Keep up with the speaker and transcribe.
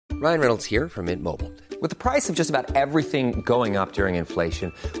Ryan Reynolds here from Mint Mobile. With the price of just about everything going up during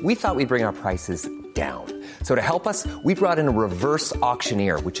inflation, we thought we'd bring our prices down. So to help us, we brought in a reverse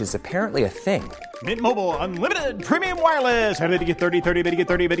auctioneer, which is apparently a thing. Mint Mobile Unlimited Premium Wireless. How to get 30, 30, bit to get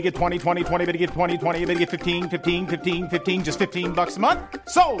 30, bit to get 20, 20, 20, bit to get 20, 20, bit to get 15, 15, 15, 15, just $15 a month?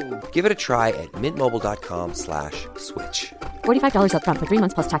 Sold! Give it a try at mintmobile.com/switch. $45 up front for 3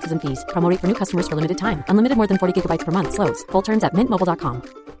 months plus taxes and fees. Promo rate for new customers for limited time. Unlimited more than 40 gigabytes per month. Slows full terms at mintmobile.com.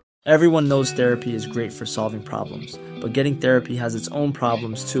 Everyone knows therapy is great for solving problems, but getting therapy has its own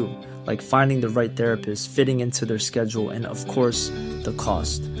problems too, like finding the right therapist, fitting into their schedule, and of course, the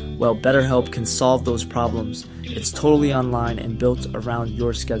cost. Well, BetterHelp can solve those problems. It's totally online and built around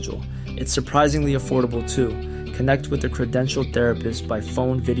your schedule. It's surprisingly affordable too. Connect with a credentialed therapist by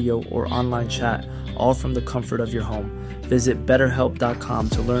phone, video, or online chat, all from the comfort of your home. Visit BetterHelp.com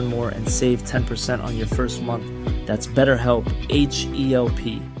to learn more and save 10% on your first month. That's BetterHelp,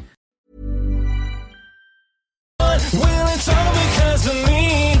 H-E-L-P. Well, it's all because of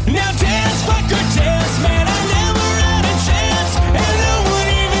me. Now dance, fucker, dance, man. I never had a chance, and no one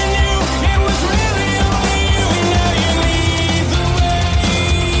even knew it was really only you. And now you lead the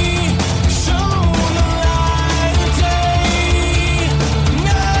way, show the light of day.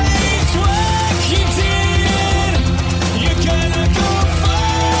 Nice work you did. You're gonna go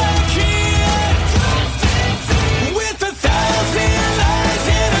fuck it with 1,000 lies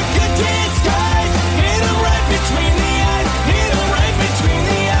and a good disguise. Hit 'em right between the eyes, hit 'em right between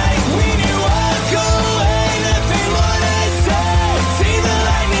the eyes. When you walk away, nothing more to say. See the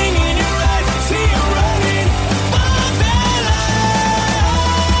lightning in your eyes, see you running for that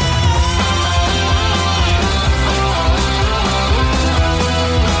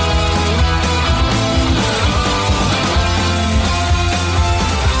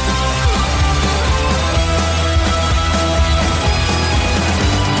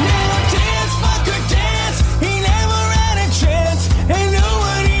Now dance, fucker, dance. He never had a chance, and no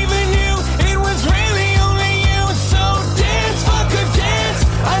one even knew it was really only you. So dance, fucker, dance.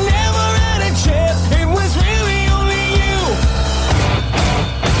 I never had a chance, it was really only you.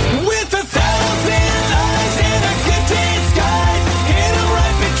 With 1,000 lies and a good disguise, hit 'em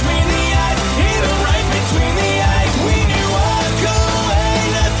right between the eyes, hit 'em right between the eyes. When you walk away,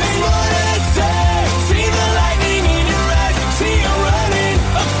 nothing more to say. See the lightning in your eyes, see you running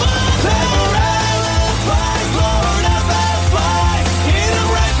a full alibis, Lord of the flies. Hit 'em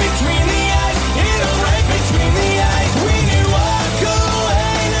right between the eyes, hit 'em right between the eyes. When you walk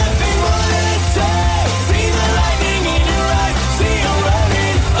away, nothing more to say. See the lightning in your eyes, see you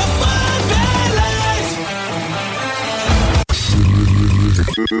running a full lies.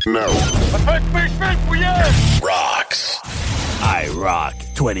 Rocks.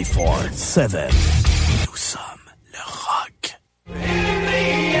 IROCK247. Nous sommes le rock. In the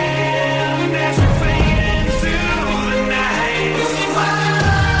end, as we fade into the night,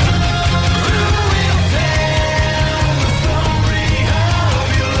 who will tell the story of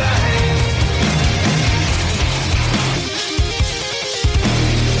your life?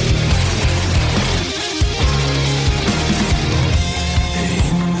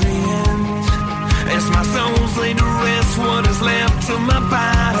 In the end, as my soul's laid to rest, what is left of my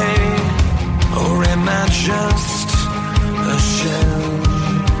body? Or am I just a shell?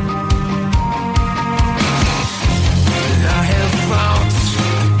 I have thoughts,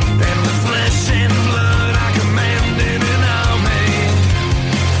 and with flesh and blood I commanded an army.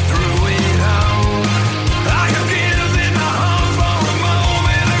 Through it all, I have given my heart for a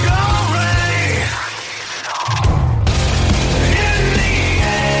moment of glory. In the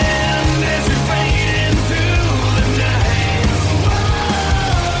end, as we fade into the night,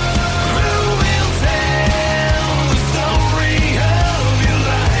 who will tell the story of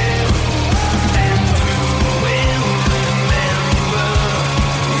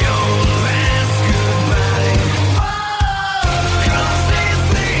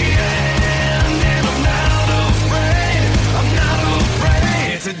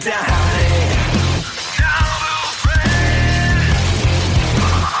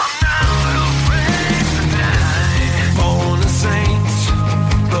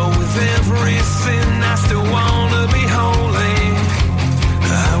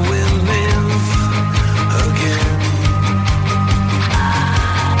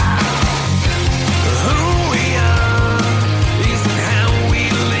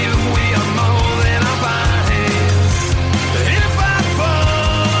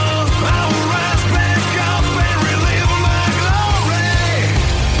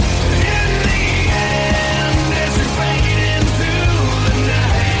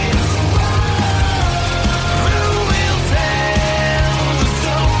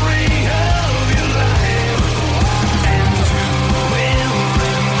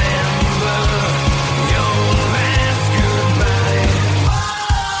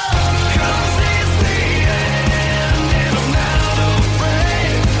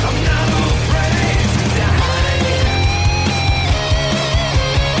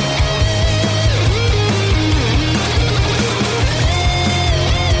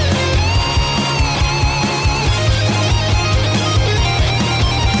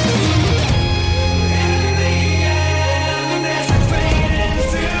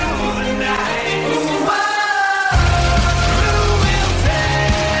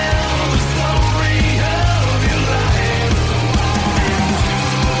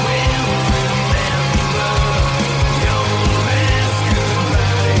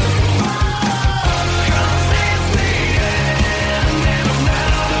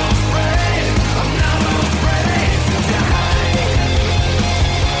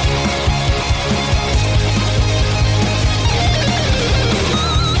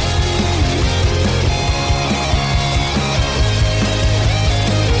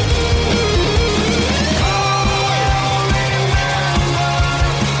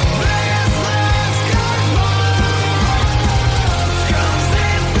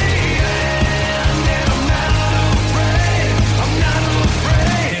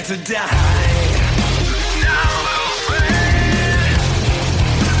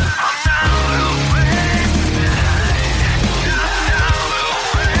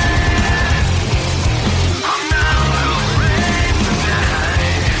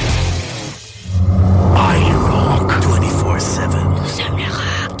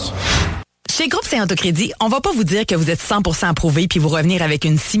Chez Groupe Saint-Autocrédit, on va pas vous dire que vous êtes 100% approuvé puis vous revenir avec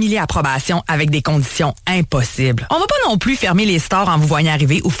une simili-approbation avec des conditions impossibles. On va pas non plus fermer les stores en vous voyant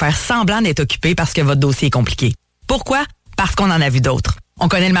arriver ou faire semblant d'être occupé parce que votre dossier est compliqué. Pourquoi? Parce qu'on en a vu d'autres. On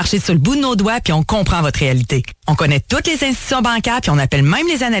connaît le marché sur le bout de nos doigts puis on comprend votre réalité. On connaît toutes les institutions bancaires puis on appelle même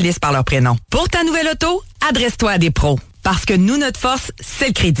les analystes par leur prénom. Pour ta nouvelle auto, adresse-toi à des pros. Parce que nous, notre force, c'est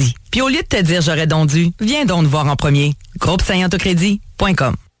le crédit. Puis au lieu de te dire j'aurais donc dû, viens donc nous voir en premier.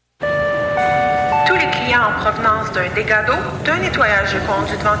 GroupeSaintAutocrédit.com. Tous les clients en provenance d'un dégât d'eau, d'un nettoyage de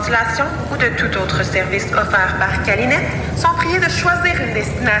conduits de ventilation ou de tout autre service offert par Calinette sont priés de choisir une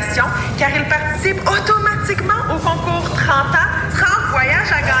destination car ils participent automatiquement au concours 30 ans, 30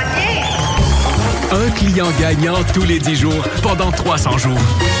 voyages à gagner. Un client gagnant tous les 10 jours pendant 300 jours.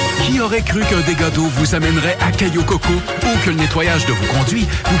 Qui aurait cru qu'un dégât d'eau vous amènerait à Cayo Coco ou que le nettoyage de vos conduits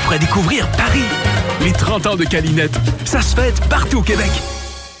vous ferait découvrir Paris? Les 30 ans de Calinette, ça se fête partout au Québec.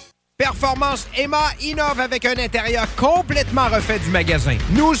 Performance Emma innove avec un intérieur complètement refait du magasin.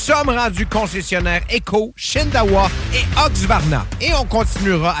 Nous sommes rendus concessionnaires Eco, Shindawa et Oxvarna. Et on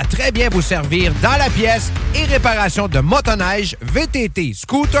continuera à très bien vous servir dans la pièce et réparation de motoneige, VTT,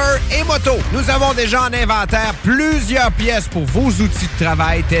 scooter et moto. Nous avons déjà en inventaire plusieurs pièces pour vos outils de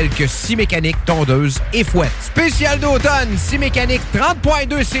travail tels que scie mécanique, tondeuse et fouette. Spécial d'automne, scie mécanique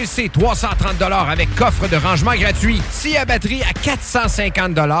 30.2 cc, 330 $ avec coffre de rangement gratuit. Scie à batterie à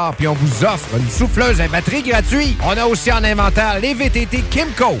 450 $ puis on vous offre une souffleuse à batterie gratuite. On a aussi en inventaire les VTT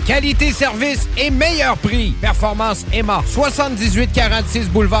Kimco. Qualité, service et meilleur prix. Performance Emma. 7846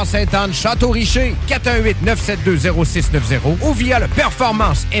 Boulevard Sainte-Anne, Château-Richer. 418-972-0690 ou via le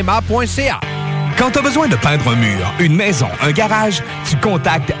performanceemma.ca. Quand tu as besoin de peindre un mur, une maison, un garage, tu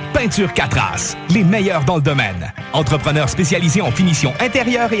contactes Peinture 4As, les meilleurs dans le domaine. Entrepreneurs spécialisés en finition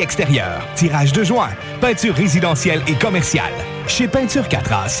intérieure et extérieure, tirage de joints, peinture résidentielle et commerciale. Chez Peinture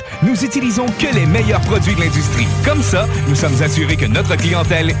 4As, nous utilisons que les meilleurs produits de l'industrie. Comme ça, nous sommes assurés que notre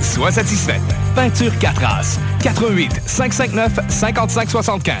clientèle soit satisfaite. Peinture 4As,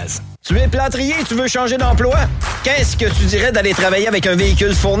 88-559-5575. Tu es plâtrier et tu veux changer d'emploi? Qu'est-ce que tu dirais d'aller travailler avec un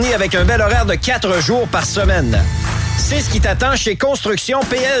véhicule fourni avec un bel horaire de 4 jours par semaine? C'est ce qui t'attend chez Construction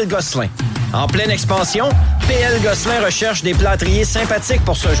PL Gosselin. En pleine expansion, PL Gosselin recherche des plâtriers sympathiques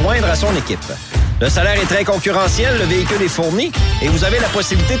pour se joindre à son équipe. Le salaire est très concurrentiel, le véhicule est fourni et vous avez la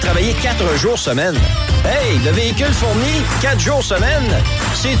possibilité de travailler 4 jours semaine. Hey, le véhicule fourni, 4 jours semaine,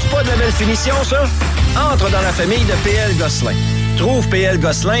 c'est-tu pas de la belle finition, ça? Entre dans la famille de PL Gosselin. Trouve PL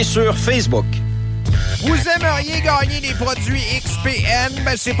Gosselin sur Facebook. Vous aimeriez gagner les produits XPN?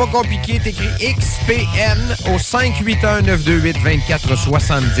 Ben, c'est pas compliqué. T'écris XPN au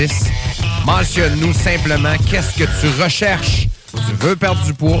 581-928-2470. Mentionne-nous simplement qu'est-ce que tu recherches. Tu veux perdre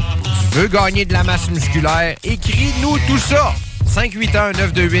du poids? Tu veux gagner de la masse musculaire? Écris-nous tout ça.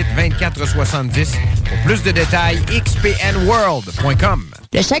 581-928-2470. Pour plus de détails, xpnworld.com.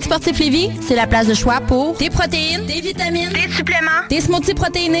 Le Chèque Sportif Lévis, c'est la place de choix pour des protéines, des vitamines, des suppléments, des smoothies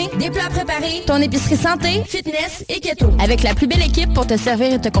protéinés, des plats préparés, ton épicerie santé, fitness et keto. Avec la plus belle équipe pour te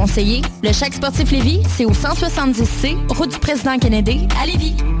servir et te conseiller, le Chèque Sportif Lévis, c'est au 170C, route du Président Kennedy, à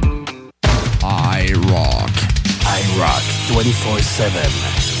Lévis. IROCK. IROCK247.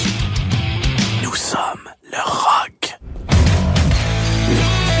 Nous sommes le rock.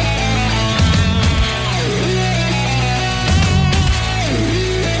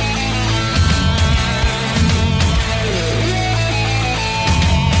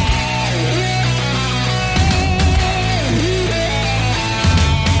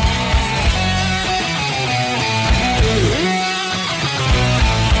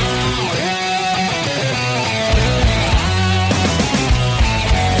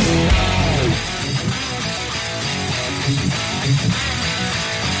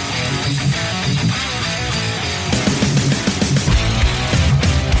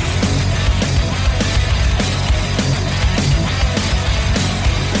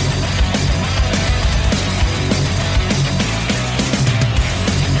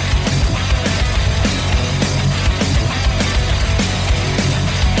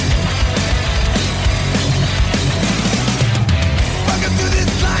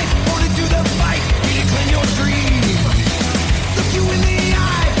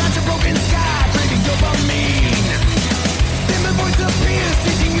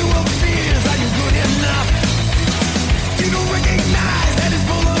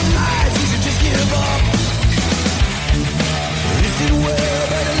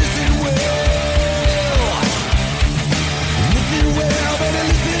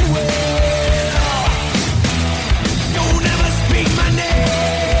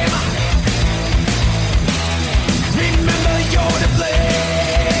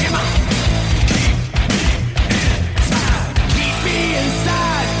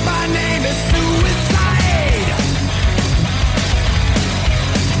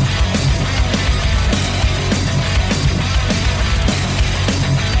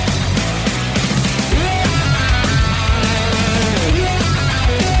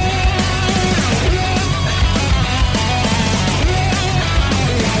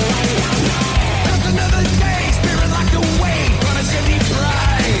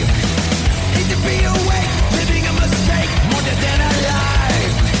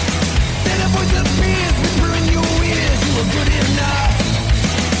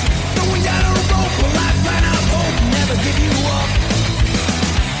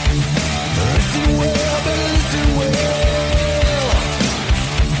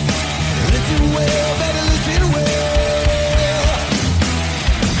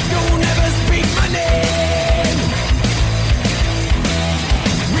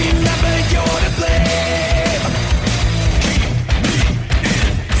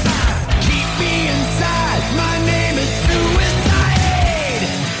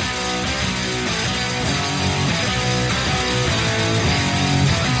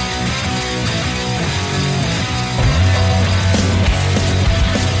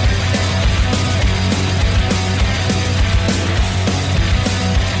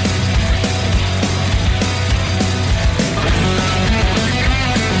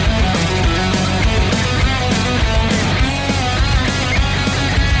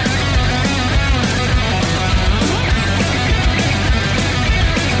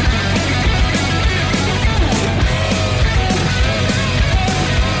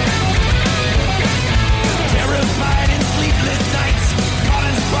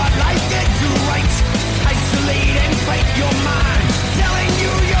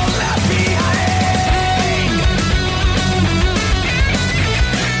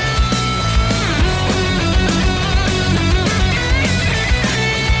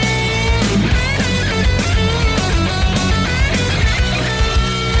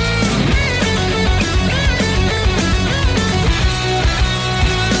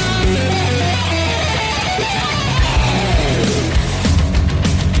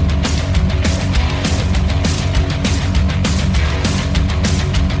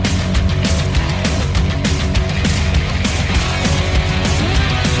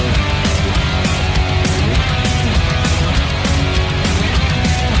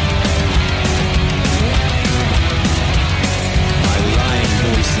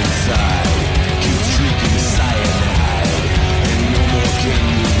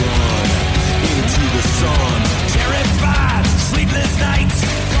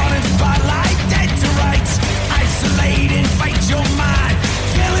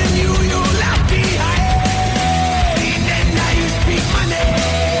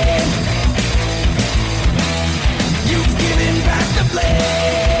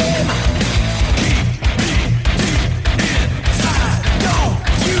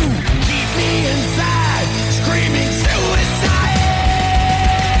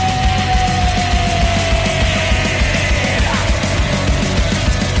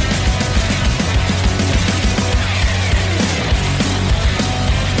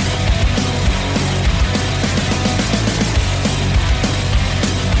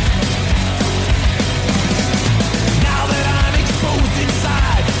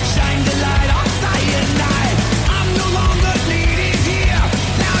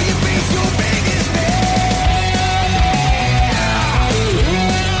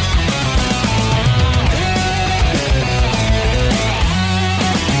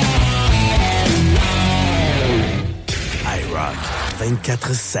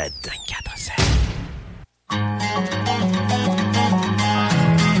 24/7. 24/7.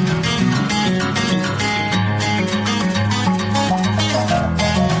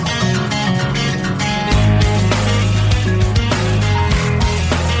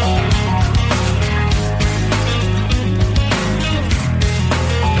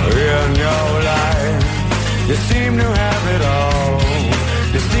 In your life, you seem to have it all.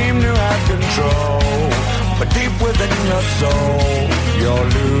 You seem to have control. But deep within your soul, you're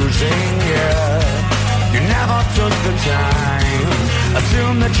losing it. You never took the time.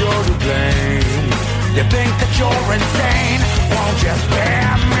 Assume that you're to blame. You think that you're insane. Won't you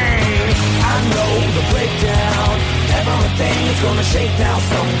spare me? I know the breakdown. Everything is gonna shake down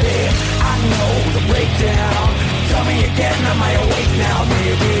someday. I know the breakdown. Tell me again, am I awake now?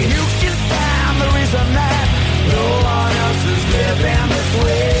 Maybe you can find the reason that no one else is living this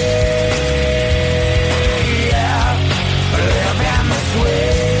way. Yeah, living this way.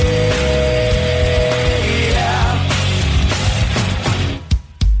 Yeah.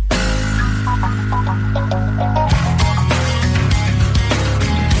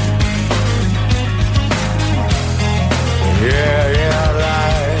 Yeah, yeah,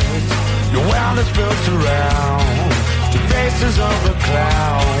 right. Your world is built around faces of a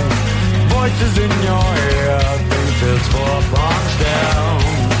clown, voices in your head, think this four prongs down.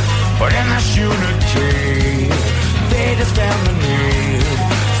 But in this unity, they just found the need.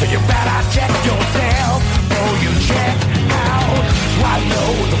 So you better check yourself, or you check out. I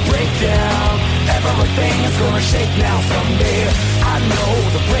know the breakdown. Everything is gonna shake now someday. I know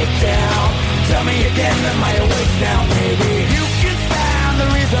the breakdown. Tell me again, am I awake now, baby? You can find the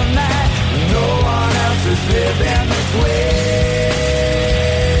reason that no one else is living this way.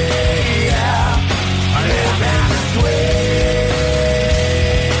 Yeah, living this way.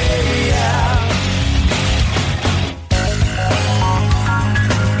 Yeah.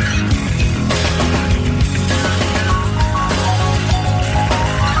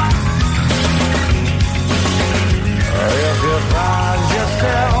 If you find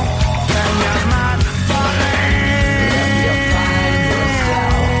yourself, then you're not believe. If you find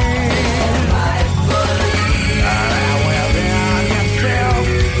yourself, you might believe. Well, then yourself,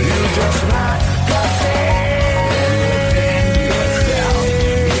 you just might within yourself.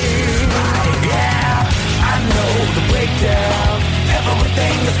 You might, yeah. I know the breakdown.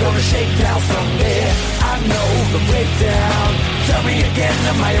 Everything is gonna shake down someday. I know the breakdown. Tell me again,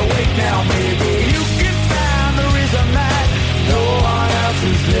 am I awake now, baby? You can find the reason that no one else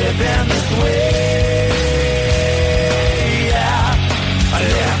is living this way. Yeah, I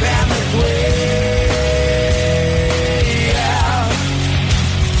live in this way. Yeah,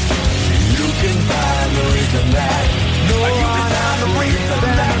 you can find the reason that no one else is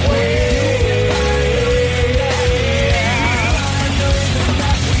living that way.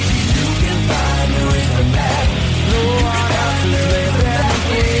 You can find the reason that no one else is living that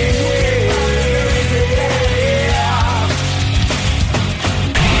way.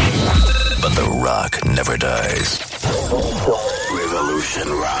 But the rock never dies. Revolution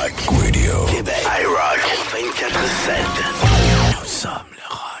Rock Radio. Québec. IROCK 247. Nous sommes le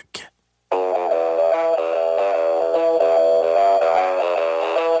rock.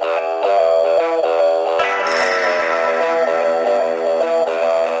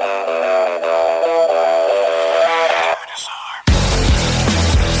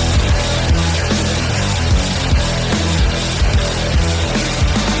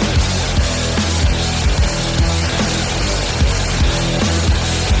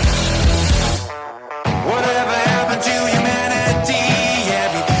 Whatever happened to humanity? Yeah,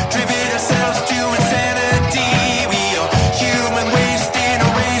 we driven ourselves to insanity. We are human waste in a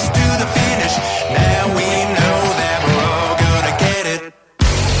race to the finish. Now we know that we're all gonna get it.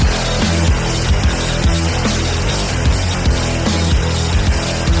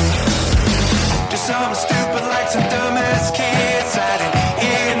 Do something stupid like some dumbass kids hiding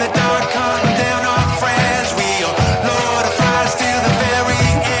in the dark, hunting down our friends. We are Lord of Flies to the very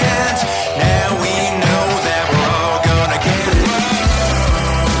end. Now we know that we're all gonna get it.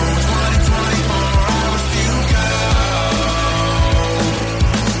 24 hours to go.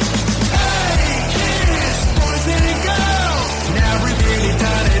 Hey kids, boys and girls, now we've really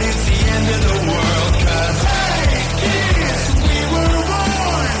done it. It's the end of the world. 'Cause hey kids, we were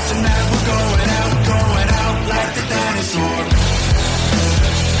born. Tonight we're going out, going out.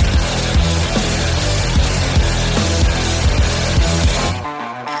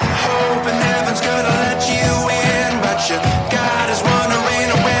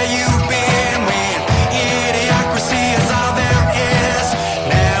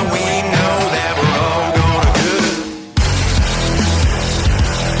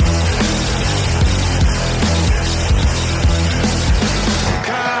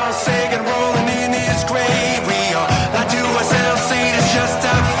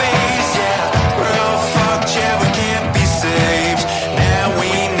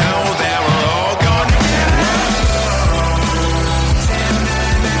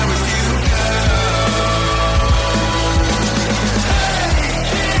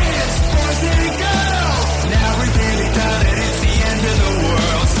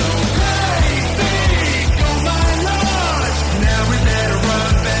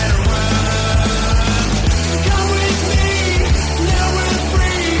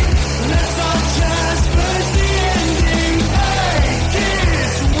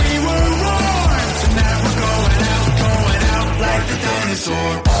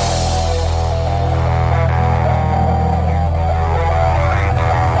 dinosaur.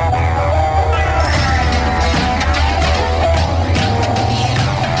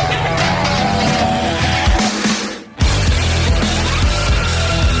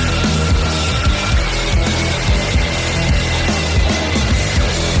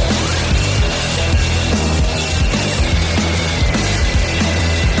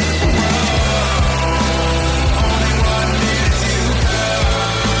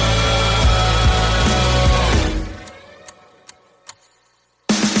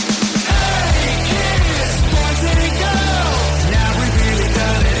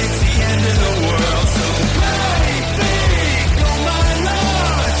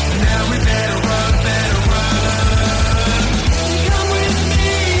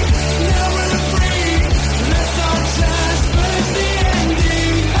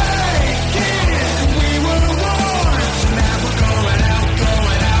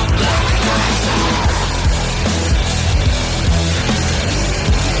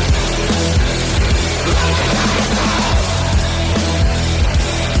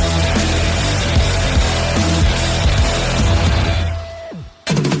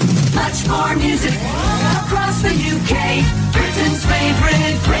 more music across the UK. Britain's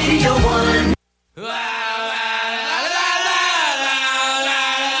favorite Radio 1.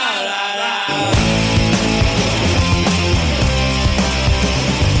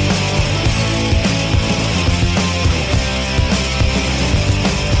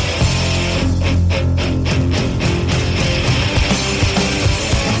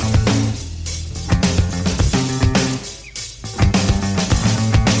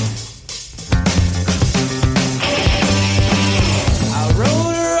 I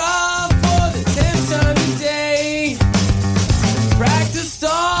wrote her off for the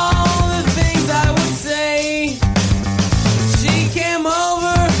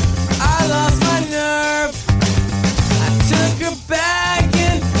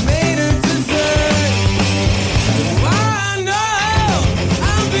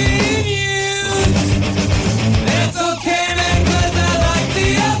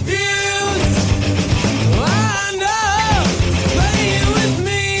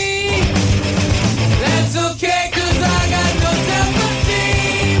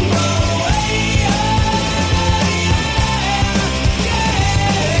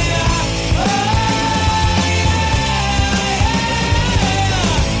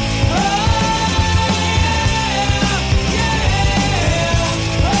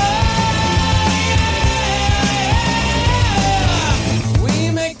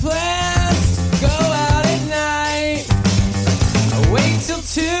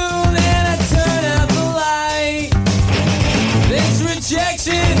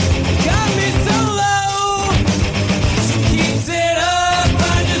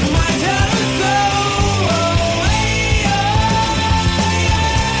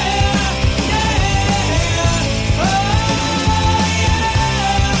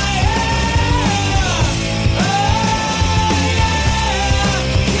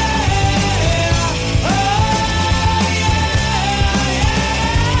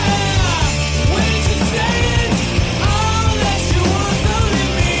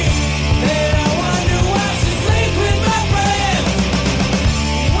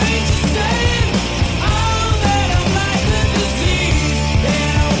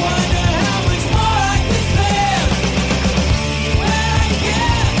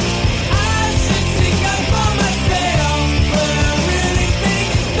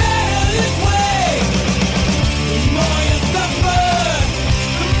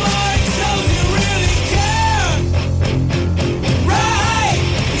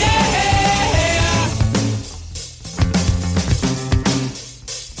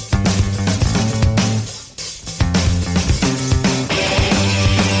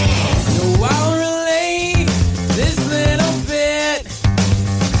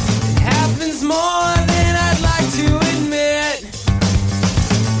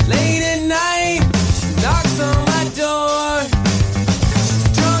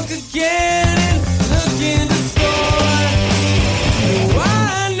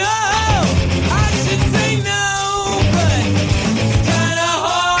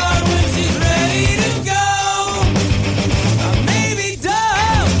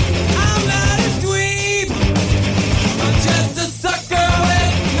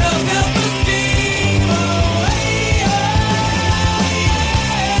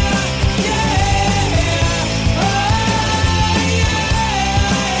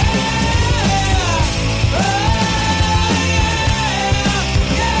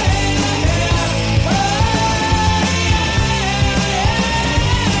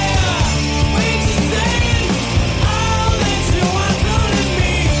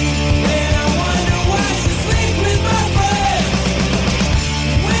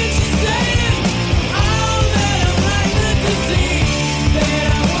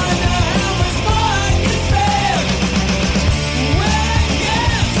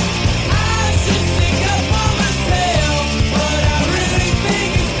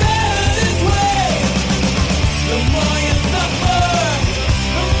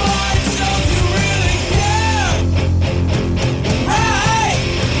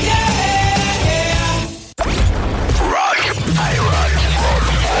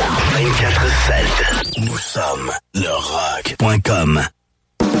IROCK247.com.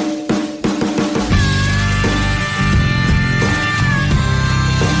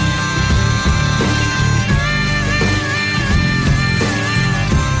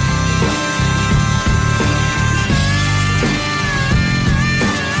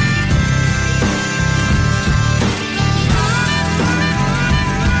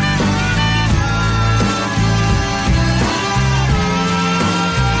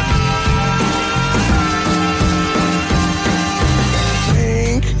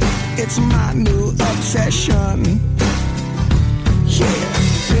 It's my new obsession. Yeah,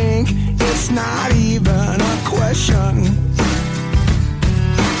 think it's not even a question.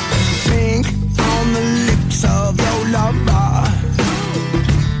 Think on the lips of your lover.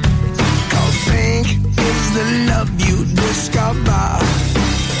 'Cause think is the love you discover.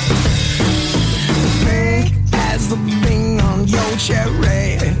 Think as the bing on your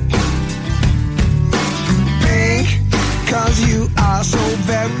cherry. Think 'cause you are so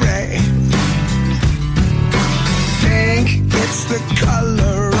very. Think it's the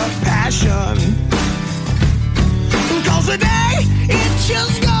color of passion. 'Cause today it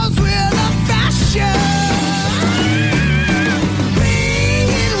just goes with the fashion. Think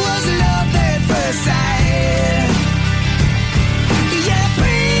it was love at first sight. Yeah,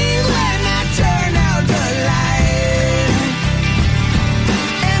 think when I turn out the light.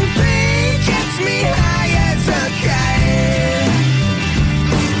 And think gets me high as a kite.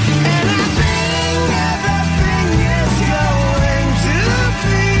 And I think everything is going to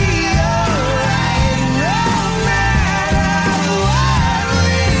be alright, no matter what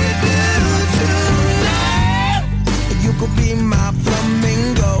we do tonight. You could be my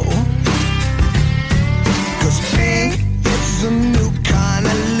flamingo. 'Cause pink, it's a new kind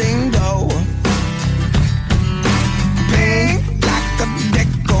of lingo. Pink like a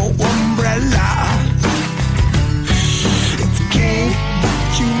deco umbrella. It's king, but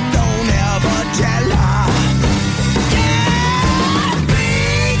you don't ever tell her. Yeah,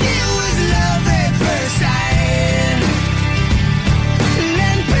 pink, it was love at first sight.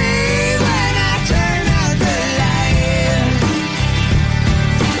 Then pink when I turn out the light.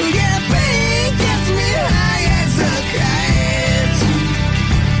 Yeah, pink gets me high as a kite.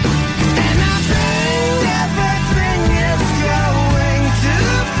 And I think everything is going to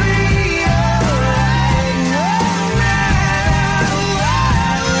be alright, no matter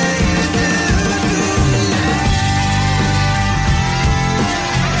what we do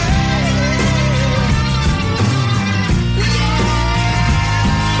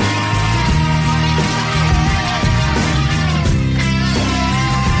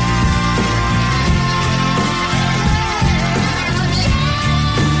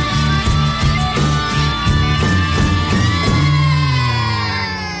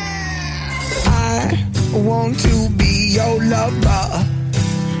I want to be your lover.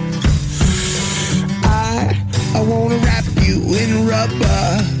 I wanna wrap you in rubber.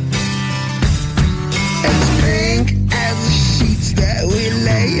 As pink as the sheets that we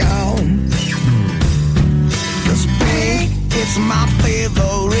lay on. 'Cause pink, it's my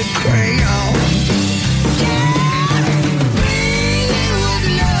favorite crayon. Yeah, pink, it was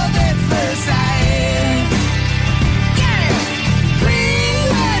love at first sight. Yeah, pink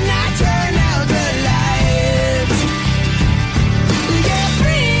when I turn out the lights. Yeah,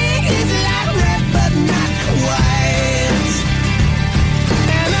 pink is like red but not white.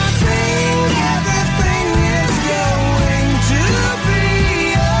 And I think everything is going to be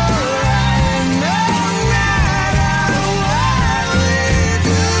alright, no matter what we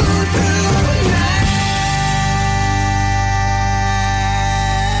do tonight.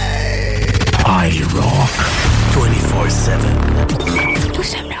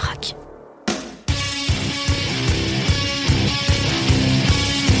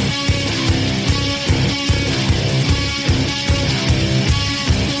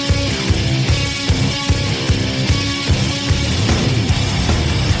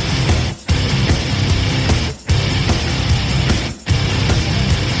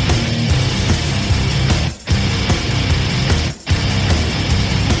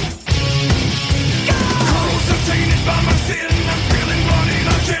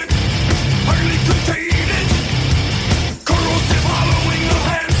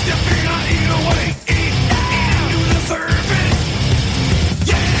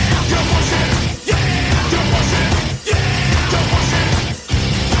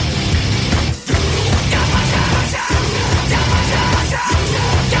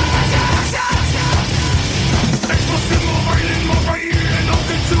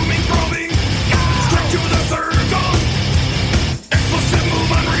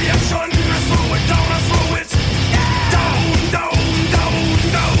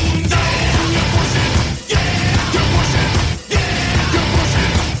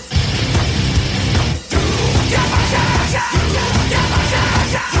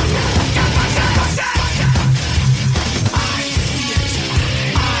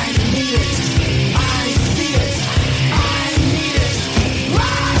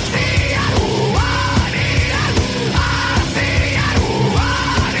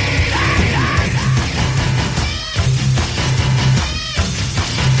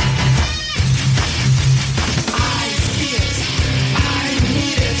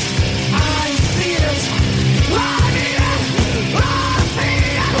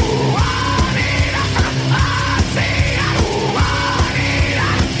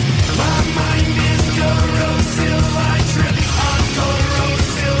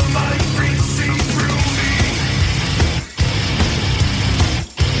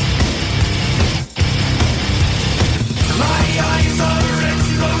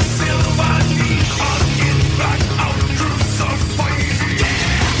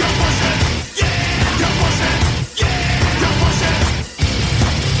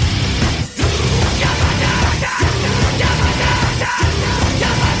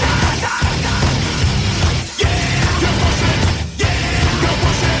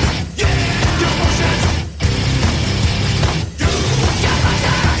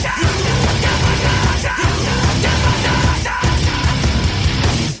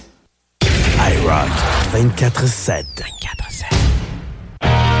 24/7. 24/7.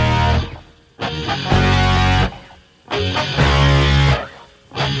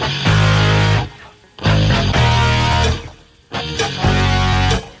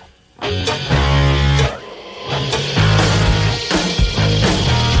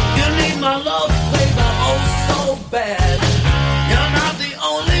 You need my love, baby, oh so bad. You're not the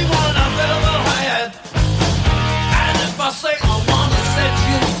only one I've ever had. And if I say I wanna set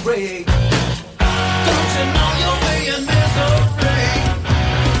you free, don't you know you'll be in misery?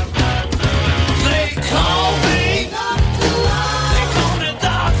 They call me Dr. Love. They call me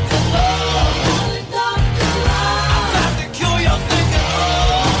Dr. Love. I've got the cure you're thinking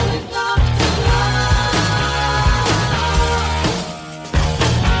of. Dr.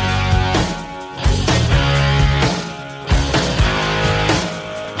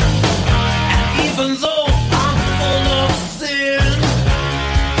 And even though I'm full of sin,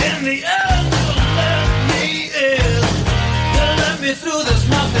 in the end you let me in. You let me through, there's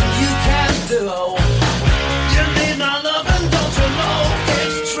nothing you can do. You need my love and don't you know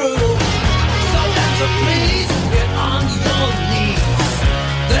it's true? So answer please, get on your knees.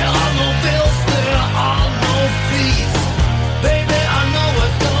 There are no bills, there are no fees. Baby, I know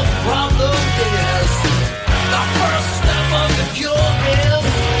what the problem is. The first step of the cure is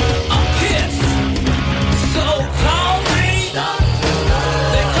a kiss. So call me Dr. Love.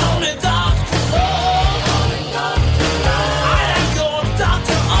 They call me Dr. Love. I am your doctor.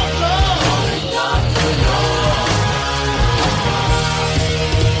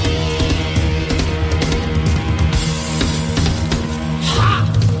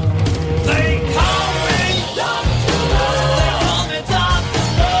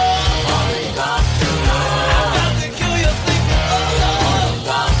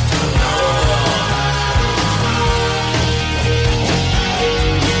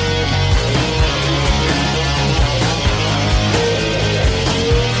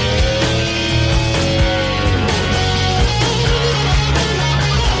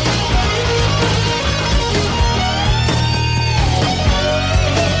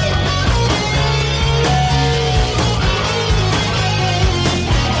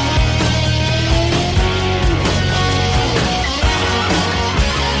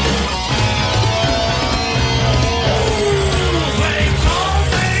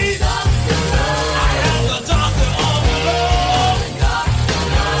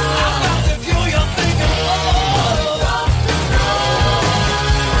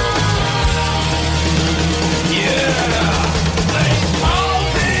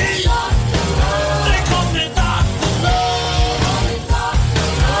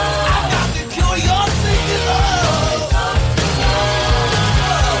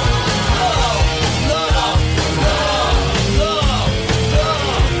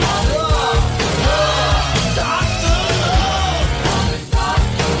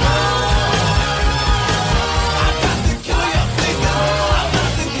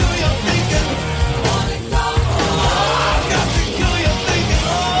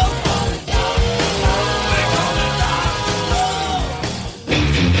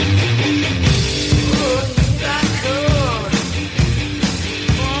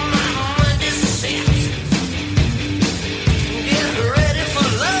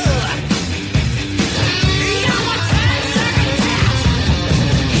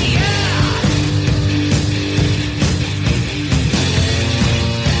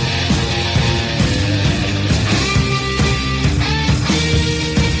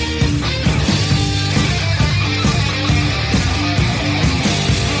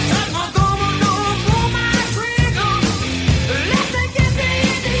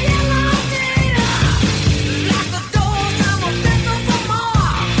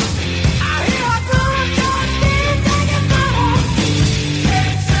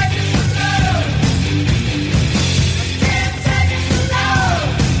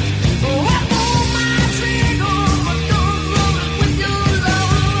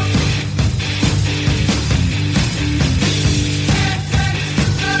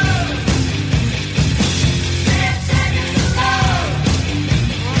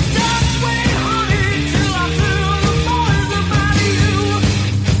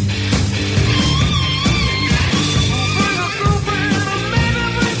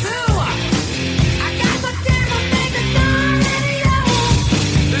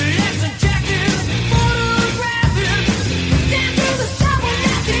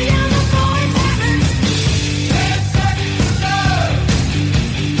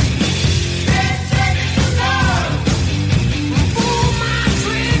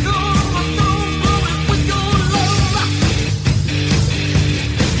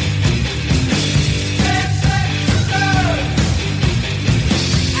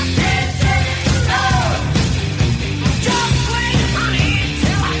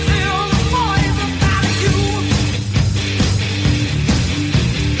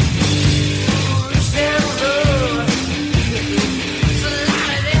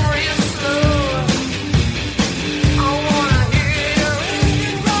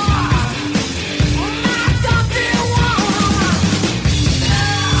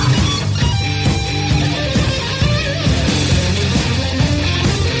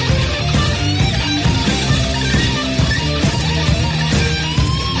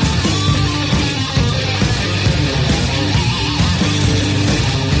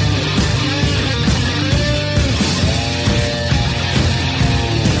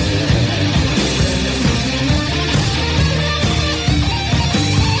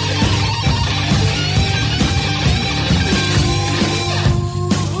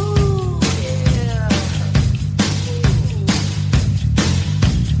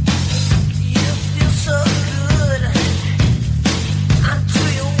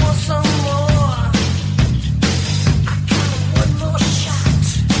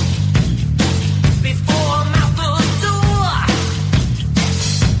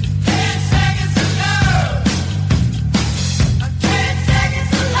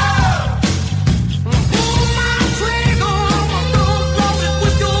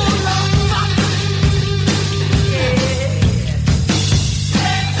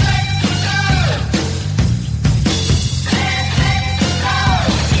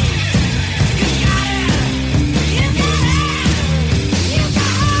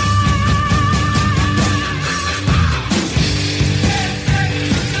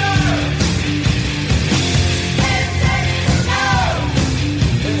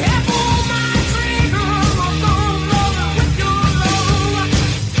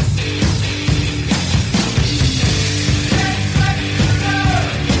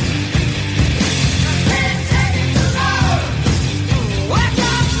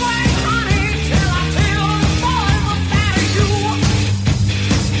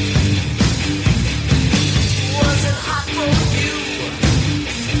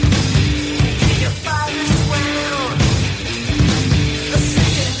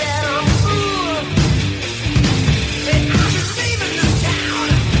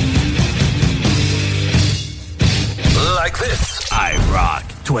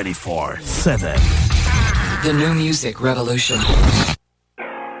 24/7. The new music revolution.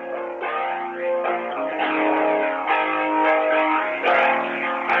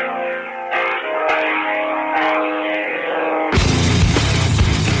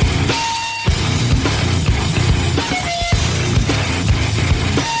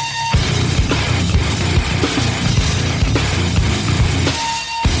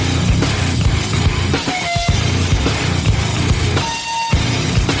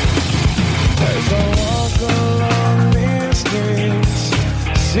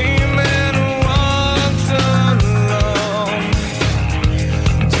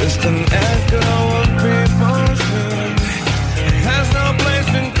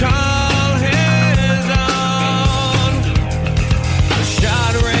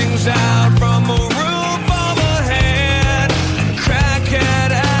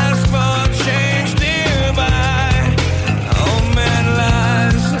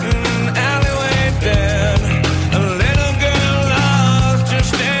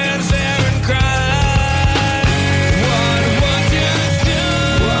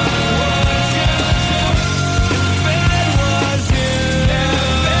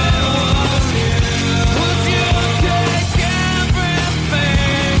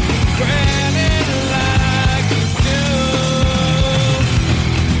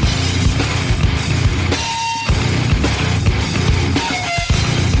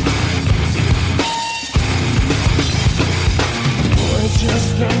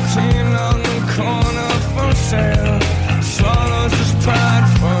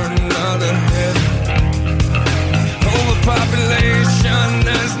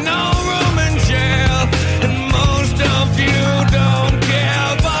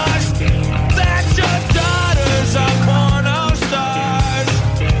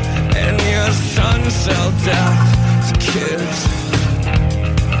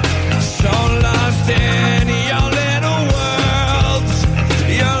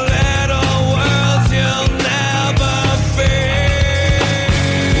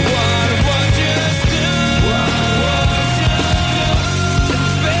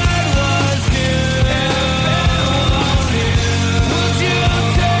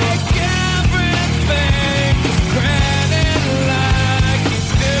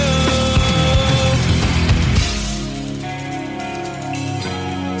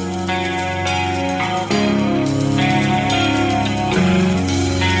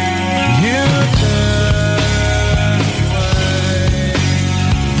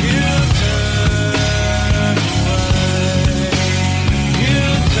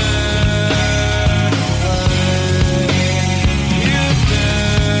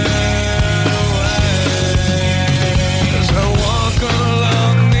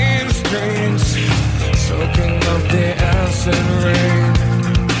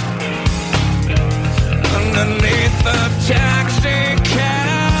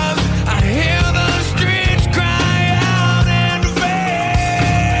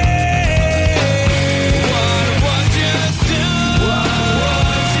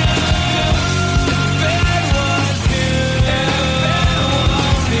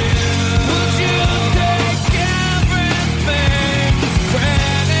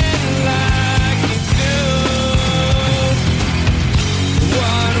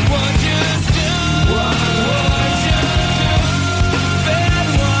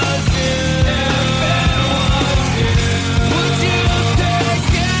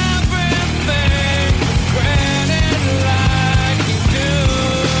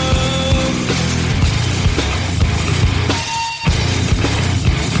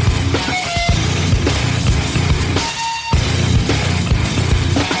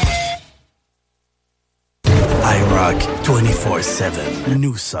 IROCK 24/7.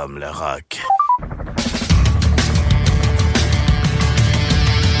 Nous sommes le rock.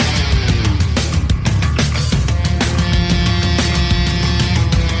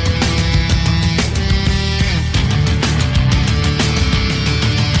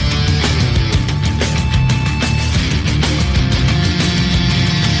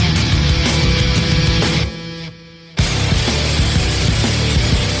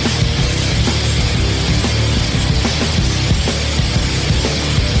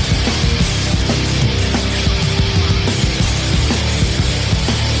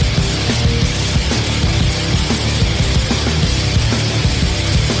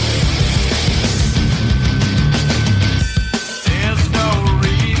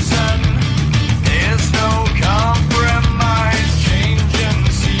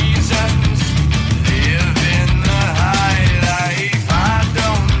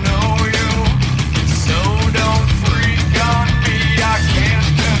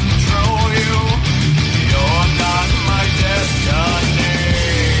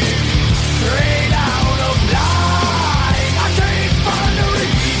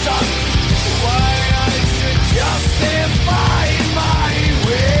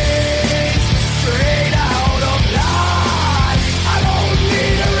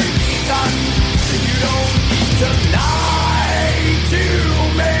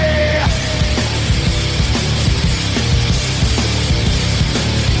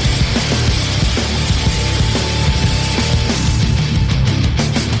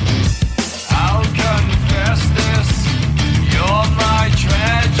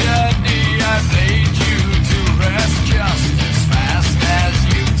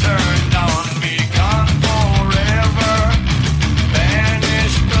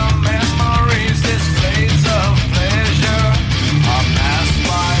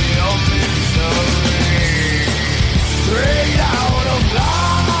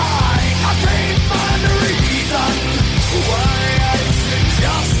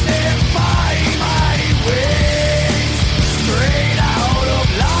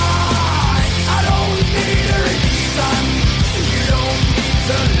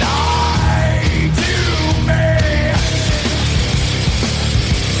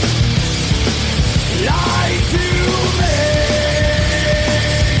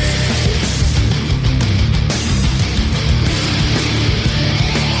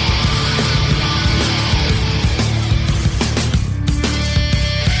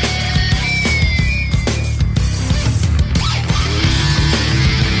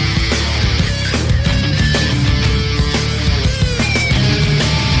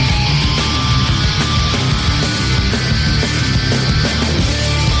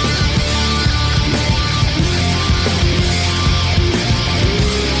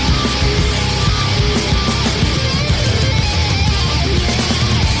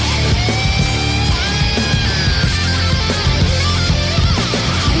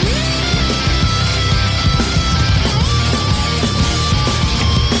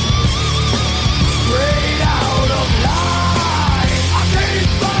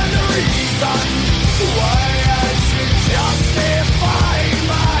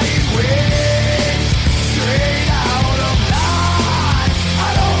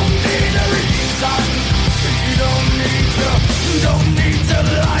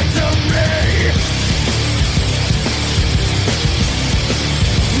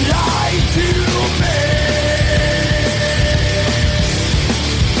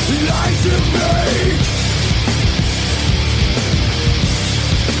 Lie to me.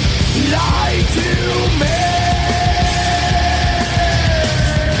 Lie to me.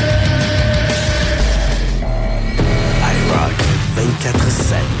 IROCK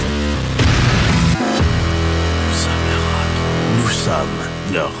 247. Nous sommes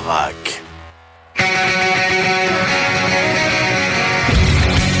le rock.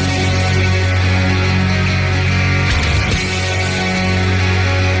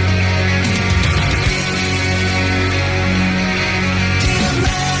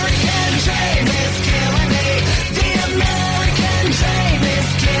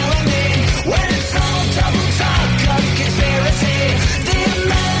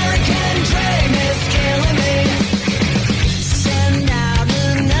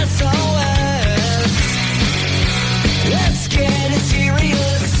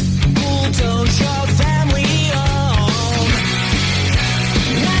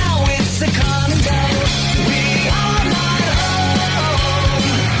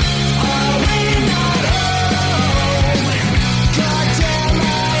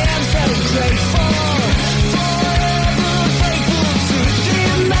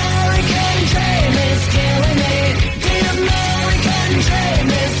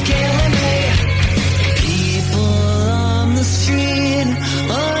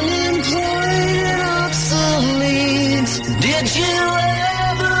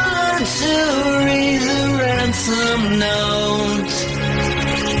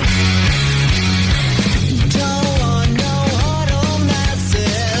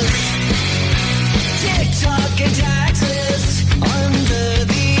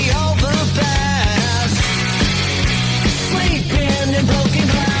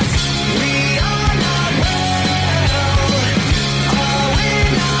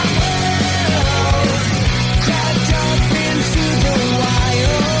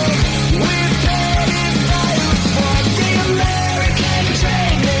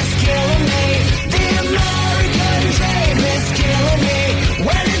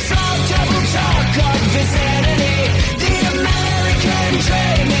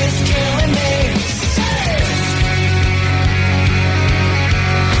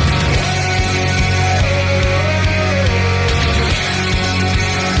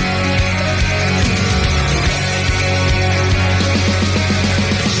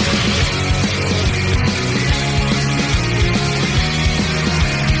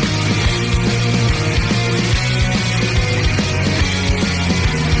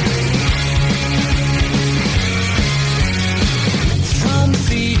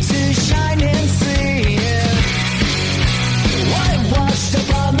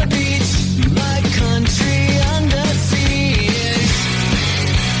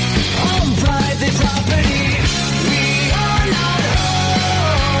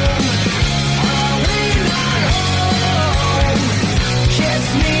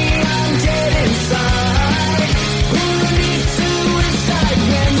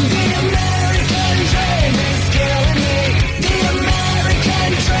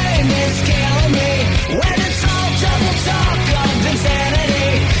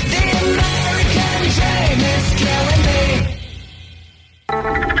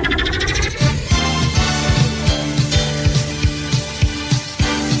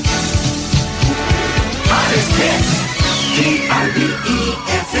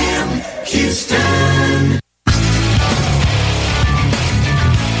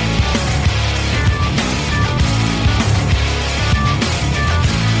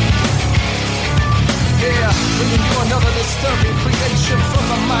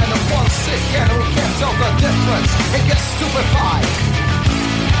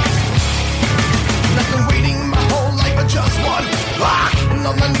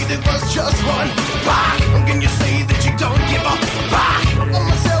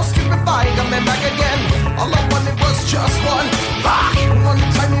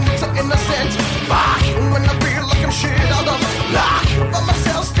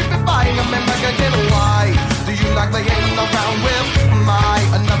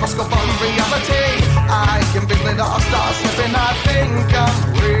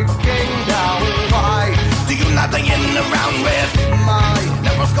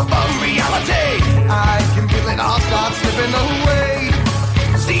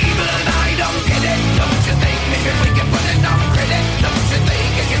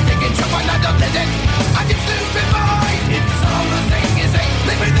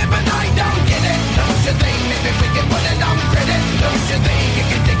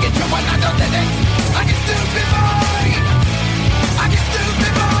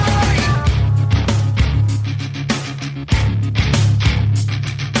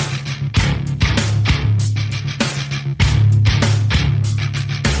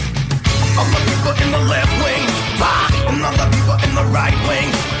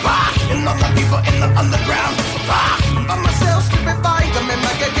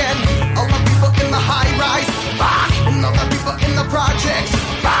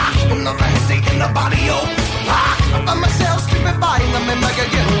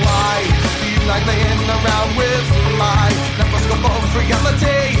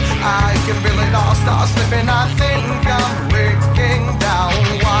 can feel it all start slipping. I think I'm breaking down.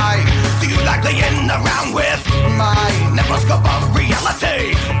 Why do you like laying around with my microscope of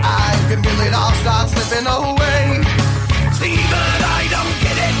reality? I can feel it all start slipping away. See, but I don't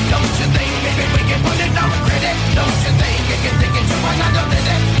get it. Don't you think maybe we can put it on credit? Don't you think you can take it to another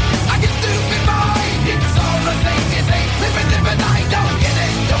minute? I get stupid mind. It's all the same. You say living, I don't get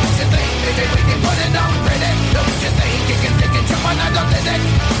it. Don't you think maybe we can put it on credit? Don't you think you can take it to another minute?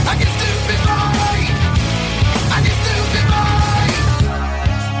 I get stupid mind. I get stupid mind.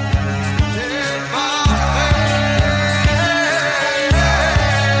 If I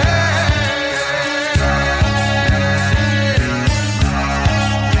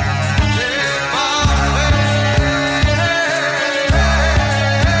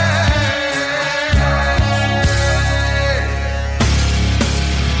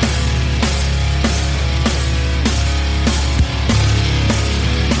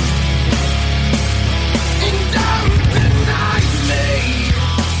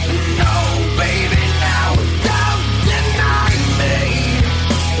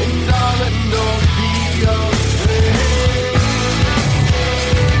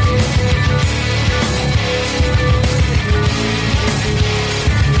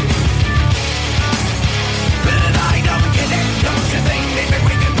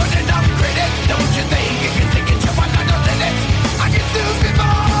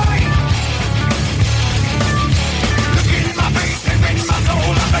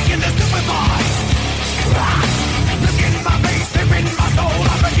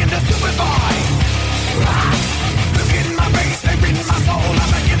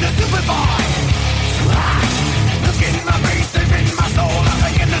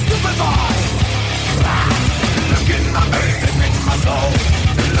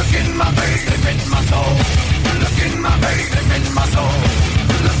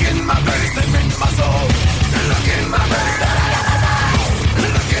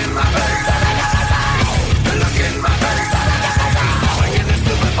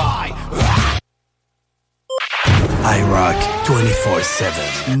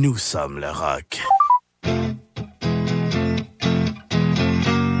IROCK247, nous sommes le rock.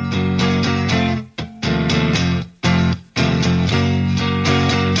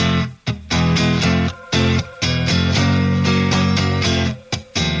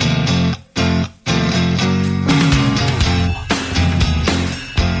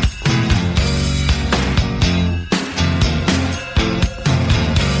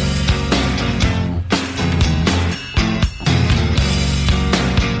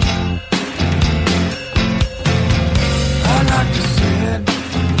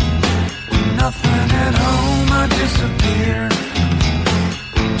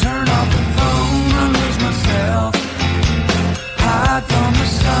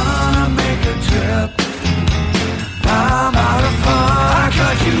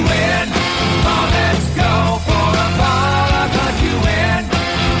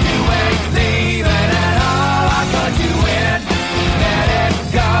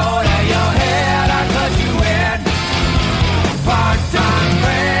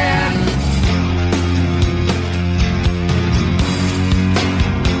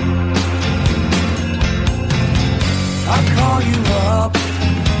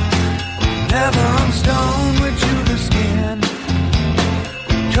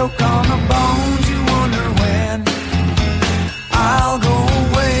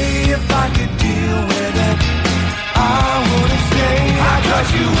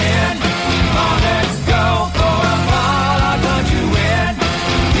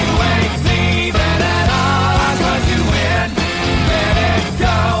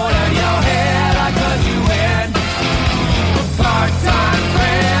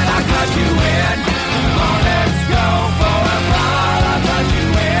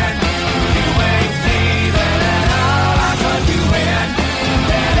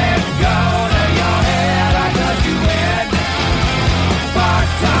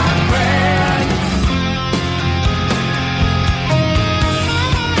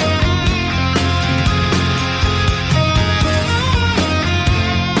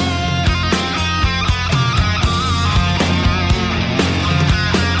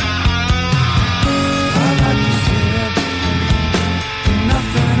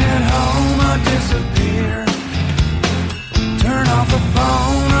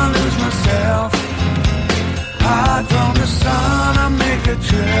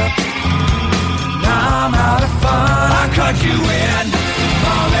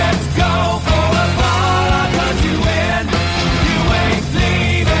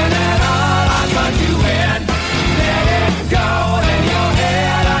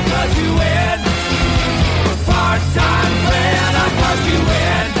 You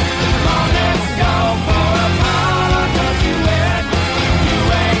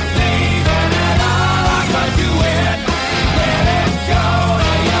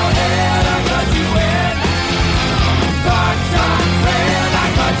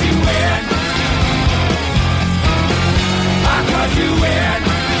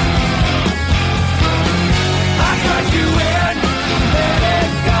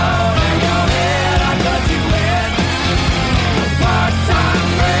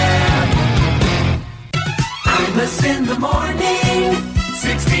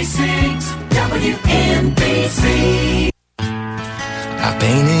I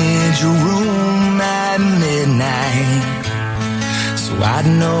painted your room at midnight, so I'd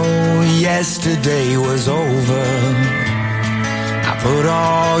know yesterday was over. I put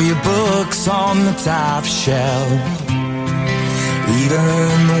all your books on the top shelf, even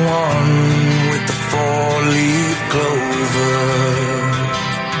the one with the 4-leaf clover.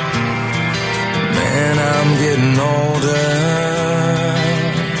 Man, I'm getting older.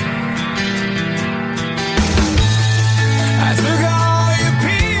 I took all your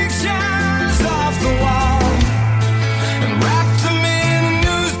pictures off the wall and wrapped them in a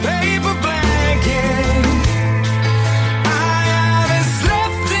newspaper blanket. I haven't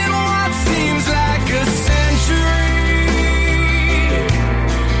slept in what seems like a century.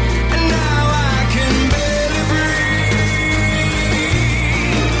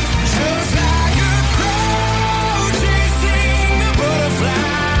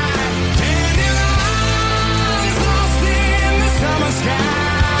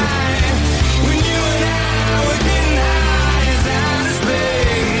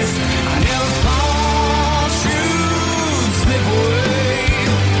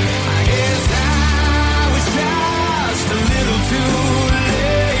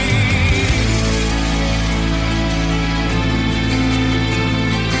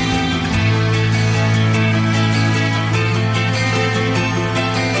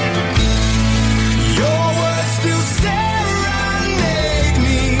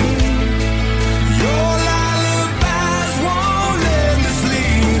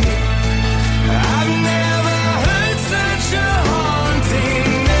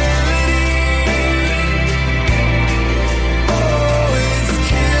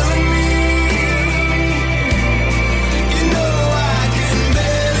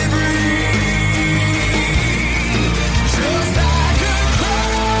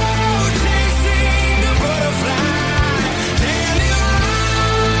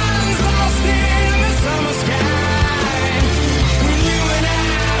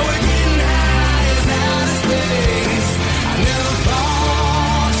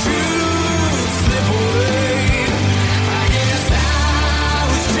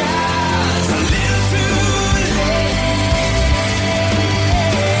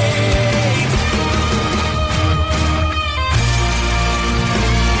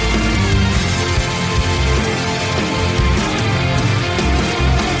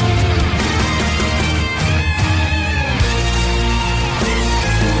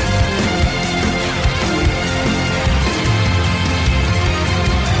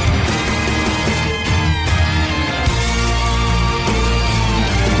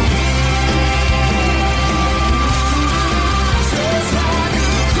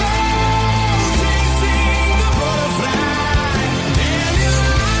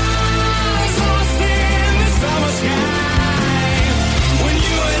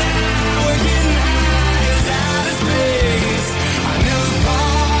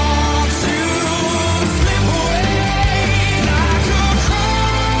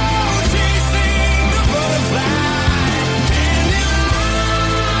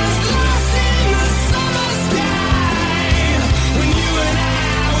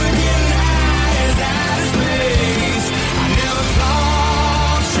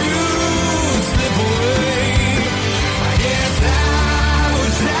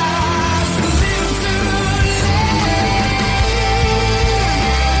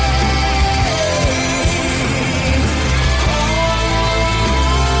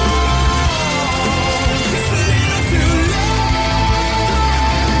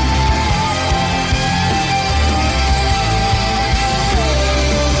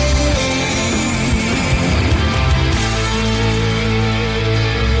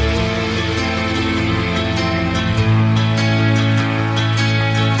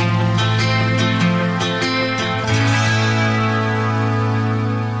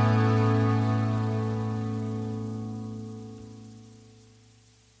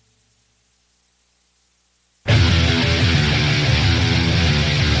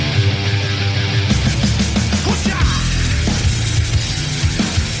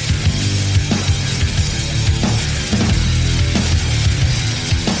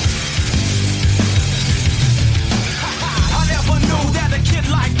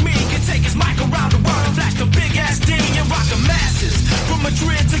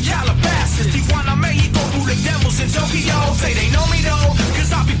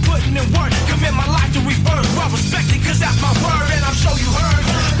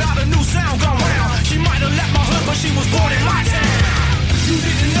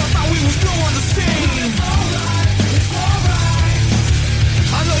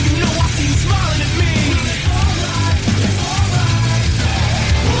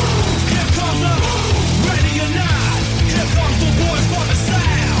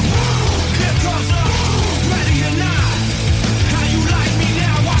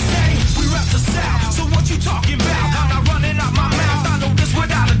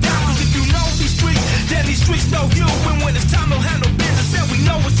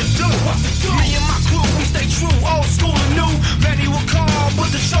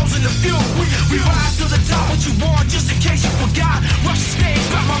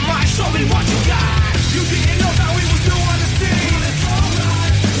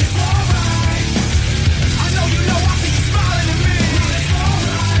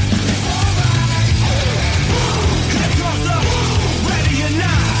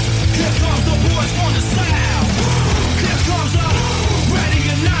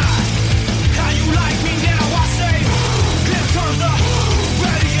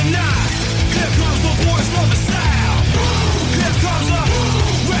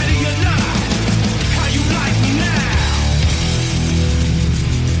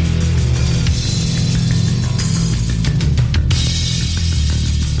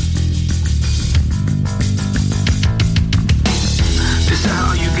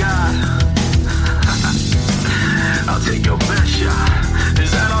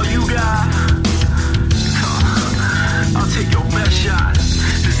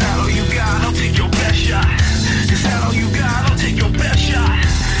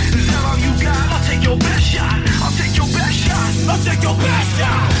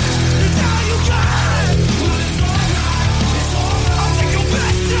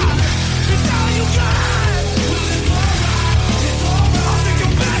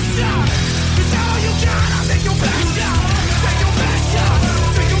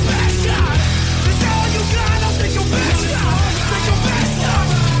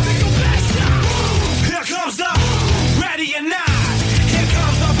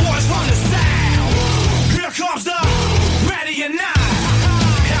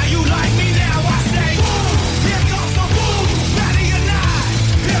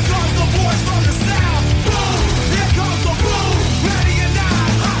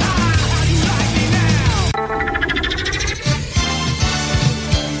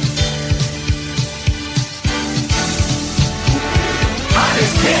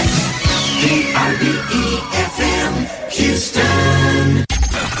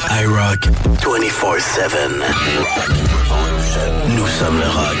 iRock 24/7. Nous sommes le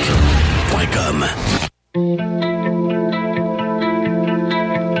rock.com.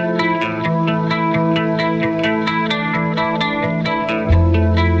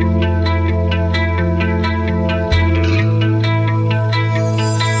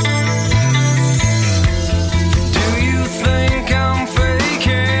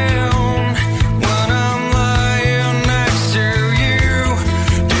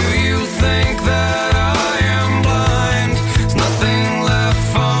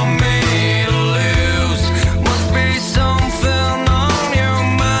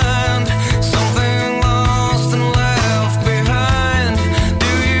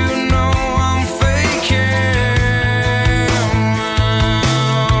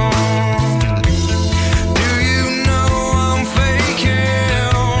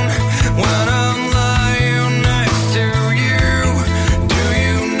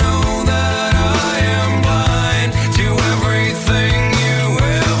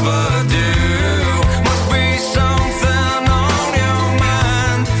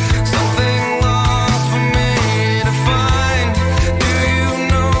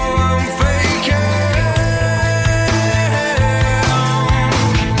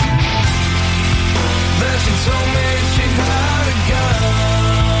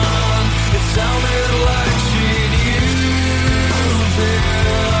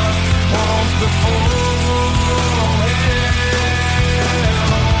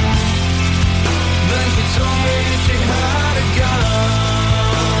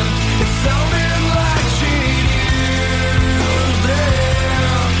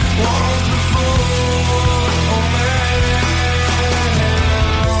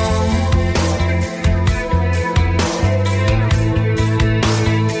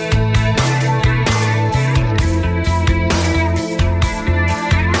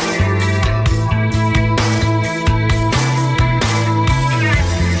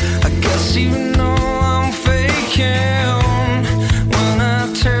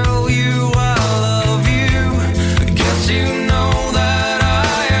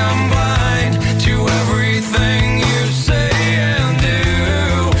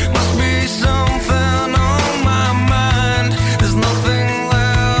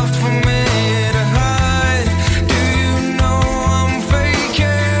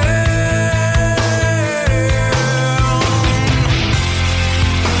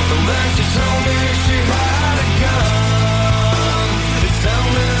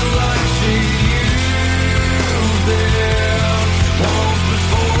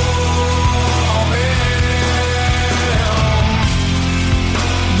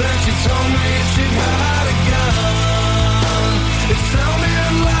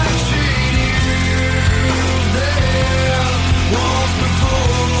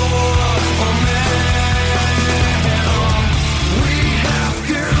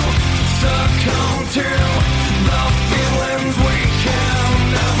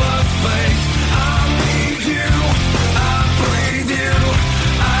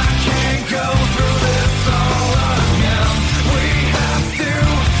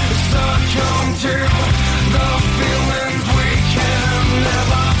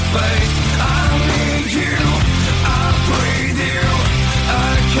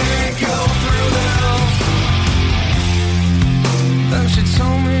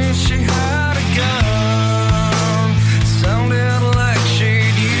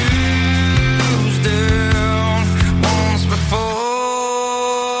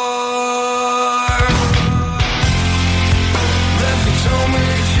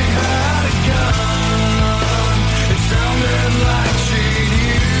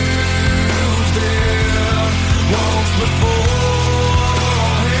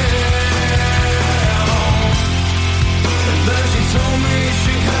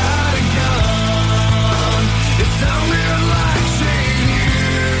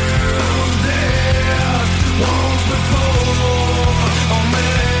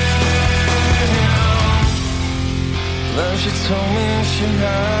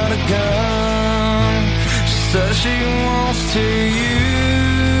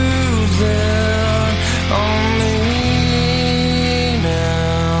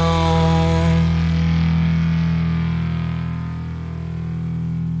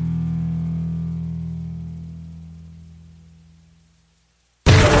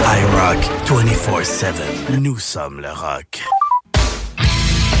 iRock 24/7. Nous sommes le rock.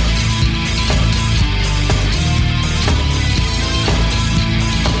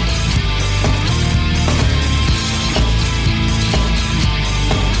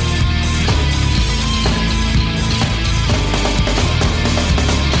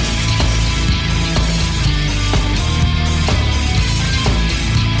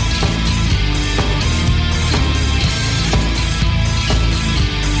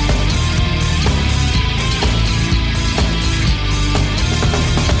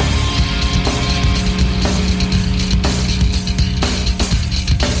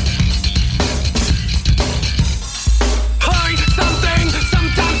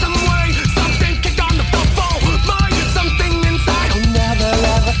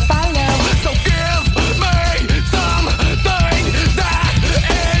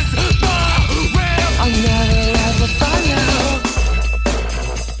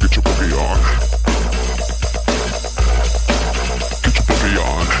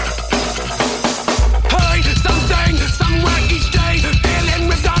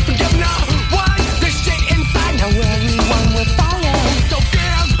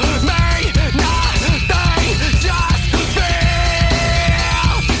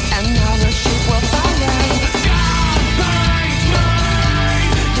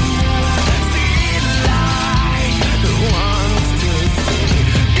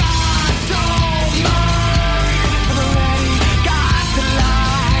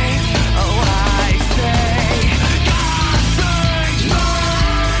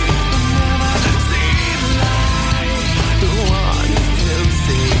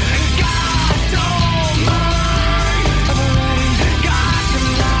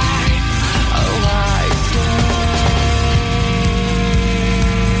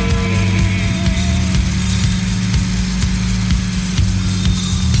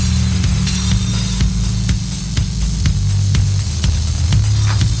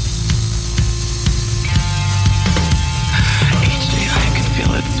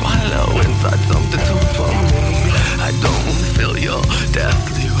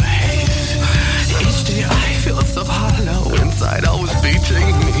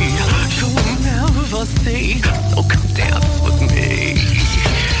 see. So come dance with me.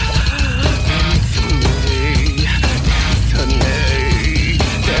 Dance with me. Dance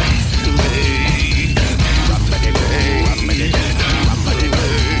with me. Dance with me. Dance with me.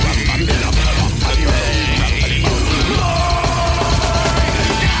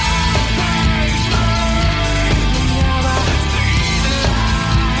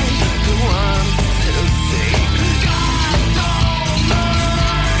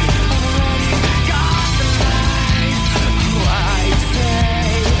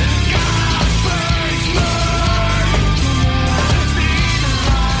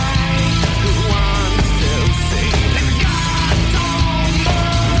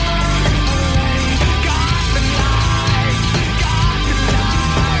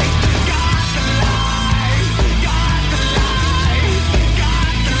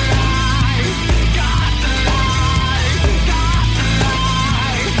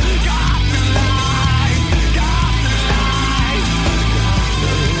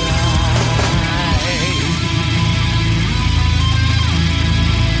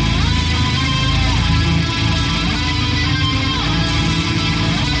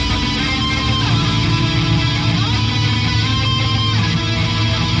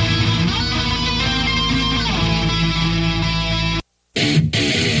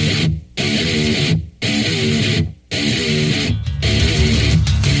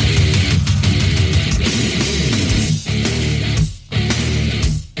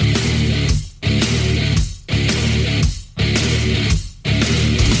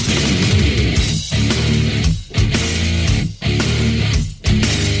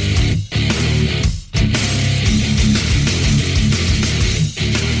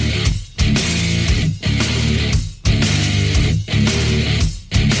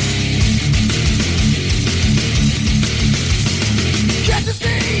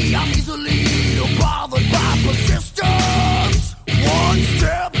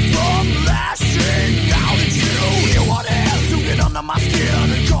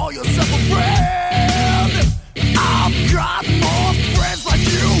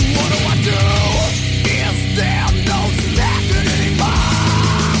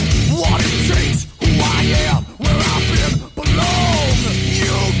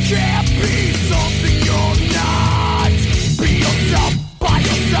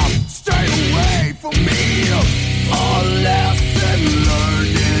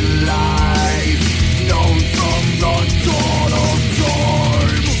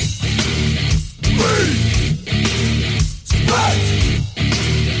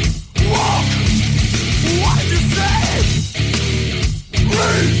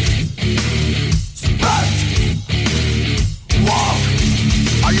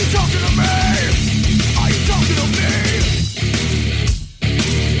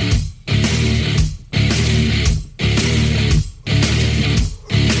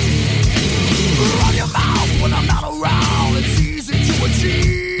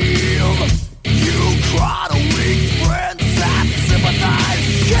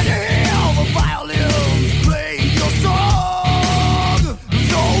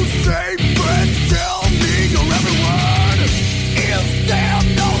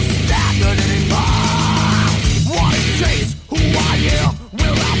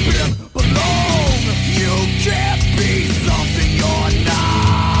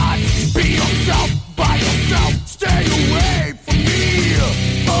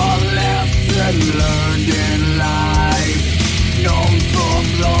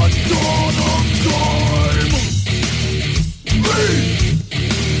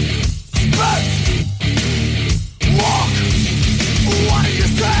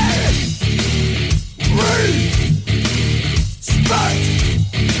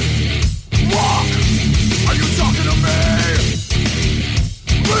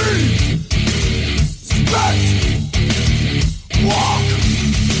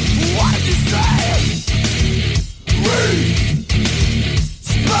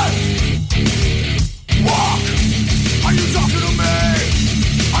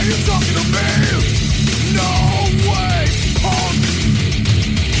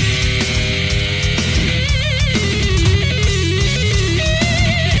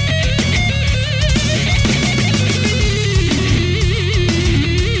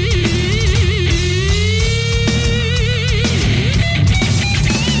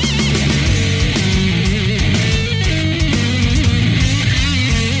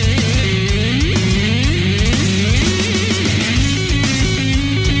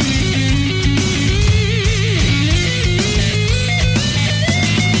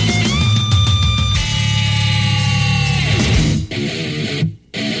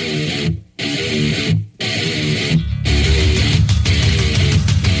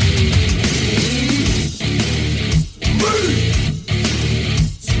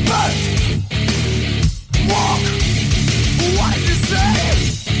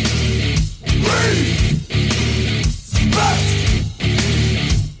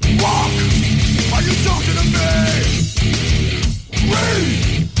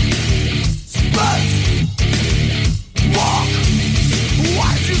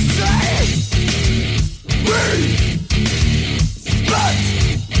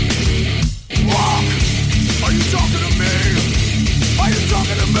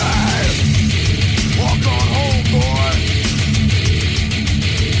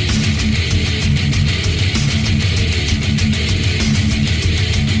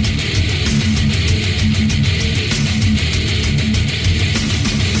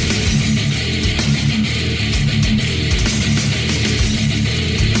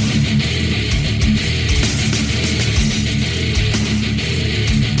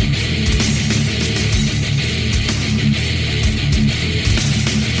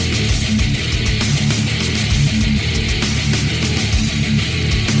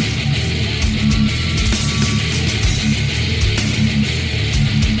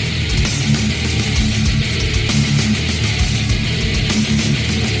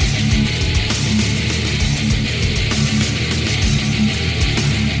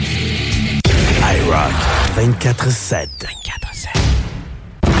 24/7. 24/7.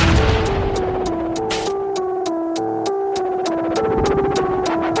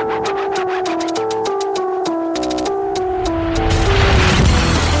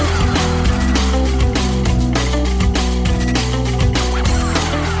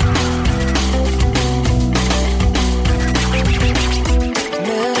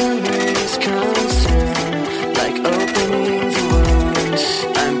 Memories consume like opening the wounds.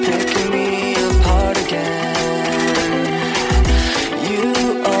 I'm picking me apart again.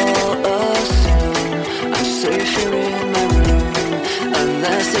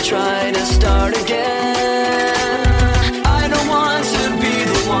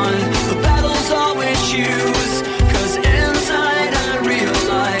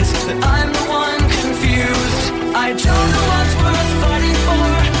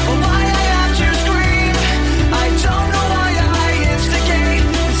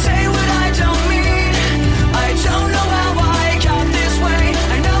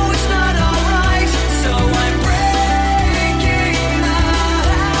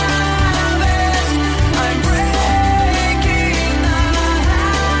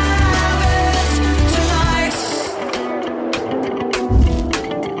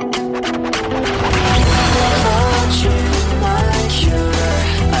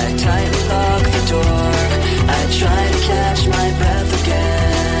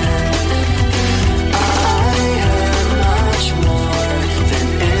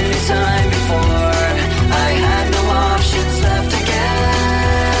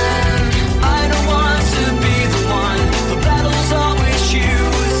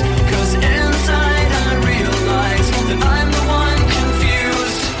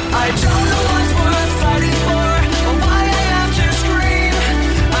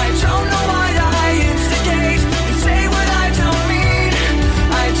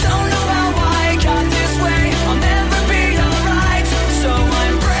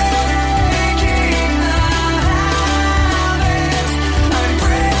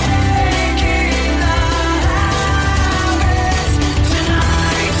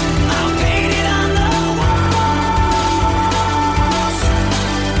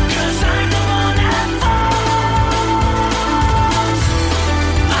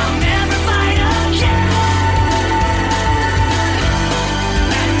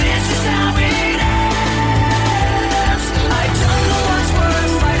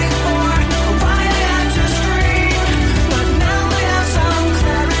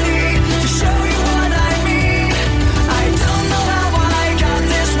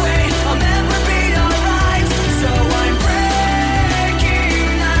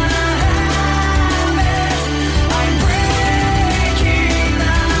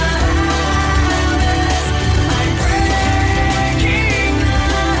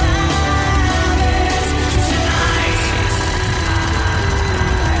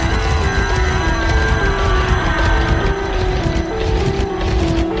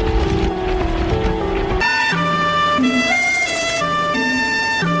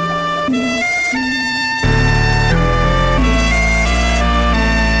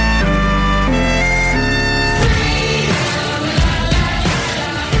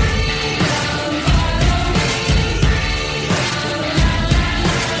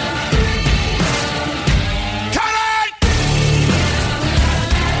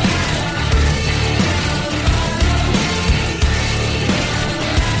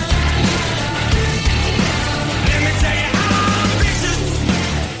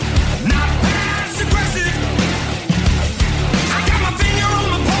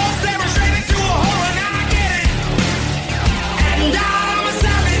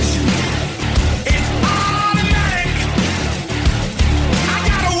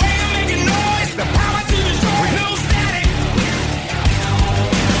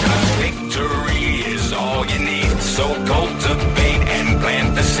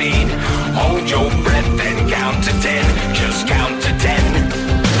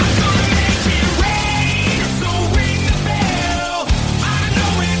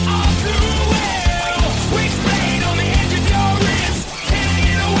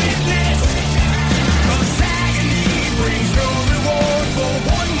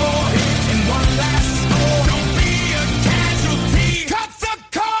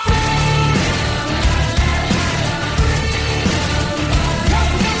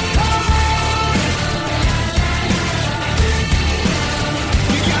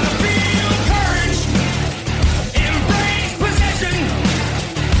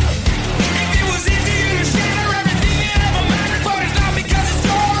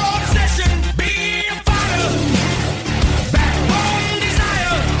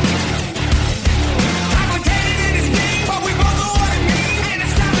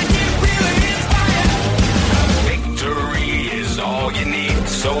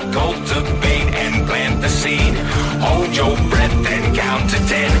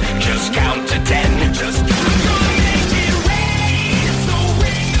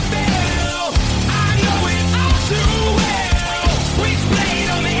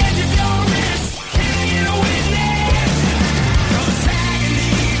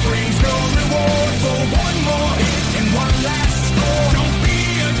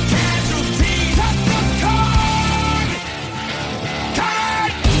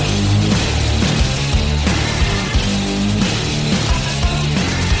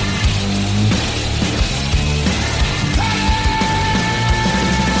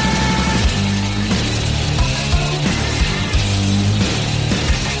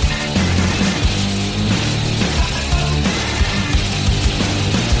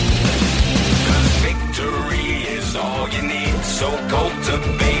 So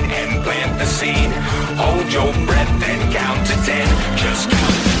cultivate and plant the seed. Hold your breath and count to 10. Just count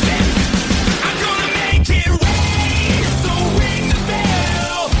to 10. I'm gonna make it rain, so ring the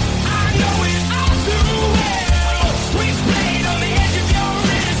bell. I know it all too well. Switch blade on the edge of your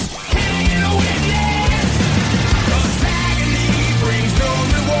wrist. Can I get a witness? 'Cause agony brings no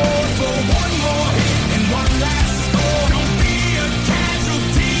reward for one more hit and one last score. Don't be a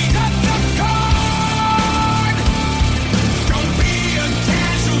casualty of the card. Don't be a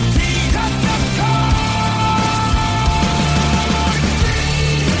casualty of the card.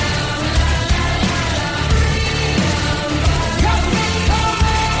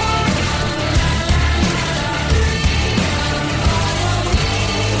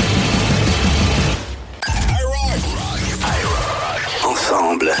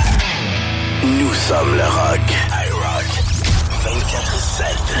 Ensemble, nous sommes le rock. IROCK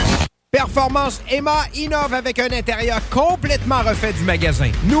 247. Performance Emma innove avec un intérieur complètement refait du magasin.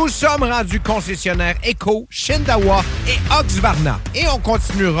 Nous sommes rendus concessionnaires Eco, Shindawa et Oxvarna. Et on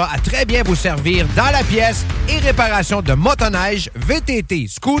continuera à très bien vous servir dans la pièce et réparation de motoneige, VTT,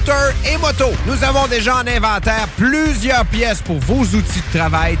 scooter et moto. Nous avons déjà en inventaire plusieurs pièces pour vos outils de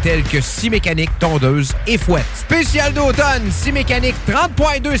travail tels que scie mécanique, tondeuse et fouette. Spécial d'automne, scie mécanique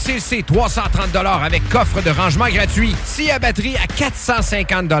 30.2 cc, 330 $ avec coffre de rangement gratuit. Scie à batterie à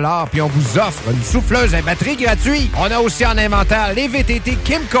 450 $, puis on vous offre une souffleuse à batterie gratuite. On a aussi en inventaire les VTT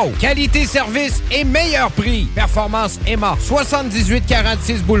Kimco. Qualité, service et meilleur prix. Performance Emma,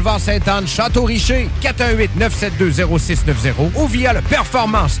 7846 boulevard Sainte-Anne, Château-Richer, 418-972-0690 ou via le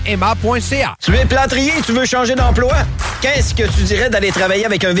performanceemma.ca. Tu es plâtrier et tu veux changer d'emploi? Qu'est-ce que tu dirais d'aller travailler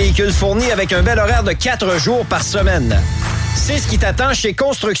avec un véhicule fourni avec un bel horaire de 4 jours par semaine? C'est ce qui t'attend chez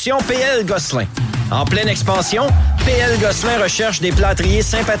Construction PL Gosselin. En pleine expansion, PL Gosselin recherche des plâtriers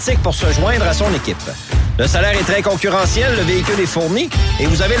sympathiques pour se joindre à son équipe. Le salaire est très concurrentiel, le véhicule est fourni et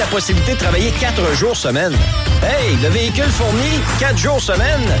vous avez la possibilité de travailler 4 jours semaine. Hey, le véhicule fourni, 4 jours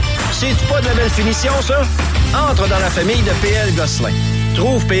semaine, c'est-tu pas de la belle finition, ça? Entre dans la famille de PL Gosselin.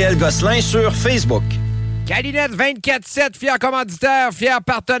 Trouve PL Gosselin sur Facebook. Calinette 247, fier commanditaire, fier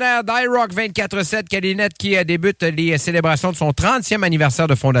partenaire d'IROCK247. Calinette qui débute les célébrations de son 30e anniversaire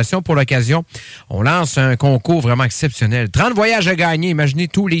de fondation. Pour l'occasion, on lance un concours vraiment exceptionnel. 30 voyages à gagner, imaginez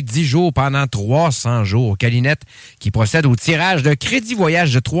tous les 10 jours pendant 300 jours. Calinette qui procède au tirage de crédit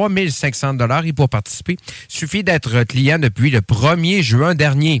voyage de 3 500 $. Et pour participer, il suffit d'être client depuis le 1er juin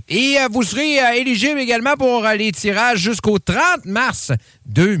dernier. Et vous serez éligible également pour les tirages jusqu'au 30 mars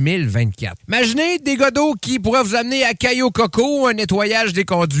 2024. Imaginez des gars d'eau qui pourrait vous amener à Cayo Coco, un nettoyage des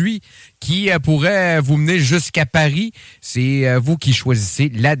conduits qui pourrait vous mener jusqu'à Paris. C'est vous qui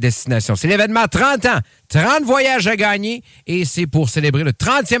choisissez la destination. C'est l'événement 30 ans, 30 voyages à gagner et c'est pour célébrer le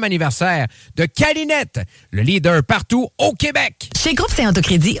 30e anniversaire de Calinette, le leader partout au Québec. Chez Groupe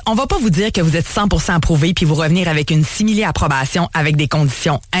Saint-Autocrédit, on va pas vous dire que vous êtes 100% approuvé puis vous revenir avec une simili-approbation avec des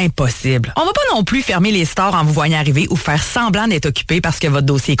conditions impossibles. On va pas non plus fermer les stores en vous voyant arriver ou faire semblant d'être occupé parce que votre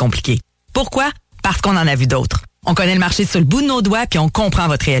dossier est compliqué. Pourquoi? Parce qu'on en a vu d'autres. On connaît le marché sur le bout de nos doigts puis on comprend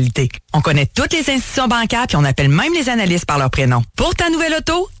votre réalité. On connaît toutes les institutions bancaires puis on appelle même les analystes par leur prénom. Pour ta nouvelle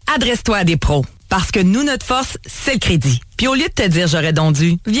auto, adresse-toi à des pros. Parce que nous, notre force, c'est le crédit. Puis au lieu de te dire j'aurais donc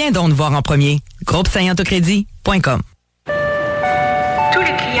dû, viens donc nous voir en premier. groupesaintaucrédit.com. Tous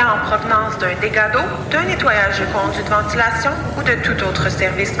les clients en provenance d'un dégât d'eau, d'un nettoyage de conduits de ventilation ou de tout autre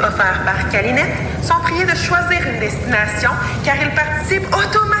service offert par Calinette sont priés de choisir une destination car ils participent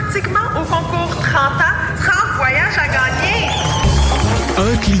automatiquement au concours 30 ans, 30 voyages à gagner.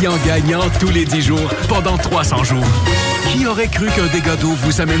 Un client gagnant tous les 10 jours pendant 300 jours. Qui aurait cru qu'un dégât d'eau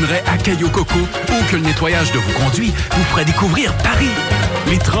vous amènerait à Cayo Coco ou que le nettoyage de vos conduits vous ferait découvrir Paris?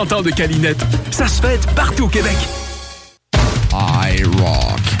 Les 30 ans de Calinette, ça se fête partout au Québec.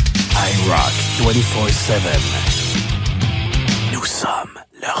 IROCK 247. Nous sommes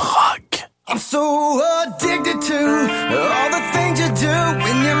le rock. I'm so addicted to all the things you do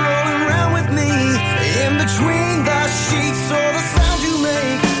when you're rolling around with me. In between the sheets, all the sounds you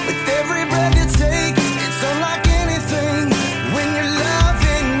make with every breath you take. It's unlike anything when you're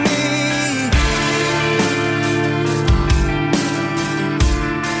loving me.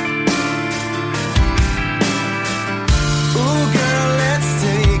 Ooh, girl, let's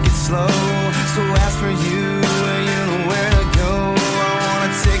take it slow. So as for you, you know where to go. I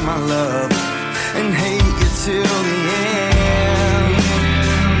wanna take my love and hate you till the end.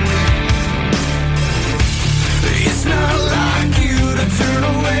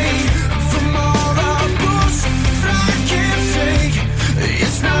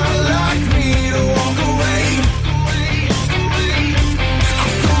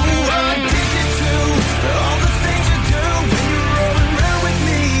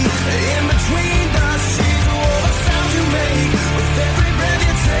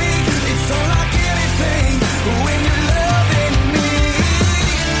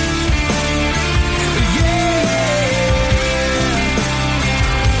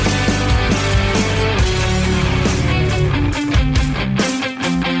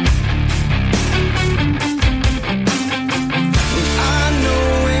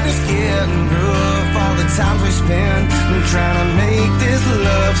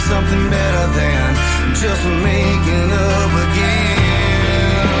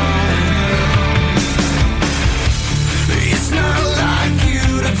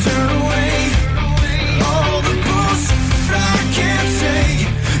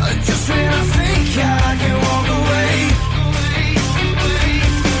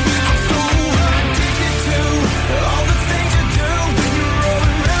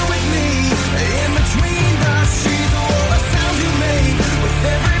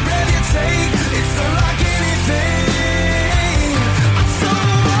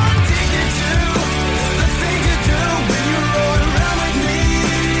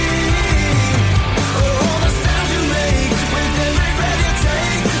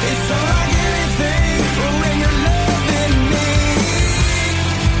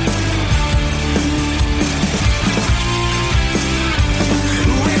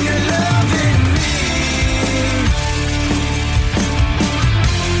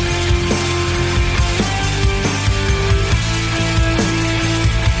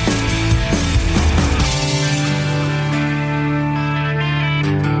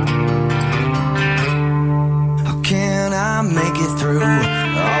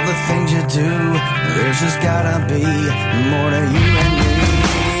 things you do, there's just gotta be more to you and me.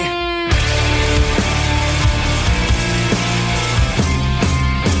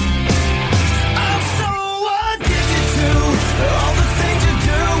 I'm so addicted to all the things you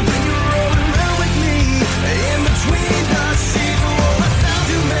do when you're rolling around with me. In between the sheets, all the sounds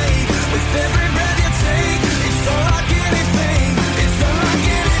you make with every breath you take. It's unlike anything. It's unlike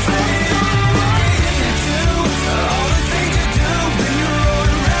anything. Addicted to all the things you do when you're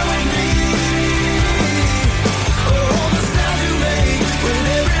rolling around with me. All the sounds you make with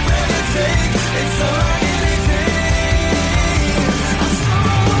every breath you take. It's unlike anything. I'm so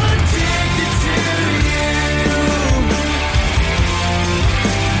addicted to you.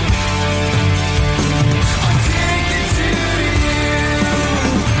 Addicted to you.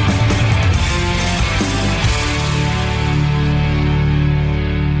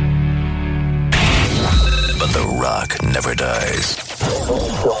 But the rock never dies.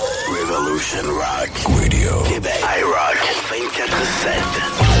 Revolution Rock Radio. Québec. IROCK 247.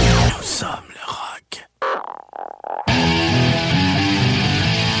 Nous sommes le rock.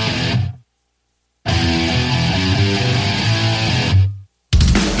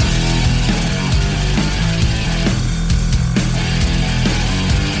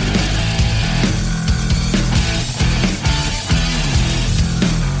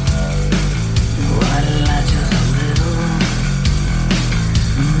 Why did I just a little?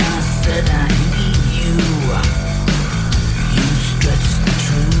 And I said I need you. You stretched the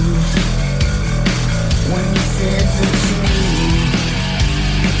truth when you said that you need me.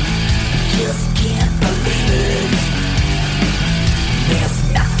 I just can't believe it. There's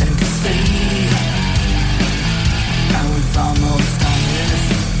nothing to say. I was almost on this.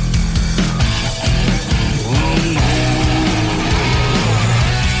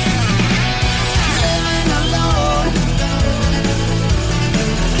 Living alone.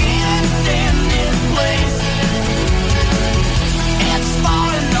 Can't stand this place. It's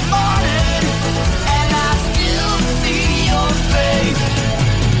 4 in the morning, and I still see your face.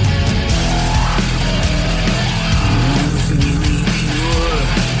 I was nearly pure.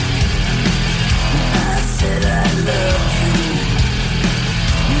 I said I loved you.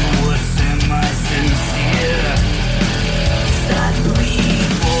 Was semi-sincere. 'Cause I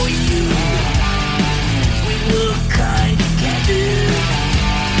breathe for you. We were kind of candid.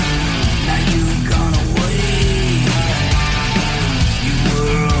 Now you've gone away. You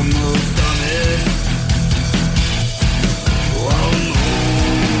were almost honest. Oh no.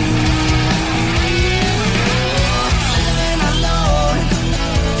 Living alone.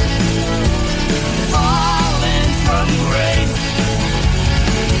 Falling from grace.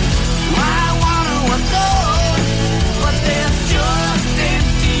 I wanna adore, but there's just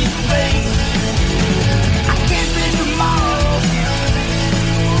empty space. I can't be tomorrow.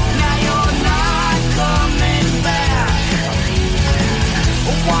 Now you're not coming back.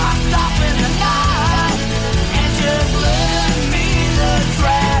 Walked off in the night and just left me the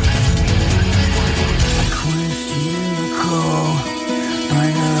tracks. I question the call by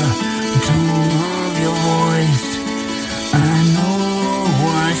the tone of your voice. I know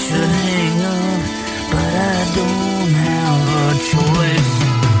I should hang up, but I don't have a choice.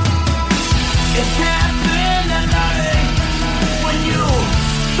 It happened tonight when you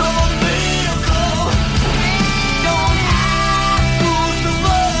told me to go. Don't ask who's the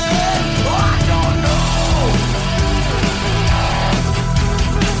blood. I don't know.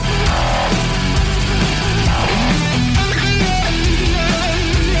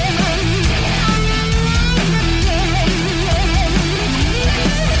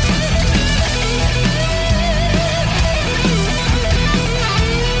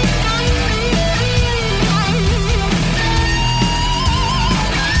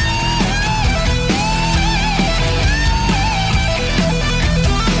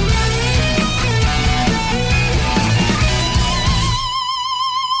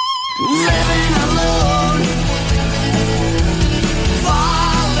 Living alone,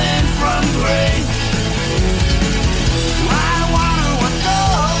 falling from grace. I wanna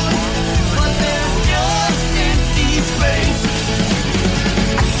adore, but there's just empty space.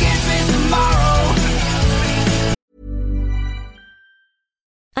 I can't face tomorrow.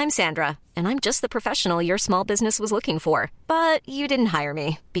 I'm Sandra, and I'm just the professional your small business was looking for. But you didn't hire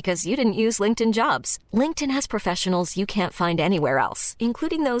me because you didn't use LinkedIn Jobs. LinkedIn has professionals you can't find anywhere else,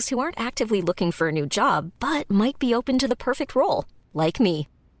 including those who aren't actively looking for a new job, but might be open to the perfect role, like me.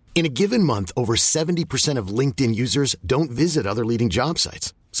 In a given month, over 70% of LinkedIn users don't visit other leading job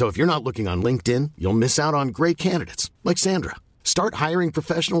sites. So if you're not looking on LinkedIn, you'll miss out on great candidates like Sandra. Start hiring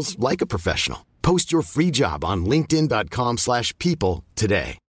professionals like a professional. Post your free job on linkedin.com/people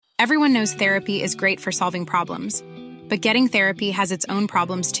today. Everyone knows therapy is great for solving problems, but getting therapy has its own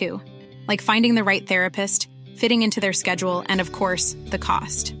problems too, like finding the right therapist, fitting into their schedule, and of course, the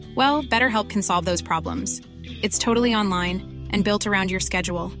cost. Well, BetterHelp can solve those problems. It's totally online and built around your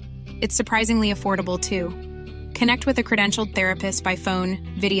schedule. It's surprisingly affordable too. Connect with a credentialed therapist by phone,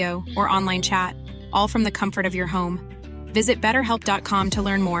 video, or online chat, all from the comfort of your home. Visit BetterHelp.com to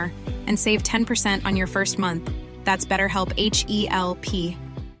learn more and save 10% on your first month. That's BetterHelp, H-E-L-P.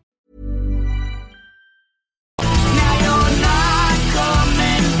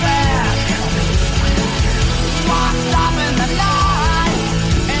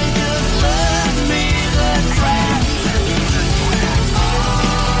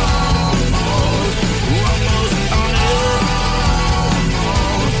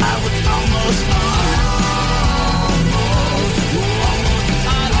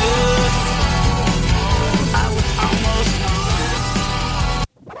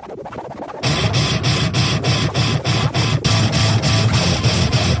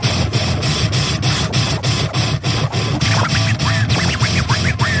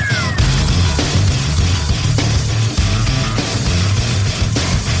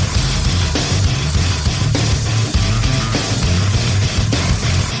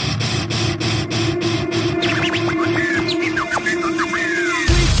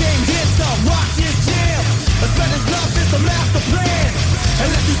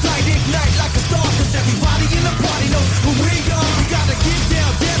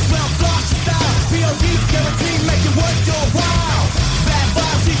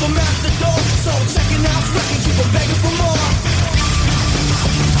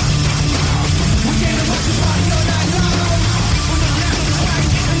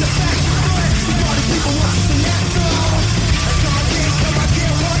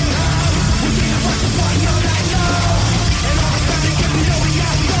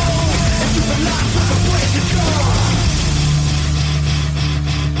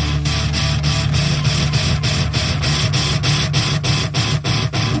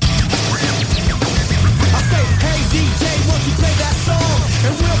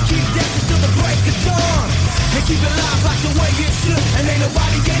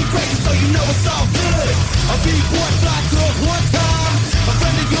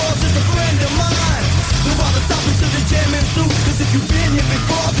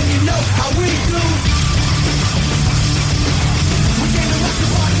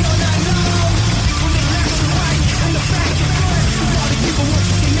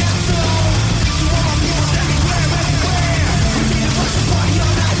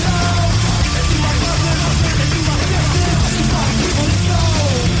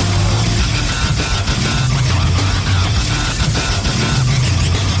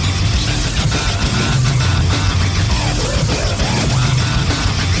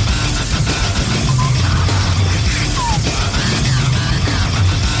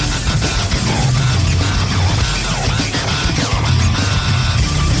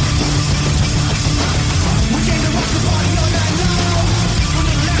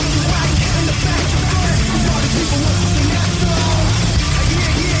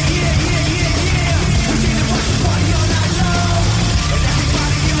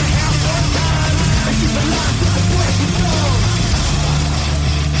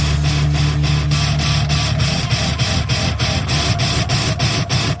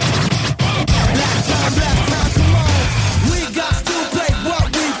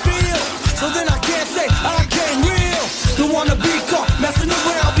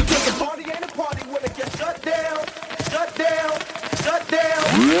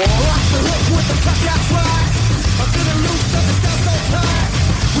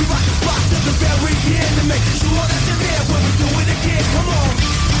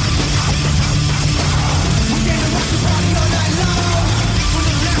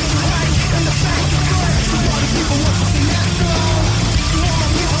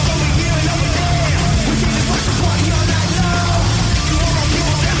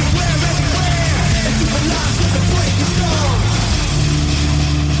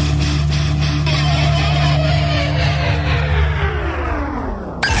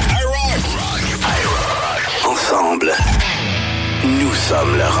 Nous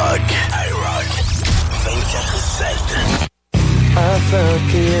sommes le rock. IROCK 24/7. I felt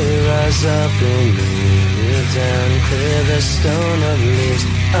the air rise up in me, kneel down and clear the stone of leaves.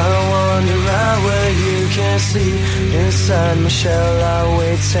 I wander out where you can't see. Inside my shell I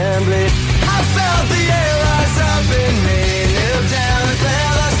wait and bleed. I felt the air rise up in me, kneel down and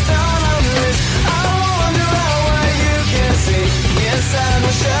clear the stone of leaves. I wander out where you can't see. Inside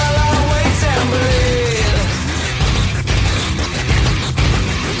my shell I wait and bleed.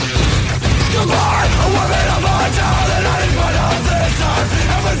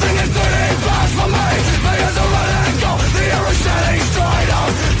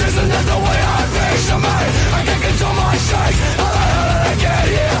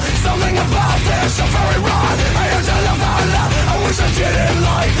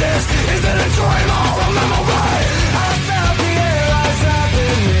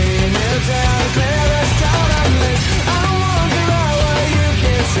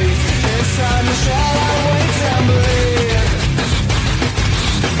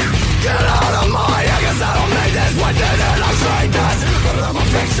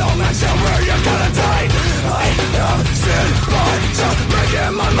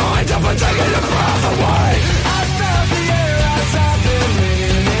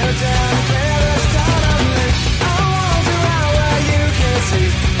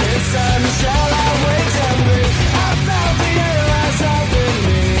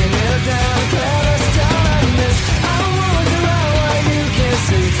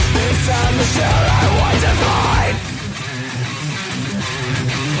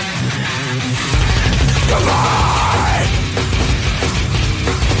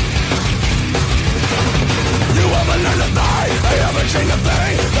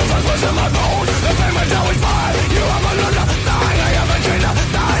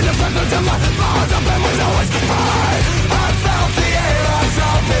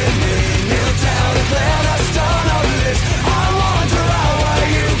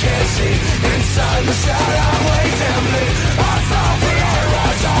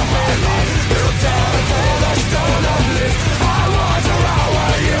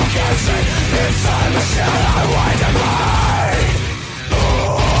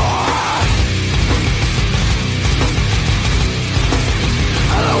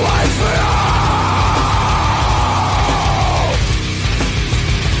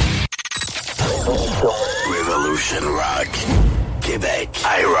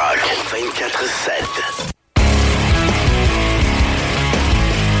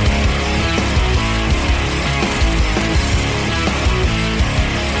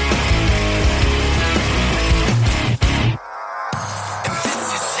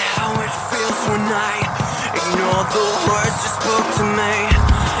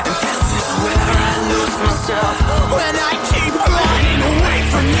 myself when I keep running away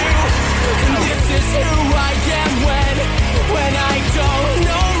from you. And this is who I am when I don't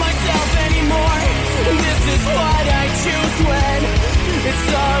know myself anymore. And this is what I choose when it's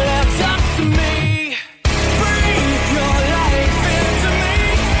all left up to me. Breathe your life into me.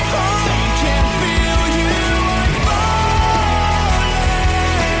 I can feel you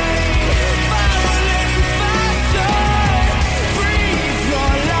falling faster. Breathe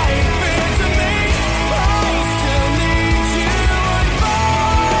your life into me. I still need you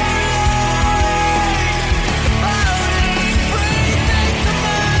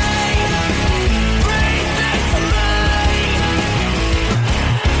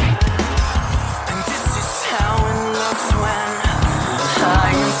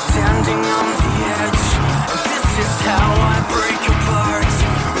standing on the edge, and this is how I break apart.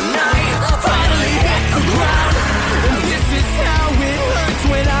 When I finally hit the ground, and this is how it hurts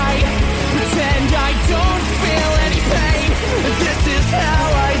when I pretend I don't feel any pain. And this is how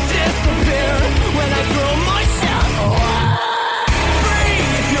I disappear when I throw myself away.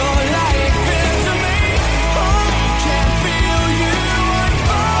 Breathe your life into me. I can feel you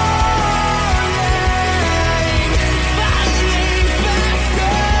unfolding, falling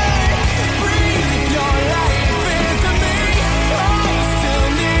faster. Breathe your life into me. I still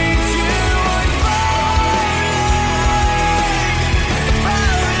need you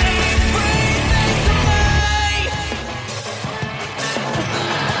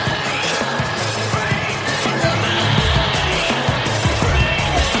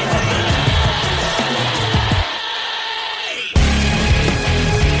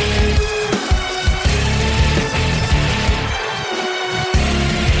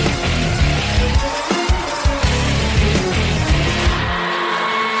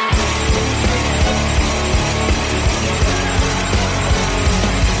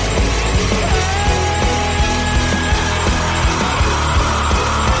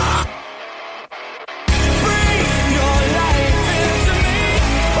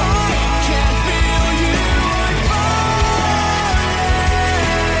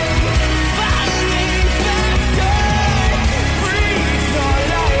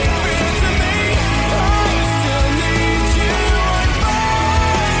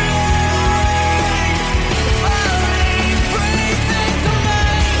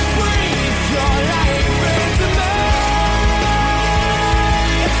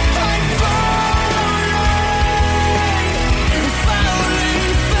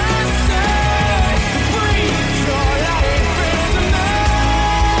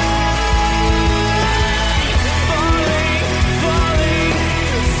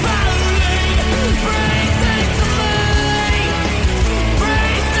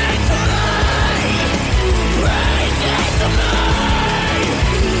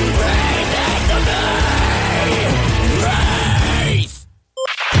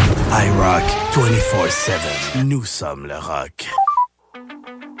IROCK247, nous sommes le rock.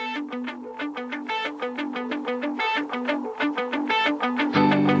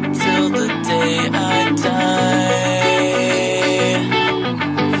 till the day I die.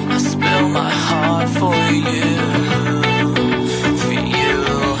 I spill my heart for you,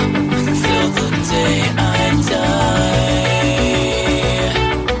 till the day I die.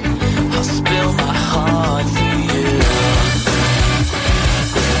 I'll spill my heart for you.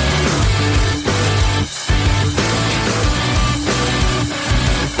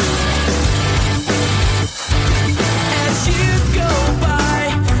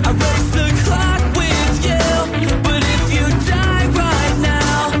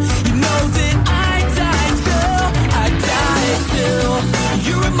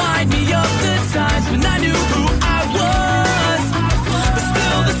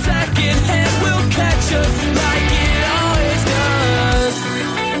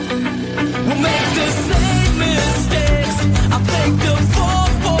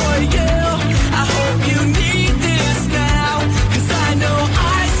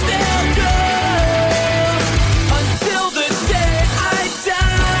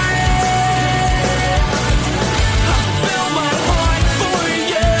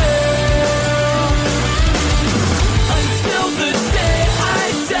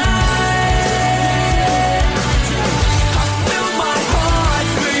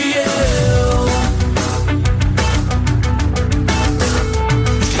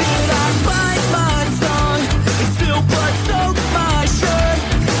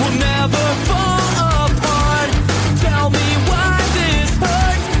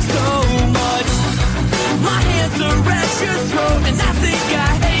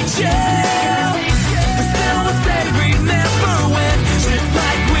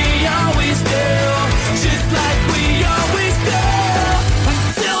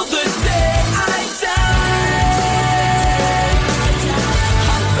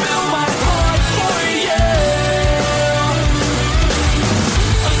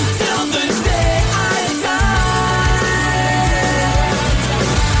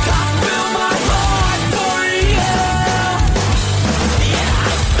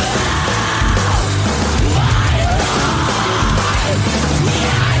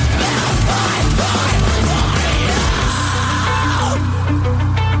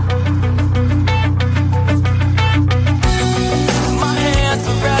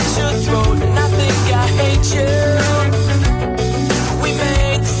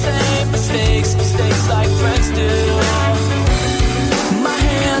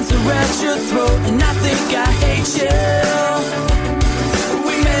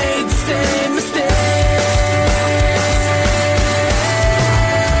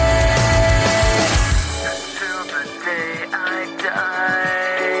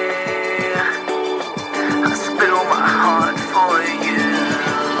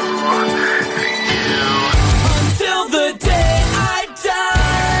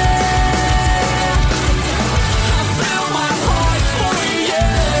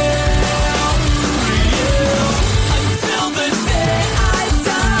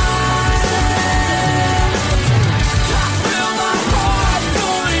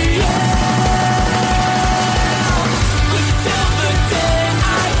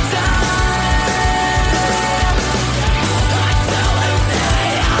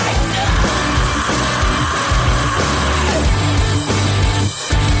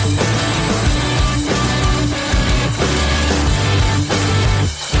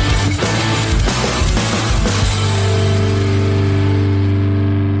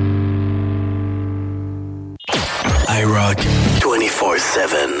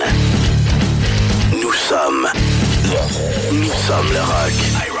 Nous sommes le rock.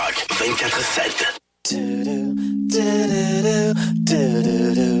 IROCK 247.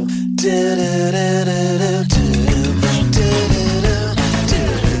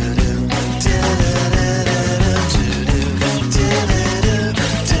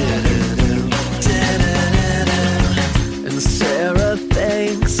 And Sarah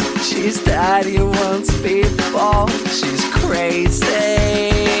thinks she's daddy once before. She's crazy.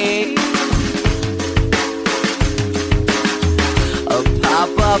 A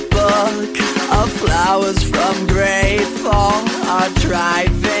pop-up book of flowers from grade 4 are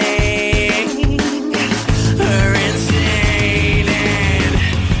driving her insane, and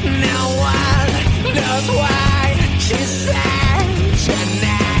no one knows why she's such a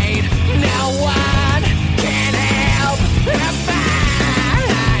night. No one can help her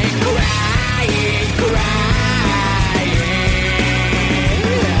find crying.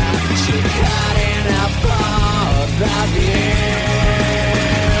 She cut in a fourth of you.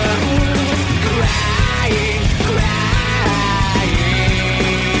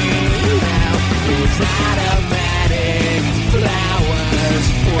 These automatic flowers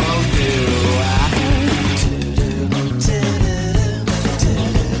won't do.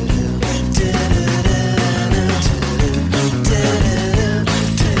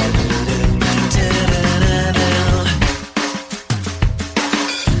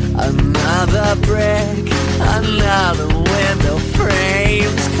 Another brick, another window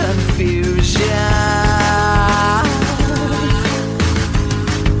frames confusion.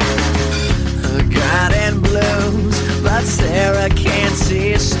 Her garden blooms, but Sarah can't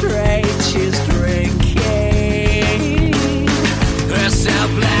see straight. She's drinking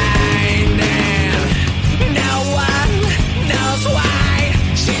herself blind, and no one knows why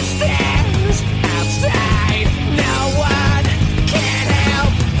she stands outside. No one can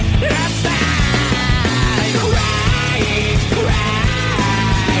help her find crying.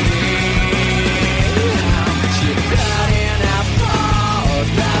 She cut in a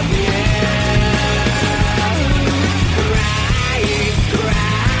fourth of you.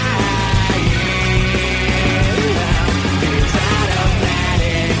 These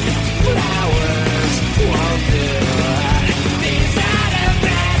automatic flowers won't do. These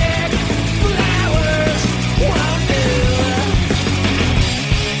automatic flowers won't do.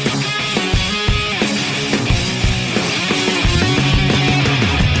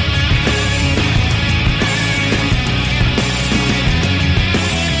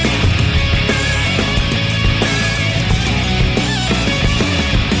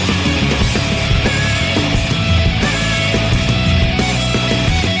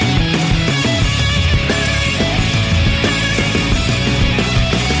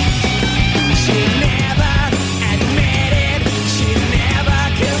 She never admitted, she never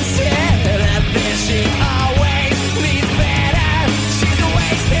considered this. She always needs better. She's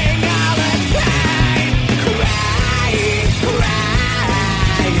wasting all her time crying.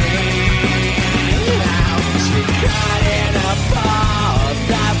 She cut in a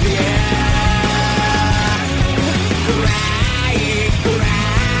fourth of you.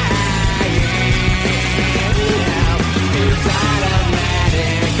 These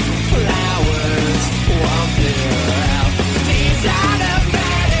automatic flowers won't do. These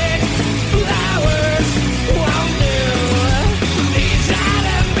automatic flowers won't do. These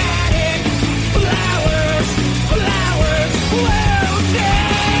automatic flowers won't do.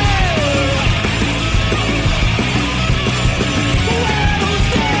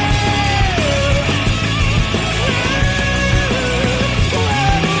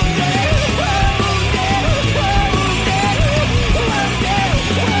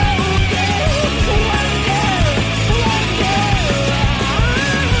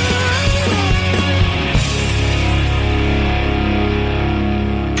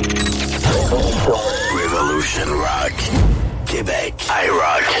 Revolution Rock. Québec.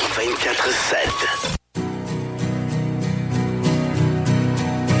 IROCK 247.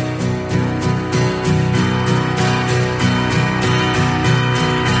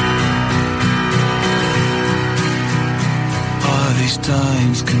 Are these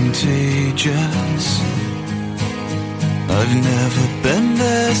times contagious? I've never been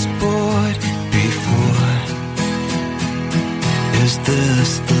this bored before. Is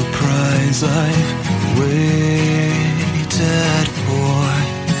this the prize I've waited for?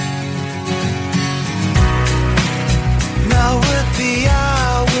 Now with the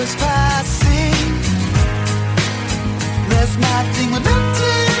hours passing, there's nothing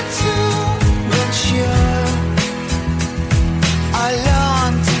left to ensure. I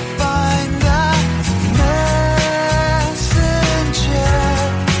long to find the messenger.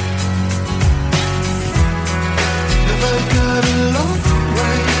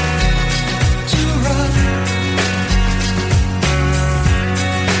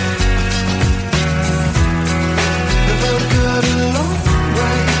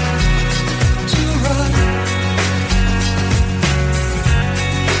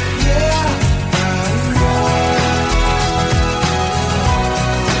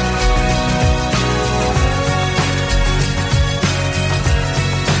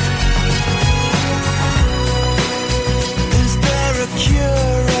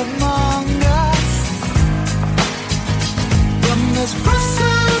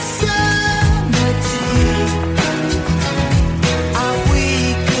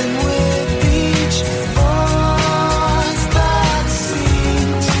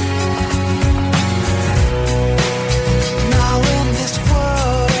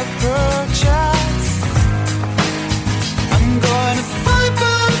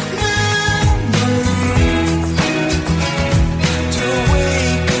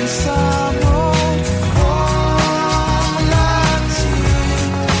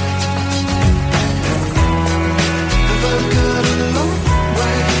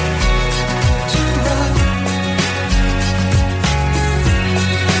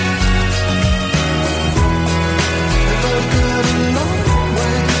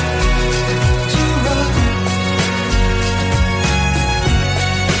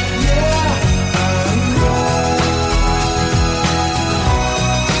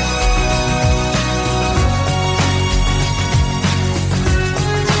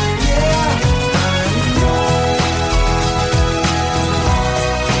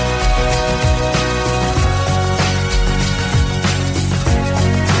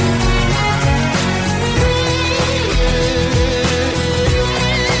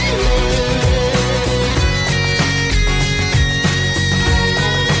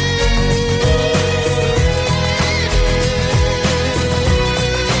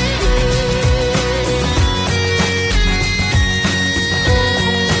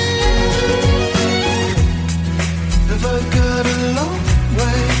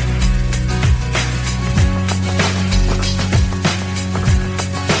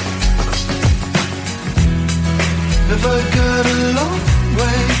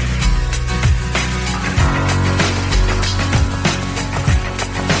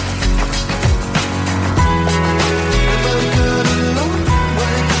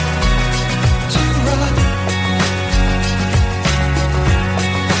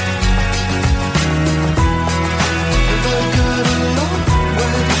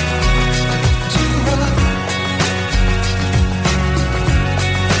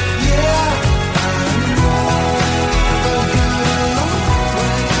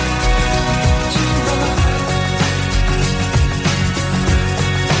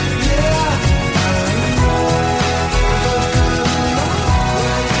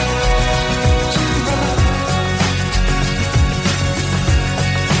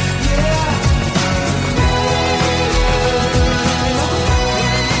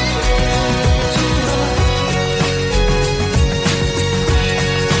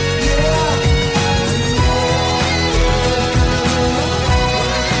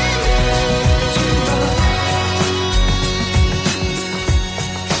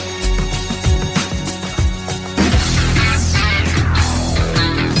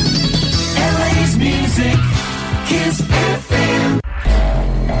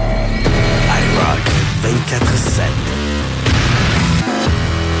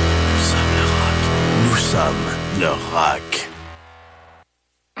 le rock.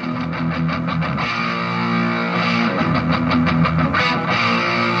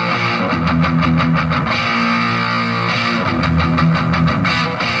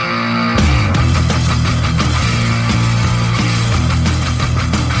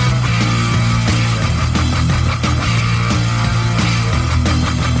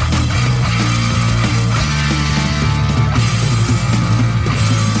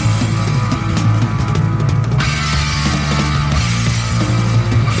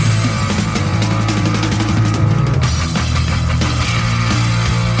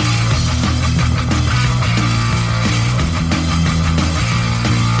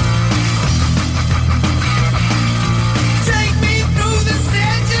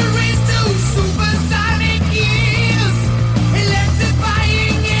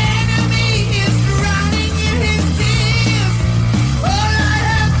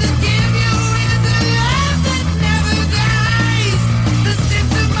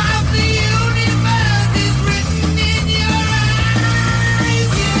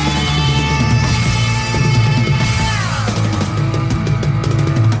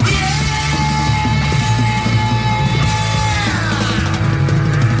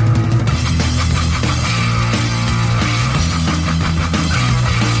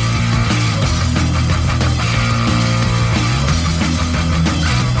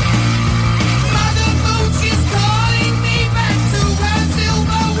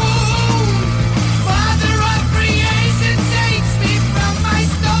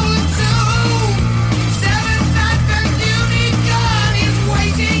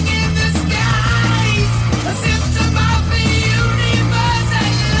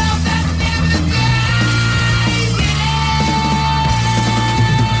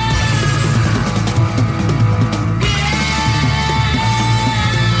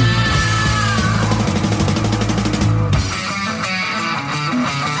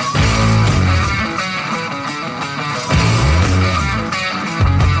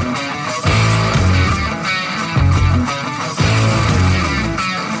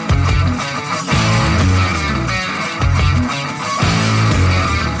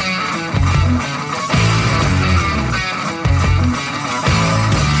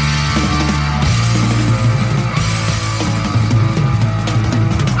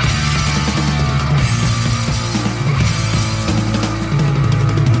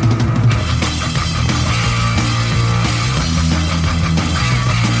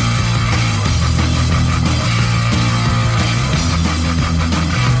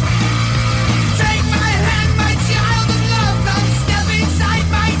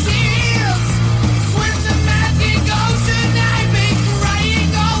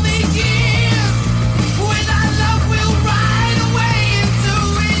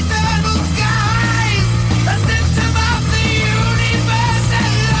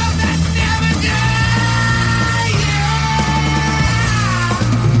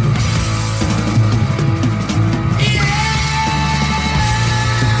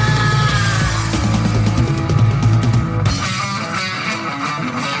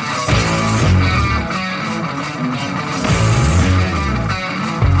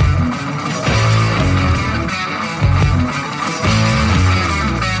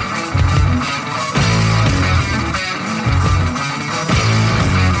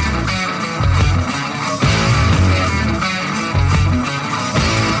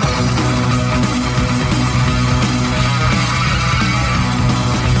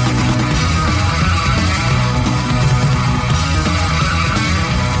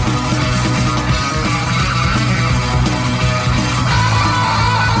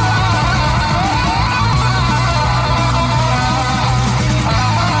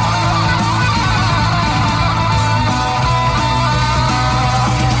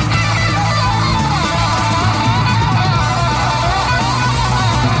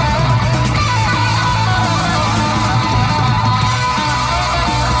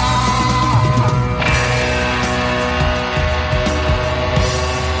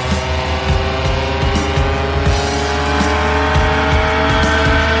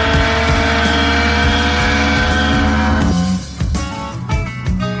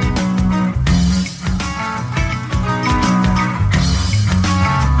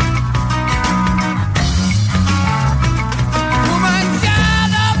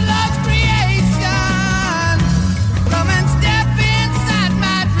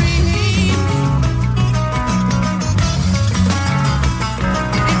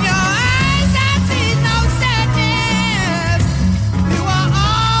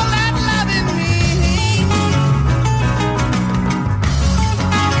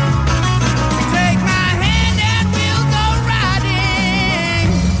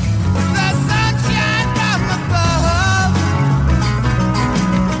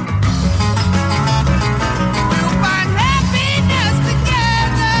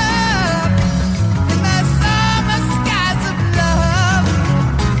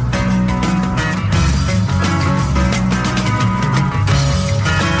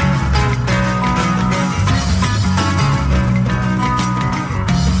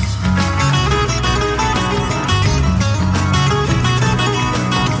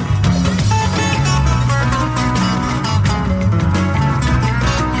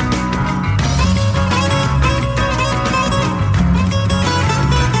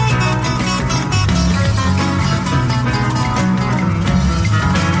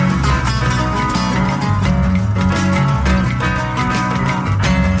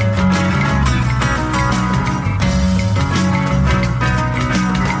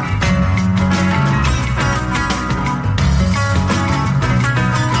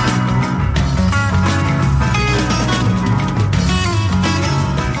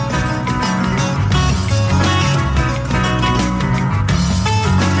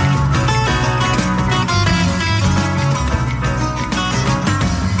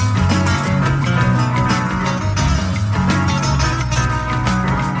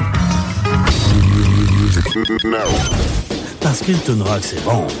 Parce qu'une toune rock, c'est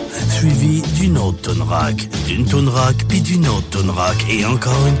bon. Suivi d'une autre toune rock, d'une toune rock, puis d'une autre toune rock, et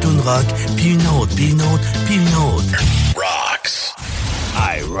encore une toune rock, puis une autre, puis une autre, puis une autre. Rocks.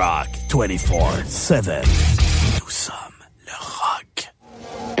 IROCK247. Nous sommes le rock.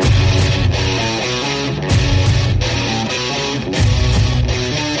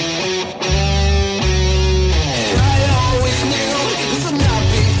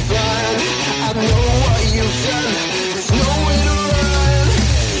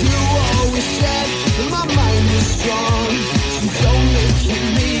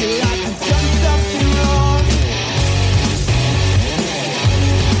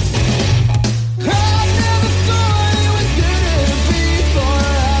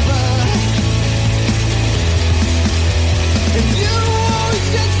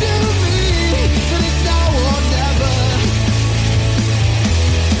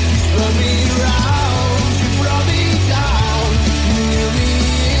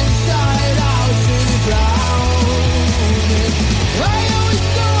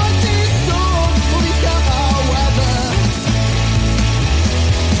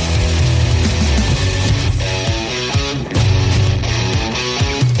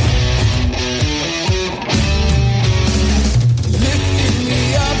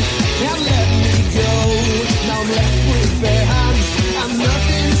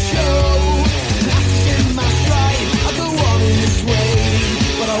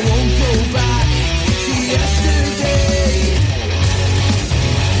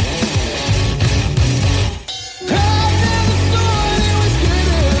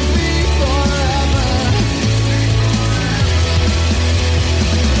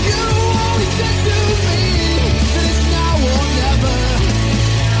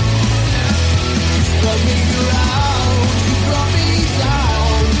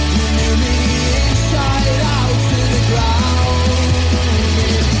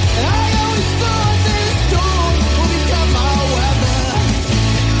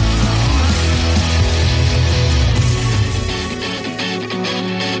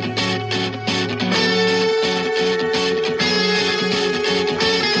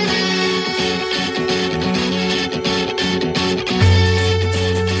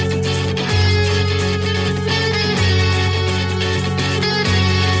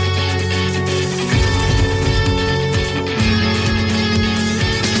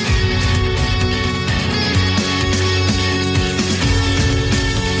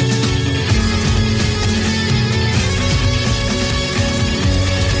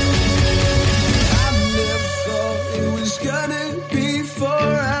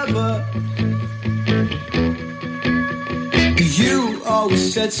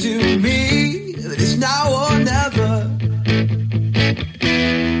 Said to me that it's now or never.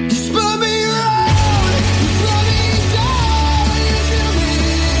 You spun me round, you spun me down, you threw me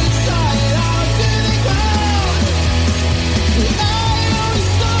inside out to the ground. I always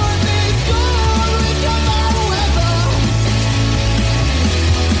thought this storm would come my weather.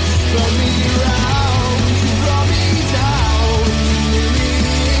 You spun me round, you brought me down, you threw me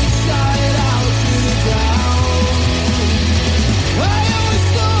inside out to the ground.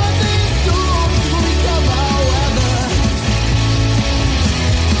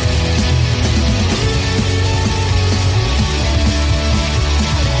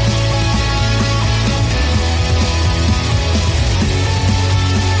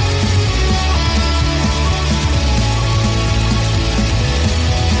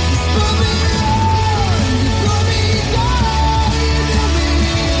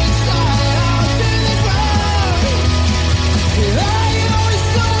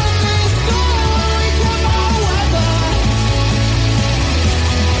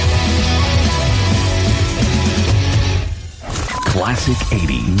 Classic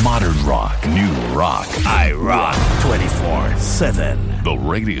 80, modern rock, new rock. IROCK247. The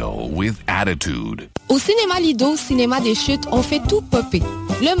radio with attitude. Au cinéma Lido, cinéma des chutes, on fait tout popper.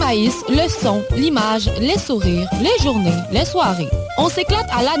 Le maïs, le son, l'image, les sourires, les journées, les soirées. On s'éclate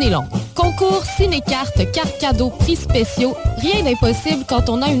à l'année longue. Concours, ciné-cartes, cartes cadeaux, prix spéciaux, rien d'impossible quand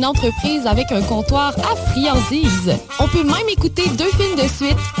on a une entreprise avec un comptoir à friandises. On peut même écouter 2 films de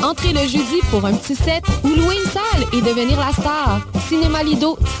suite, entrer le jeudi pour un petit set ou louer une salle et devenir la star. Cinéma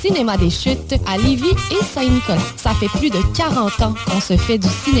Lido, cinéma des chutes à Lévis et Saint-Nicolas. Ça fait plus de 40 ans qu'on se fait du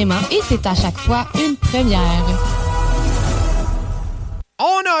cinéma et c'est à chaque fois une première. On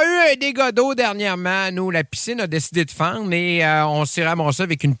a eu un dégât d'eau dernièrement. Nous, la piscine a décidé de fendre et on s'est ramassé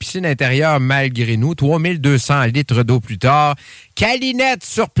avec une piscine intérieure malgré nous. 3200 litres d'eau plus tard. Calinette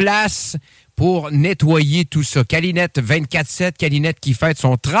sur place pour nettoyer tout ça. Calinette 247, Calinette qui fête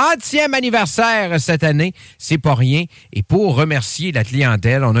son 30e anniversaire cette année. C'est pas rien. Et pour remercier la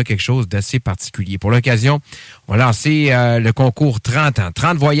clientèle, on a quelque chose d'assez particulier. Pour l'occasion, on va lancer le concours 30 ans.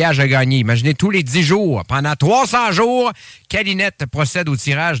 30 voyages à gagner. Imaginez tous les 10 jours. Pendant 300 jours, Calinette procède au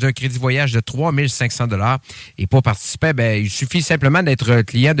tirage d'un crédit voyage de 3 500 $. Et pour participer, il suffit simplement d'être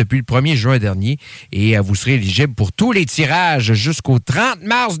client depuis le 1er juin dernier et vous serez éligible pour tous les tirages jusqu'au 30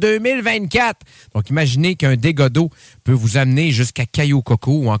 mars 2024. Donc, imaginez qu'un dégât d'eau peut vous amener jusqu'à Cayo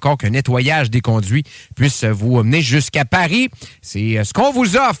Coco ou encore qu'un nettoyage des conduits puisse vous amener jusqu'à Paris. C'est ce qu'on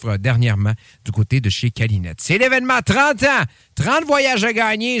vous offre dernièrement du côté de chez Calinette. C'est l'événement 30 ans. 30 voyages à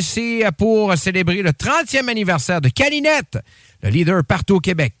gagner. C'est pour célébrer le 30e anniversaire de Calinette, le leader partout au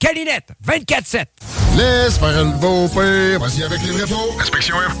Québec. Calinette 247. Laisse faire le beau-père. Vas-y avec les vrais pots.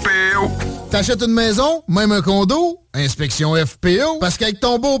 Inspection FPO. T'achètes une maison, même un condo, inspection FPO. Parce qu'avec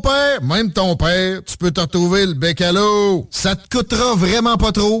ton beau-père, même ton père, tu peux te retrouver le bec à l'eau. Ça te coûtera vraiment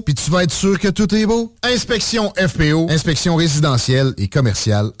pas trop, puis tu vas être sûr que tout est beau. Inspection FPO, inspection résidentielle et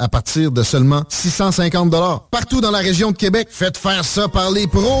commerciale à partir de seulement 650 $. Partout dans la région de Québec, faites faire ça par les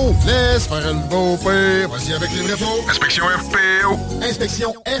pros. Laisse faire le beau-père. Vas-y avec les vrais pots. Inspection FPO.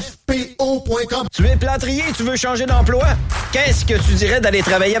 Inspection FPO.com. Tu es plâtrier et tu veux changer d'emploi? Qu'est-ce que tu dirais d'aller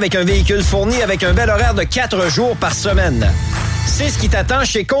travailler avec un véhicule fourni avec un bel horaire de 4 jours par semaine? C'est ce qui t'attend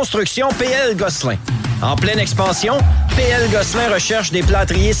chez Construction PL Gosselin. En pleine expansion, PL Gosselin recherche des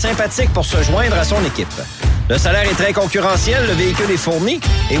plâtriers sympathiques pour se joindre à son équipe. Le salaire est très concurrentiel, le véhicule est fourni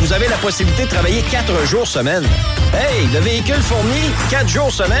et vous avez la possibilité de travailler 4 jours semaine. Hey, le véhicule fourni, 4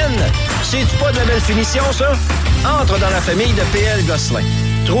 jours semaine, c'est-tu pas de la belle finition, ça? Entre dans la famille de PL Gosselin.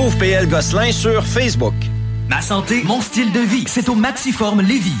 Trouve PL Gosselin sur Facebook. Ma santé, mon style de vie, c'est au Maxiform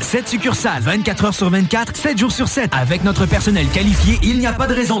Lévis. 7 succursales, 24 heures sur 24, 7 jours sur 7. Avec notre personnel qualifié, il n'y a pas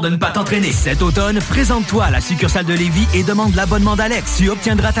de raison de ne pas t'entraîner. Cet automne, présente-toi à la succursale de Lévis et demande l'abonnement d'Alex. Tu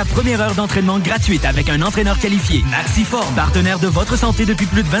obtiendras ta première heure d'entraînement gratuite avec un entraîneur qualifié. Maxiform, partenaire de votre santé depuis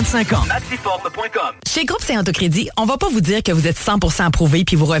plus de 25 ans. Maxiform.com. Chez Groupe Saint-Autocrédit, on va pas vous dire que vous êtes 100% approuvé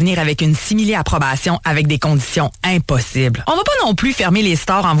puis vous revenir avec une simili-approbation avec des conditions impossibles. On va pas non plus fermer les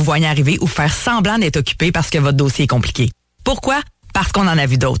stores en vous voyant arriver ou faire semblant d'être occupé parce que votre dossier est compliqué. Pourquoi? Parce qu'on en a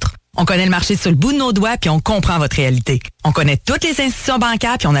vu d'autres. On connaît le marché sur le bout de nos doigts puis on comprend votre réalité. On connaît toutes les institutions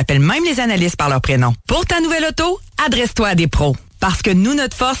bancaires puis on appelle même les analystes par leur prénom. Pour ta nouvelle auto, adresse-toi à des pros. Parce que nous,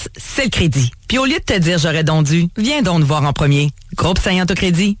 notre force, c'est le crédit. Puis au lieu de te dire j'aurais donc dû, viens donc nous voir en premier.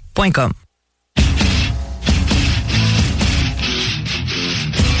 groupe-saint-autocrédit.com.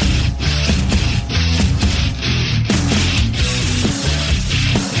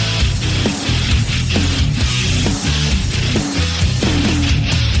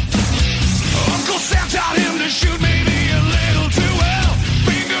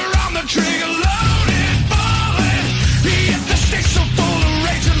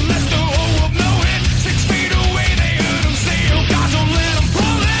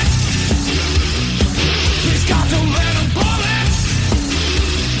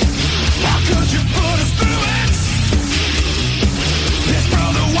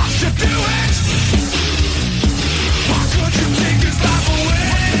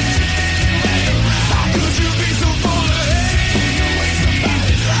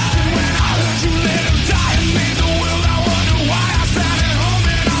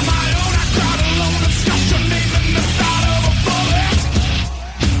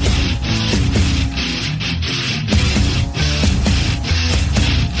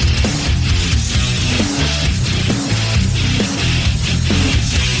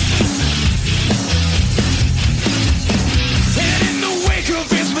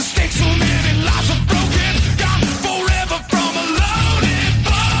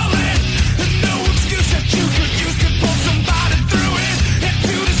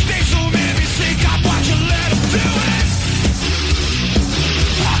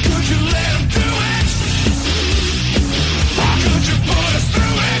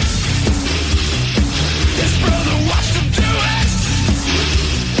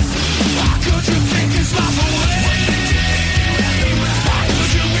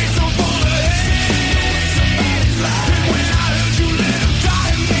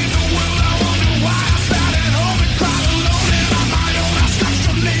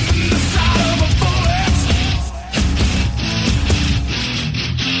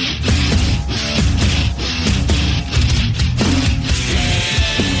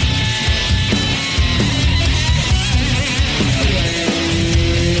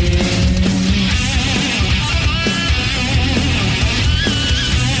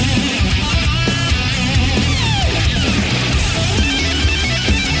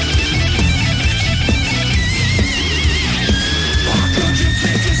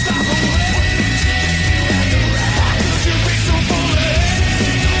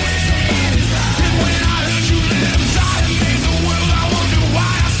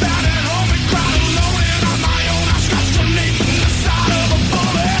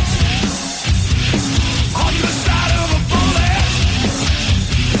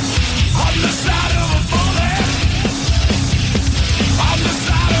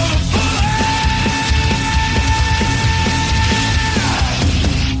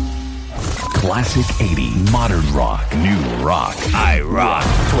 Classic 80s, modern rock, new rock.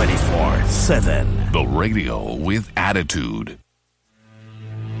 IROCK247. The radio with attitude.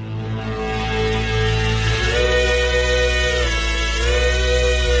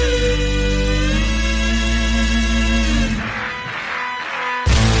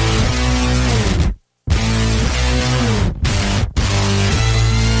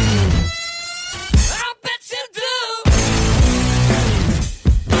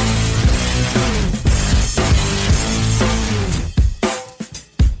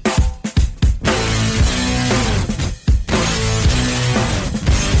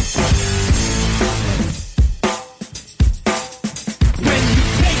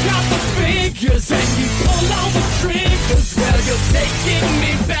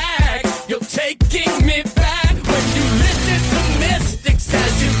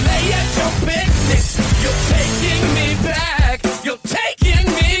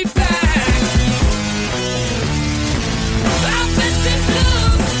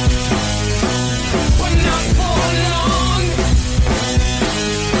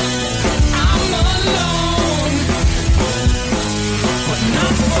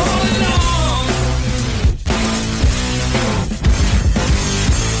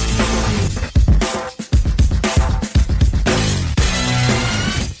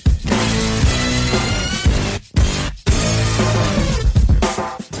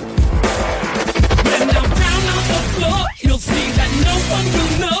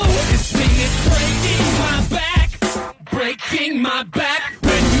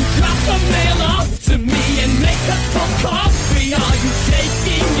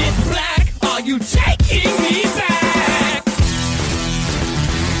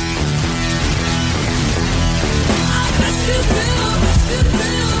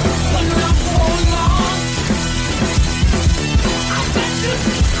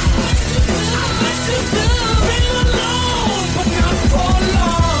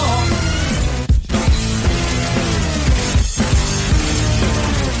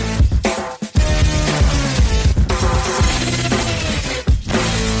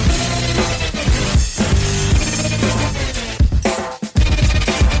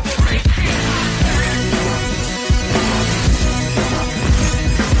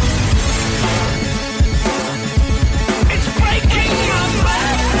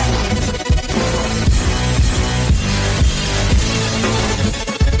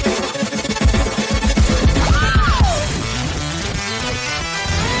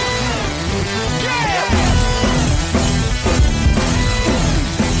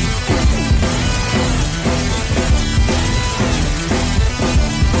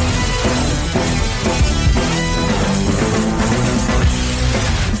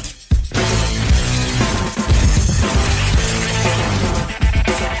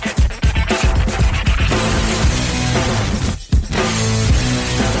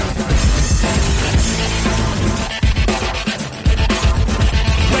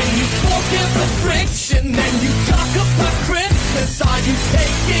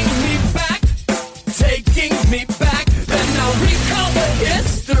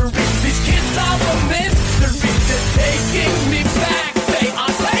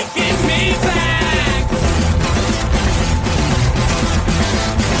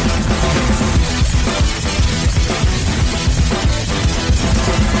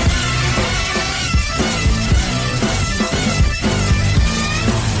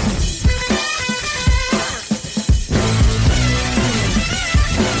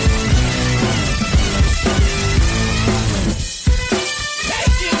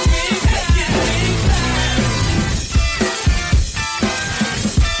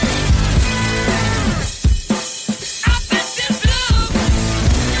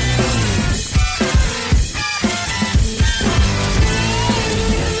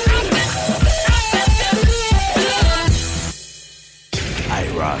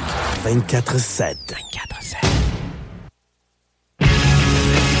 IROCK 24/7.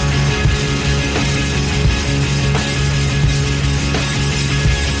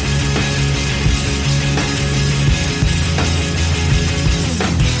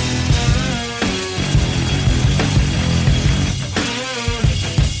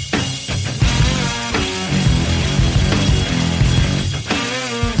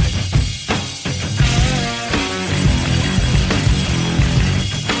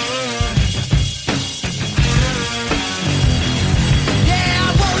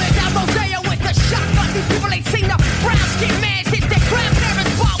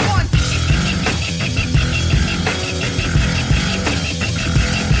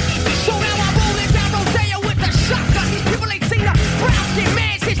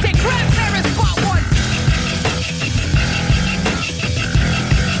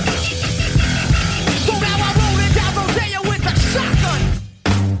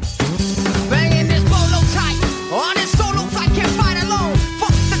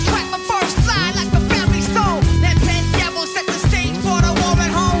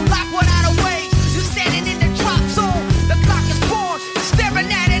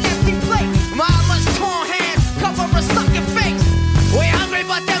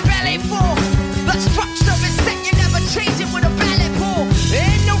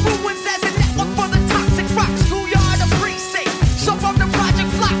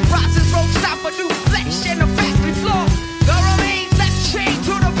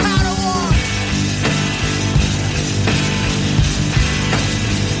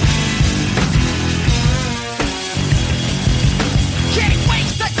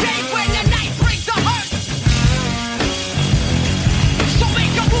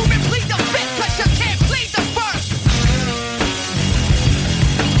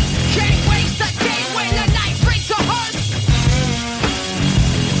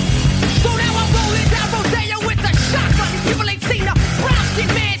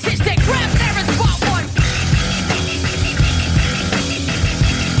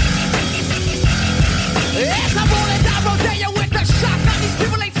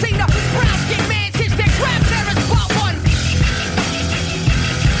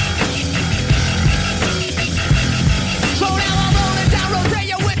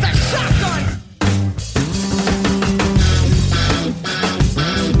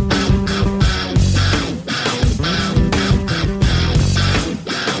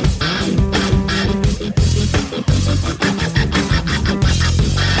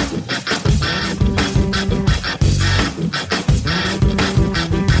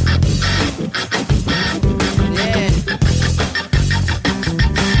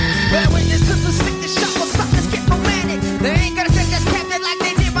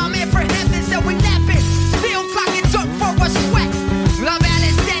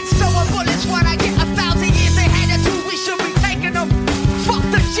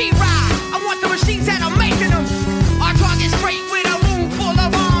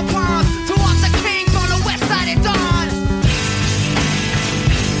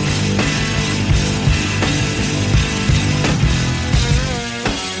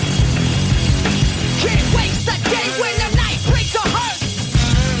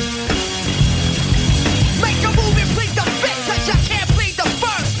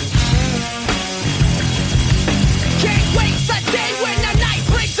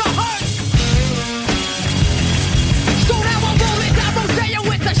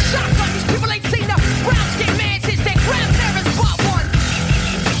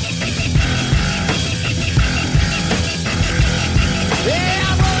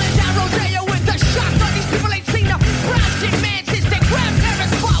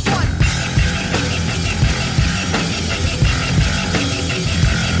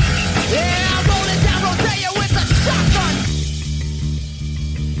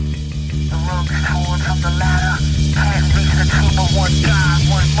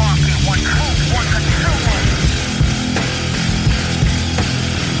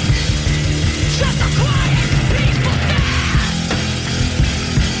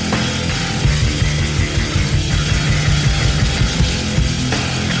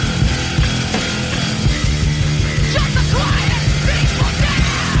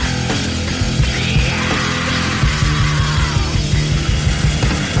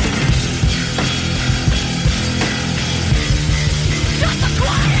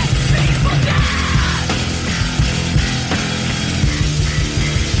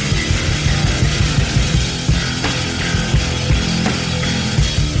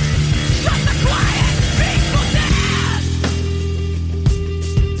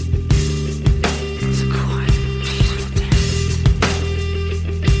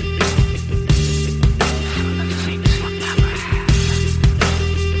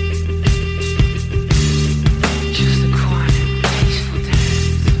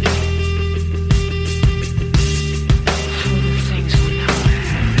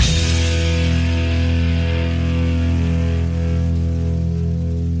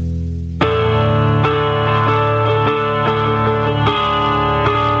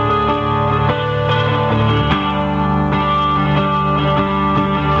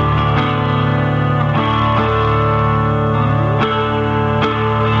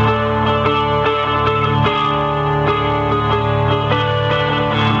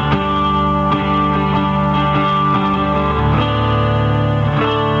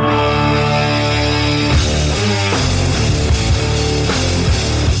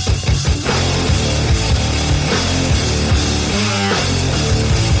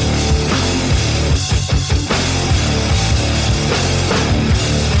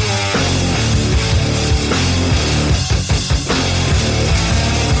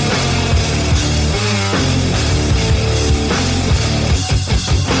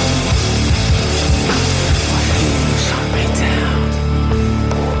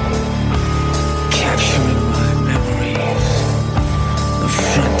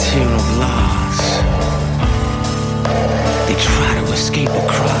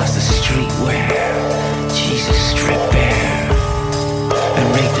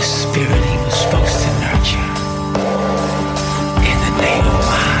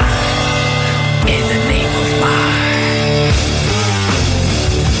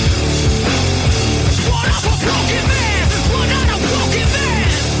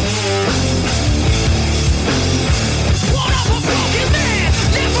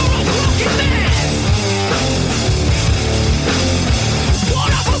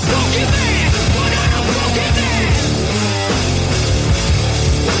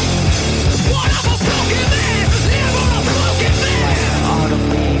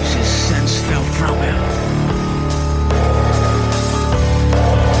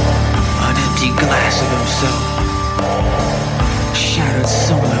 himself, shattered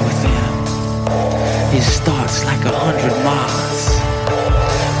somewhere within. His thoughts like 100 moths,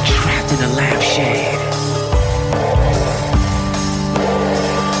 trapped in a lampshade.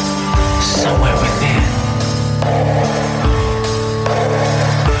 Somewhere within,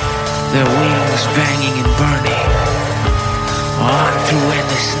 their wings banging and burning, on through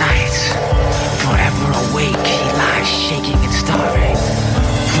endless nights. Forever awake, he lies shaking and starving,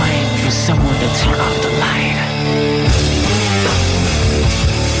 praying for someone to turn off the light.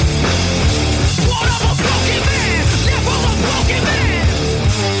 What of a broken man, live of a broken man.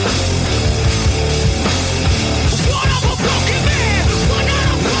 What of a broken man, what not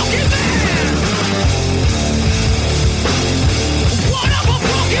a broken man. What of a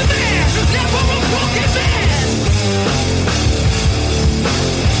broken man, live of a broken man.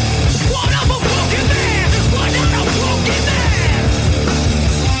 What of a broken man, what not a broken man.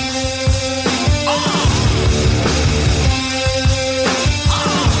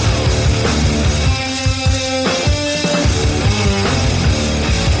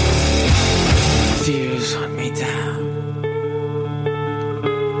 Fears hunt me down,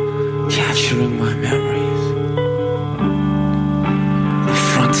 capturing my memories. The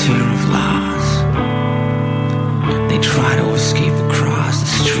frontier of loss. They try to escape across the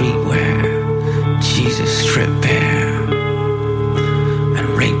street where Jesus stripped bare and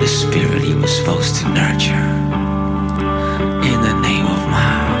raped the spirit he was supposed to nurture. In the name of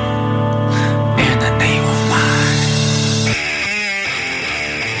mine, in the name of mine.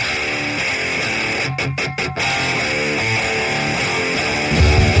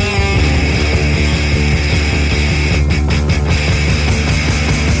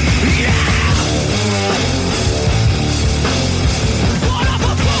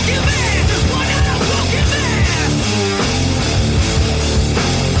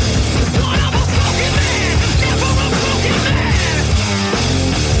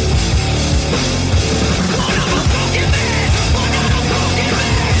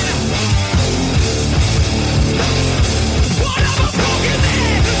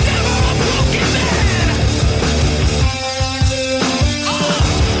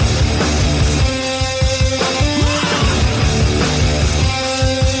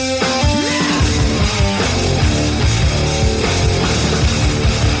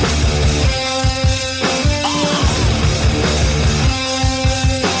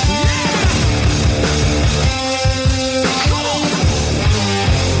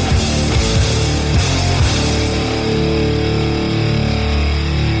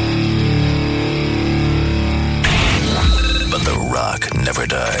 never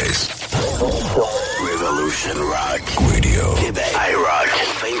dies. Revolution Rock Radio. Québec.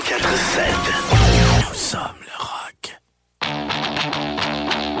 IROCK247. Nous sommes le rock.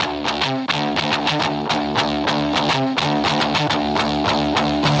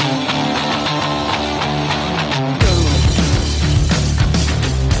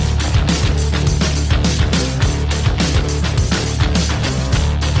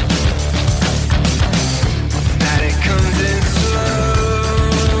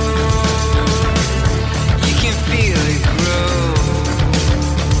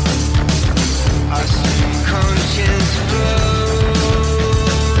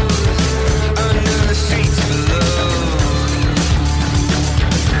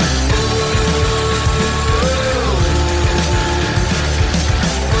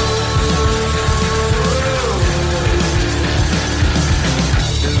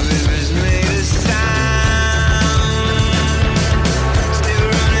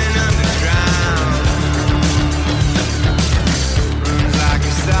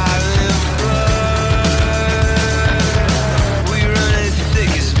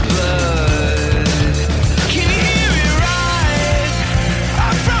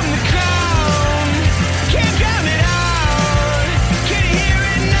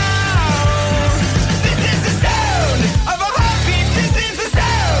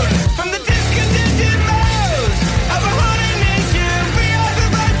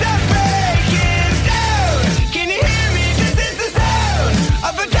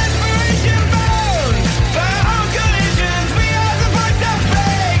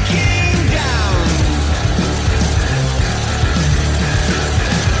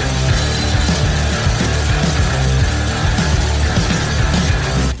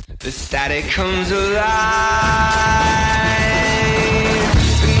 Static comes alive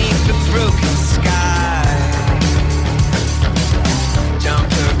beneath the broken sky. John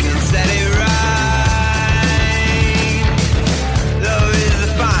Perkins said it right. Love is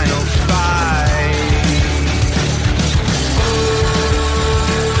the final fight.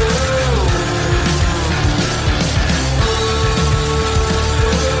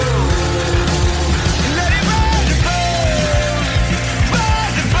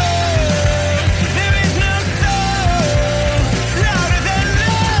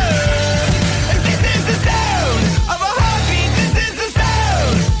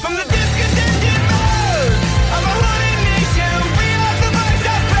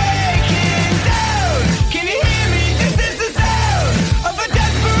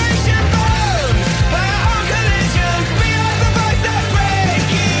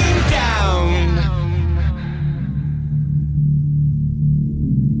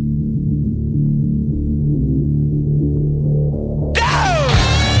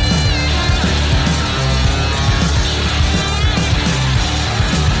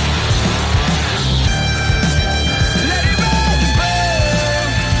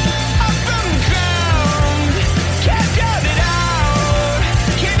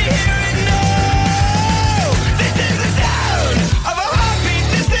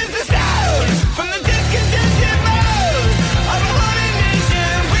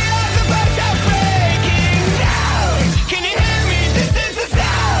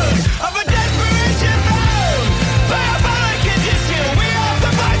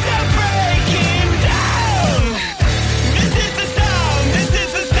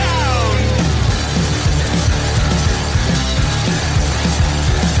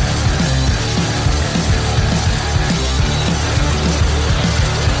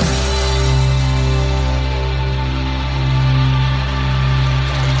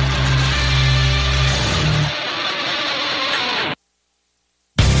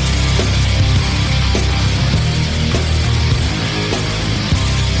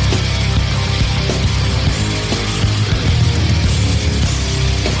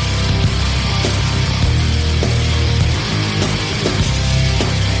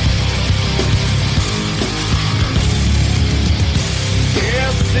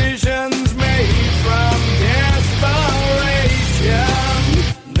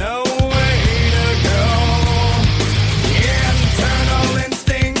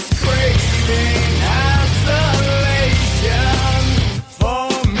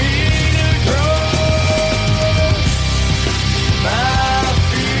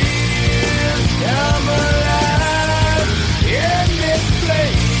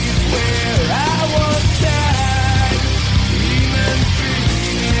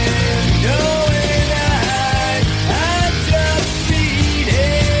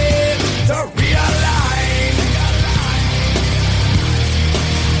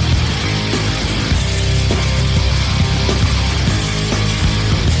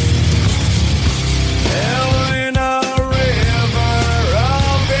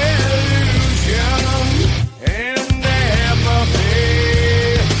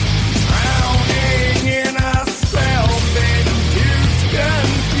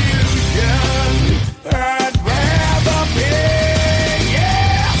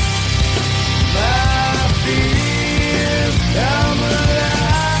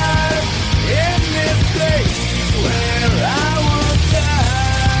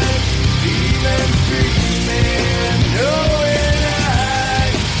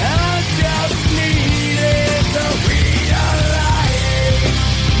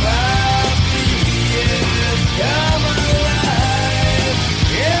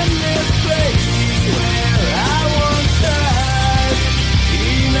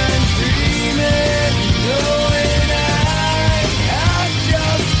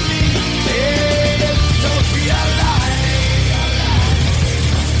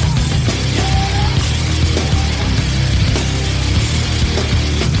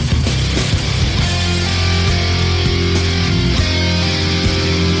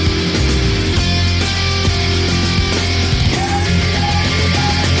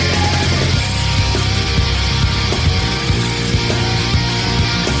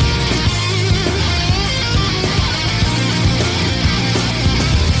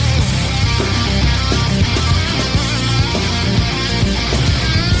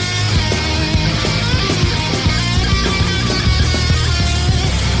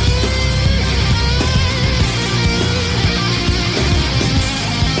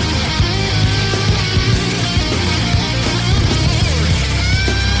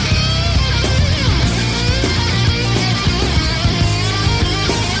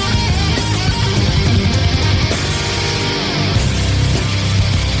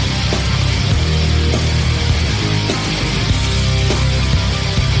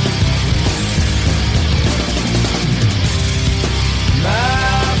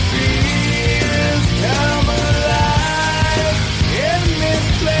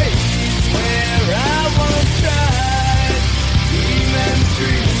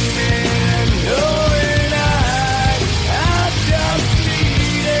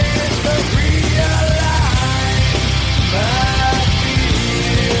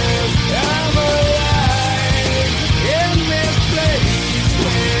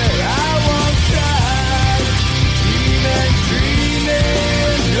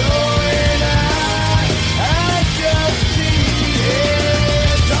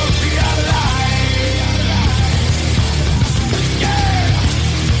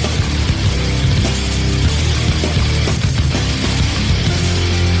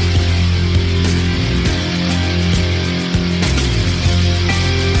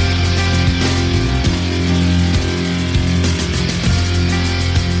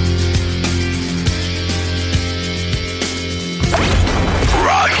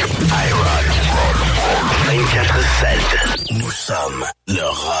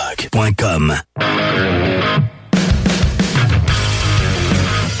 lerock.com.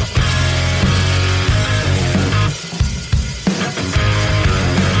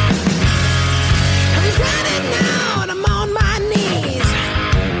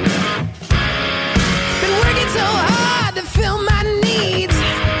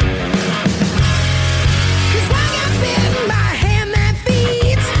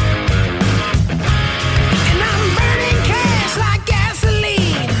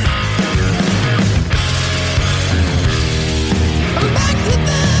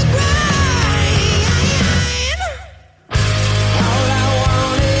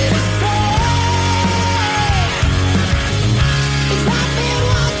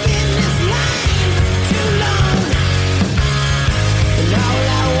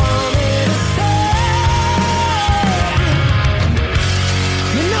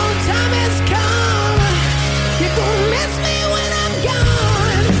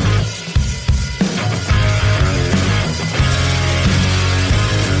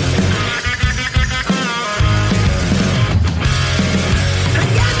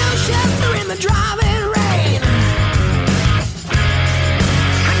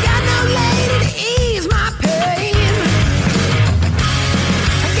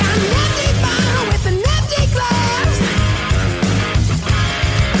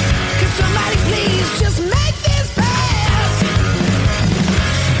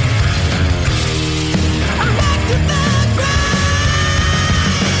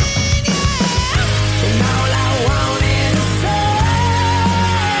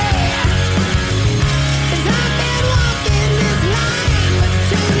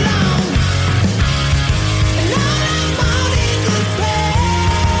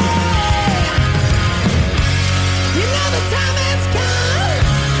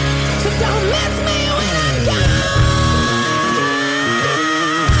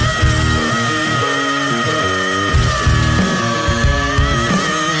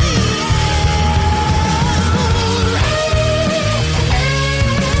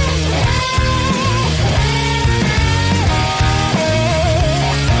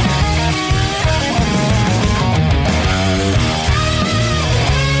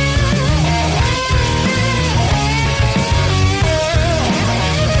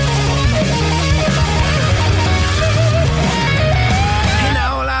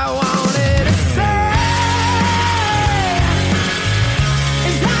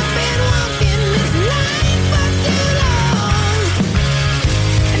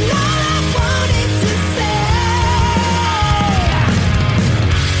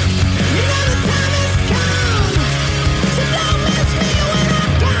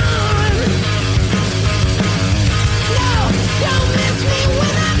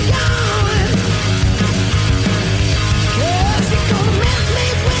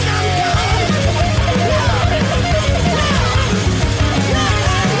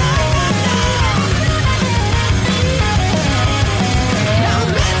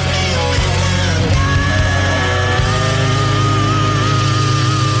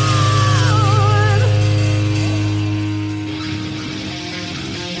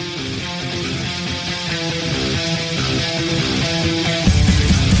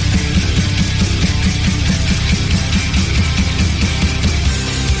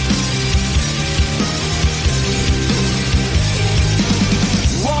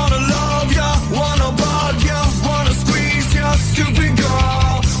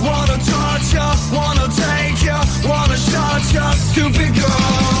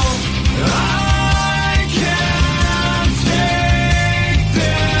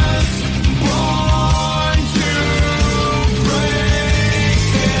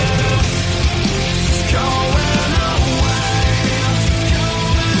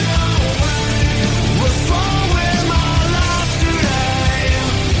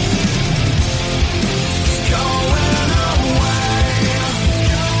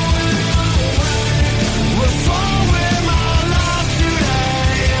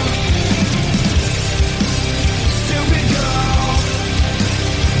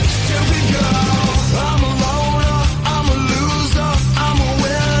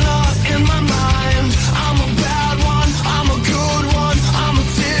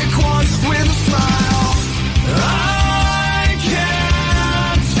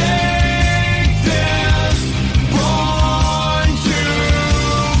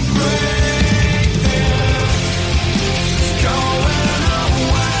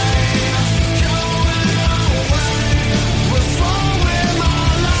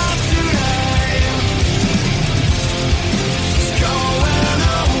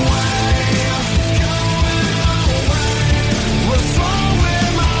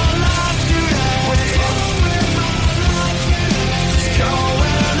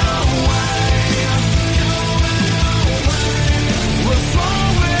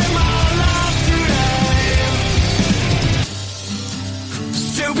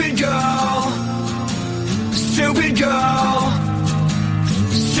 Stupid girl. Stupid girl.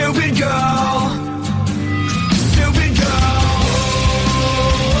 Stupid girl. Stupid girl.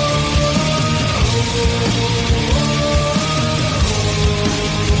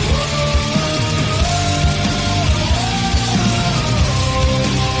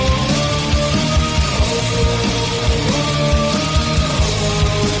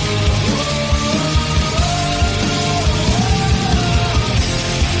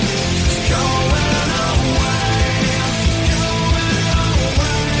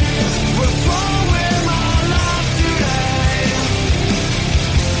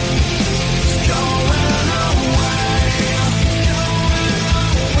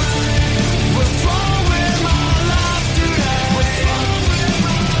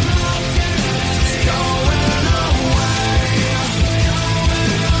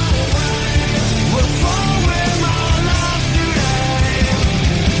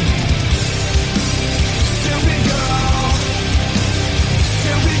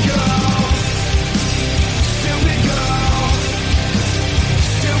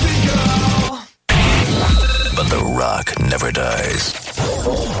 But the rock never dies.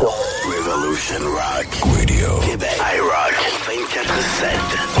 Revolution Rock Radio. Québec. IROCK 247.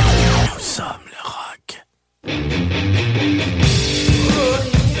 Nous sommes le rock.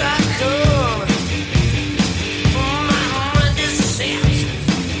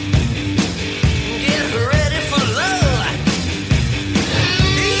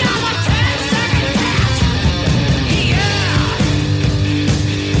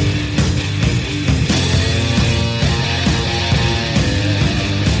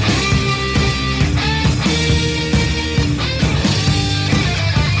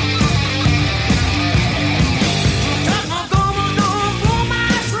 Don't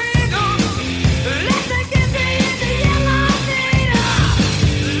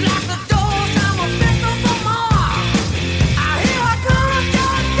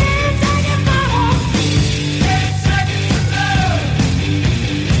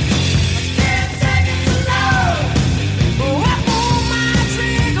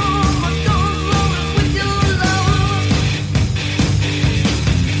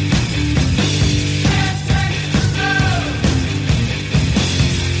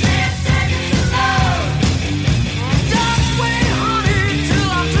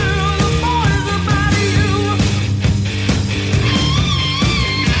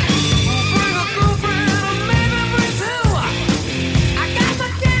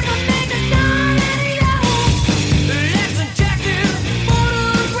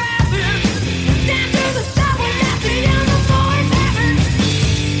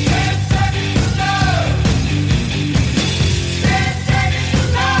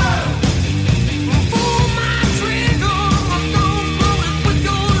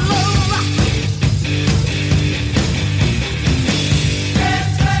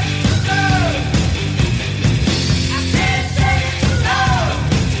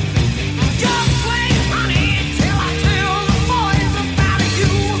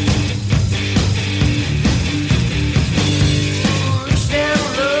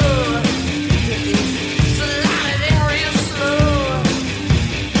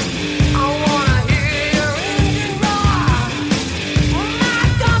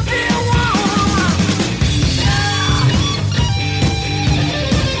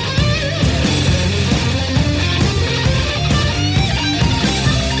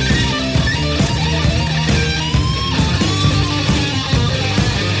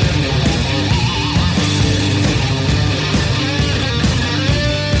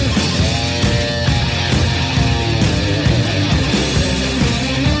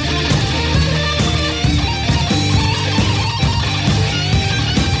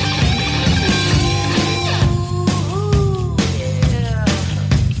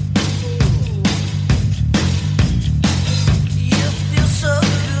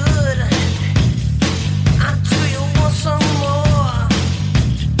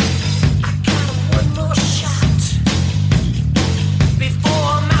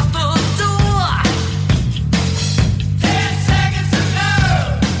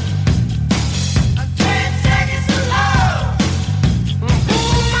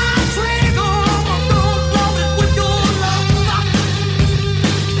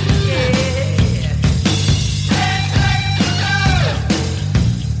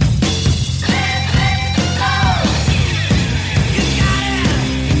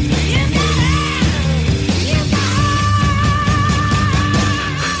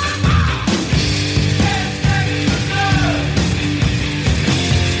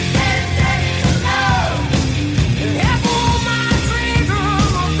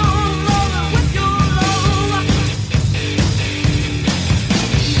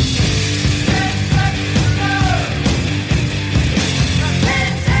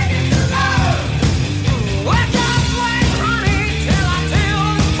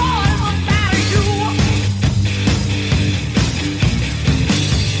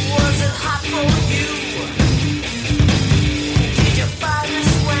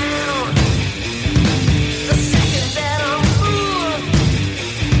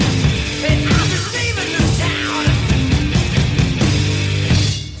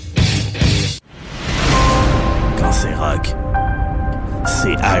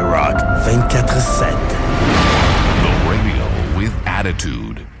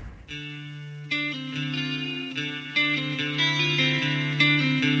attitude.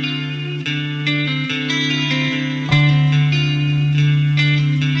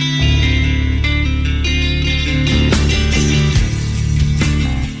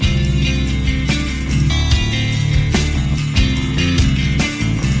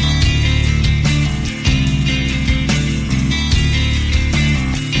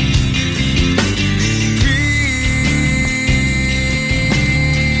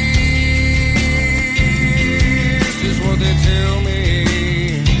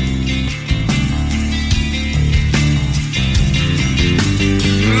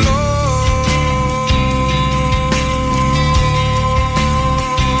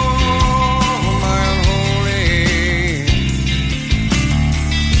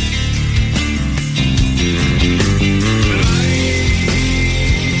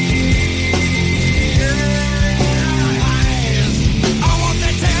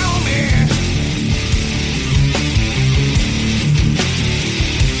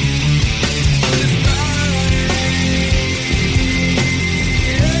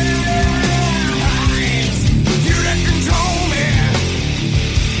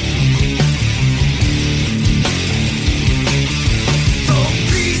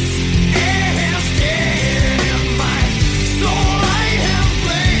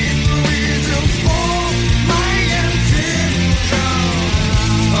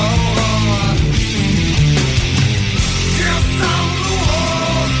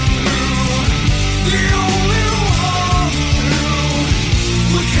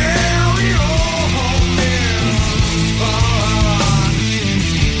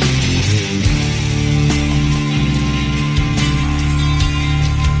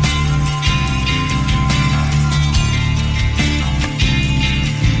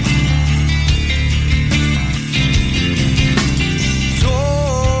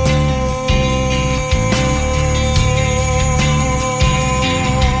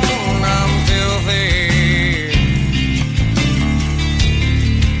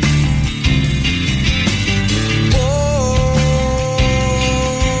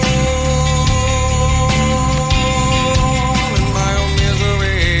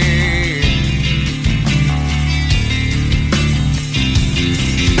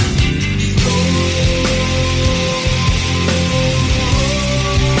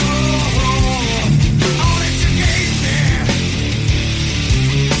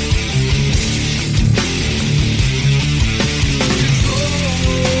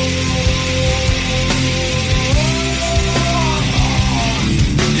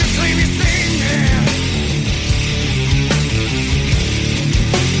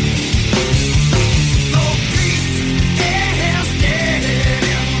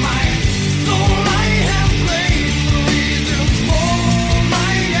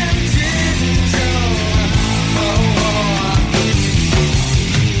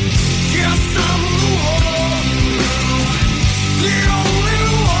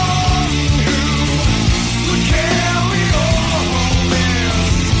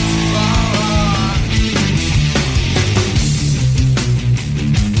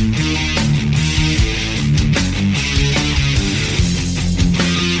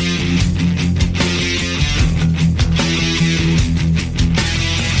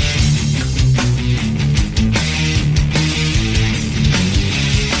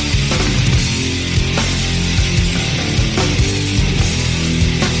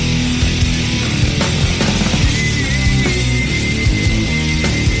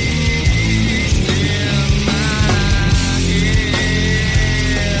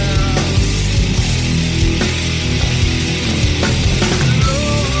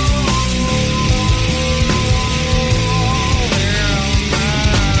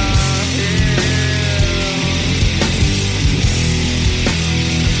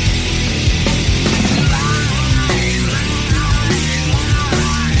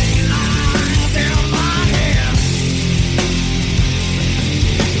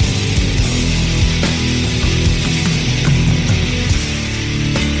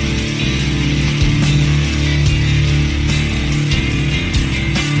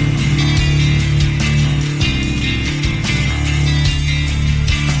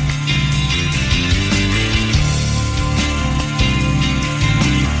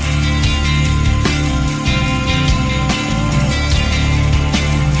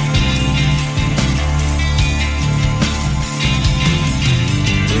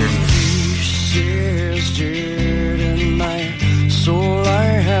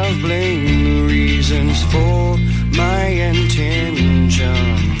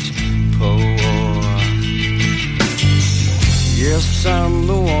 Guess I'm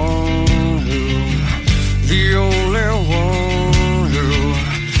the one the only one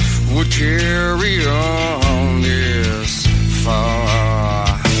who would carry on this far.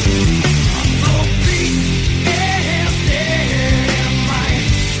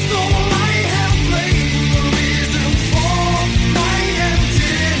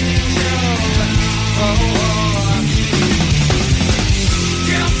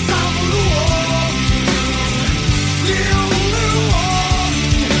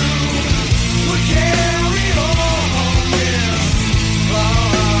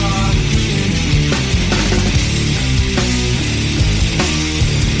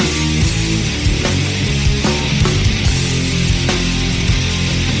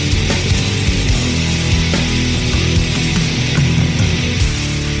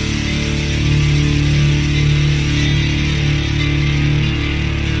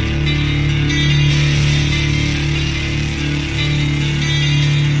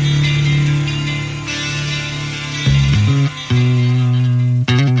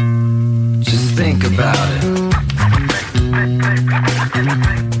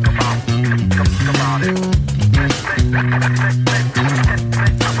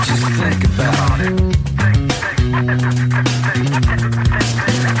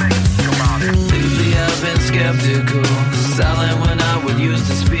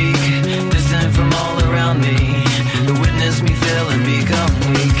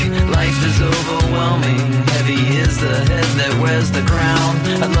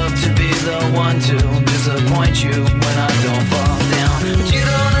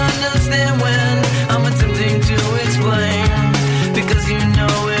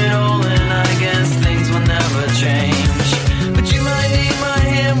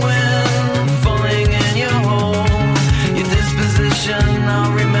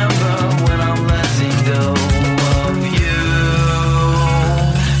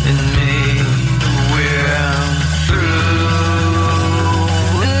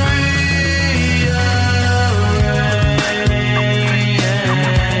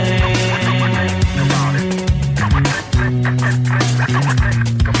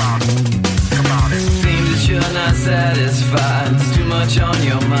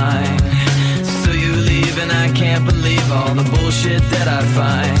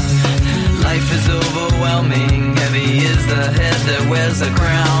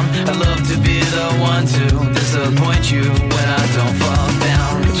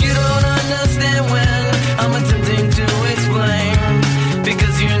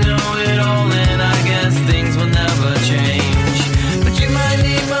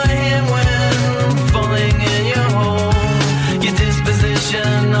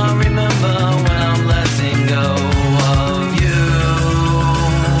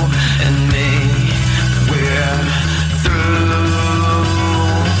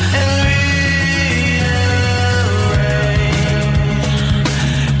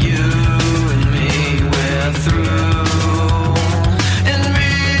 You and me.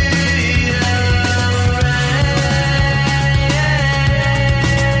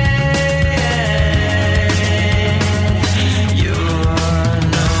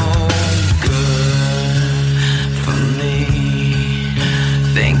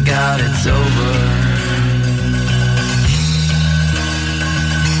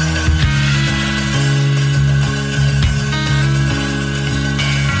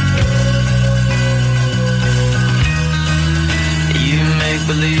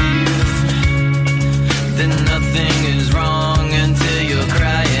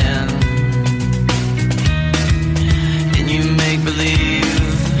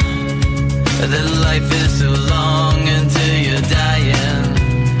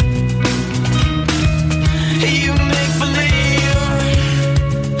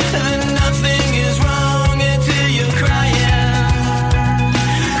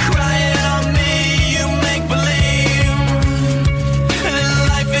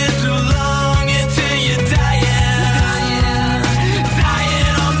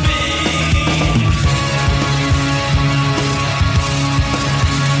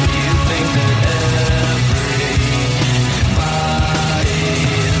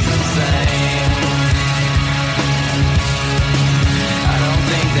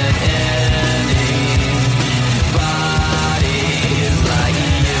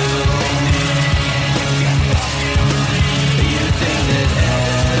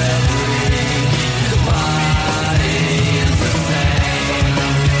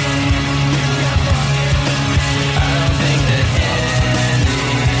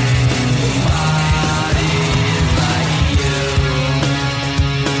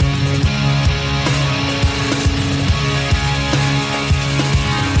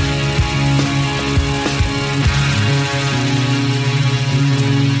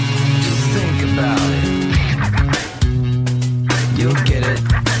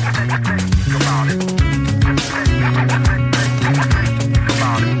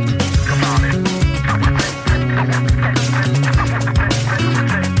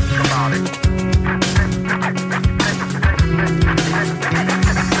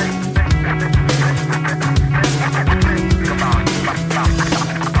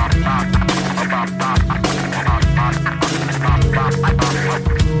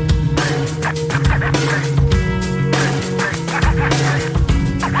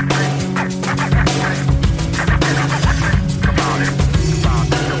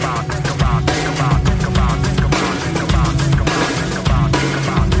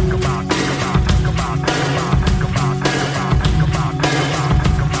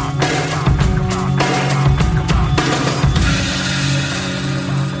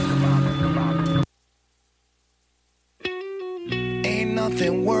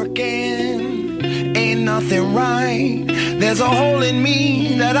 nothing working, ain't nothing right. There's a hole in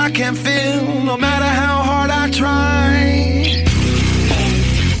me that I can't fill, no matter how hard I try.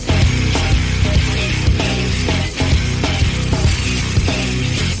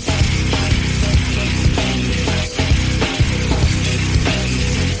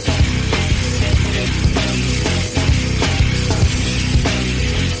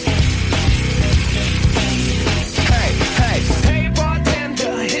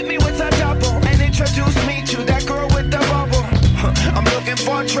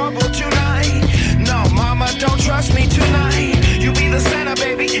 For trouble tonight. No, mama, don't trust me tonight. You be the center,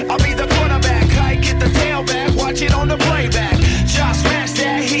 baby, I'll be the quarterback. I get the tailback, watch it on the playback. Just smash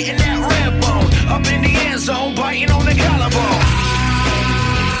that, hitting that red bone. Up in the end zone, biting on the collarbone.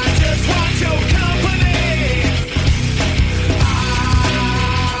 I just want your company.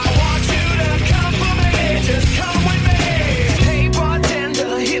 I want you to come for me. Just come with me. Hey,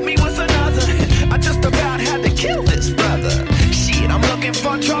 bartender, hit me with another. I just about had to kill this brother. I'm looking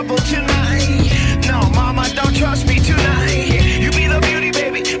for trouble tonight. No, mama, don't trust me tonight. You be the beauty,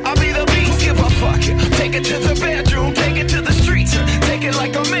 baby, I'll be the beast. Give a fuck. Take it to the bedroom, take it to the streets. Take it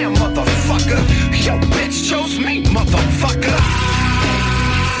like a man, motherfucker. Yo, bitch chose me, motherfucker.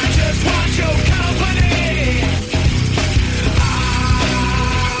 I just want your company.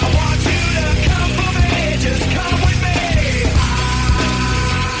 I want you to come for me. Just come with me.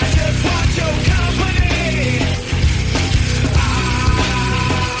 I just want your company.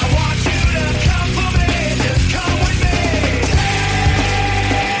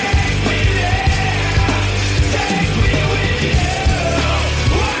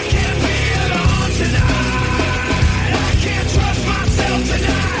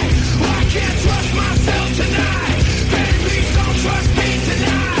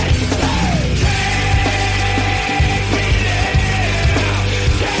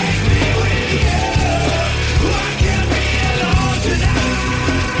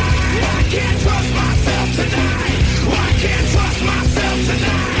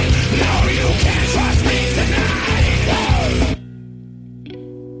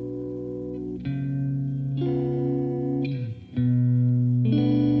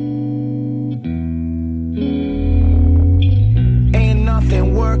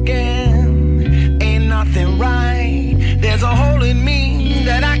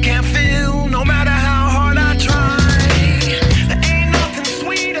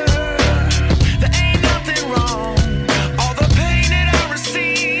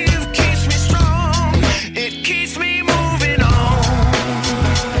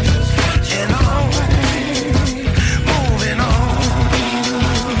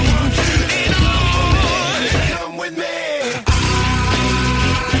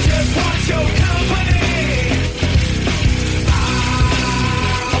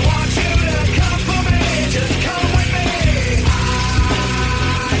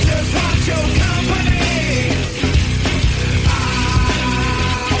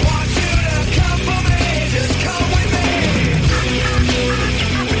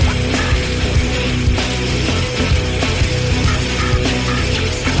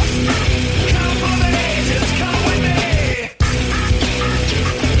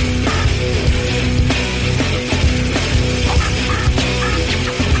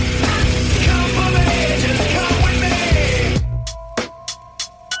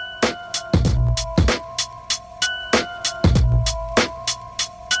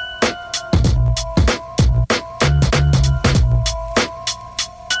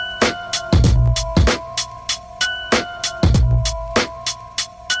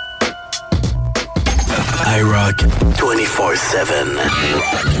 IROCK 247.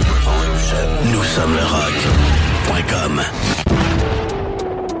 Nous sommes le rock.com.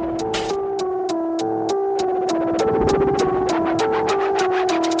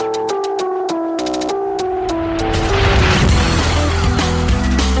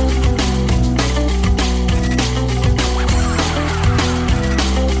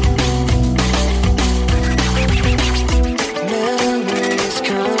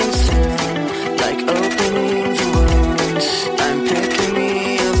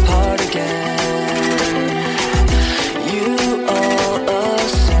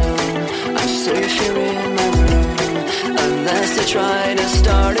 Try to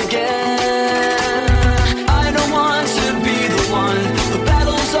start again. I don't want to be the one the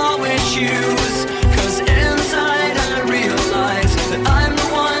battles always choose, 'cause inside I realize that I'm the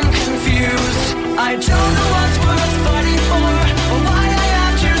one confused. I don't know what's worth fighting for, or why I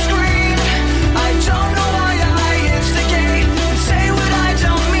have to scream. I don't know why I instigate and say what I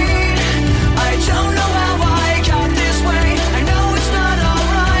don't mean. I don't know how I got this way. I know it's not all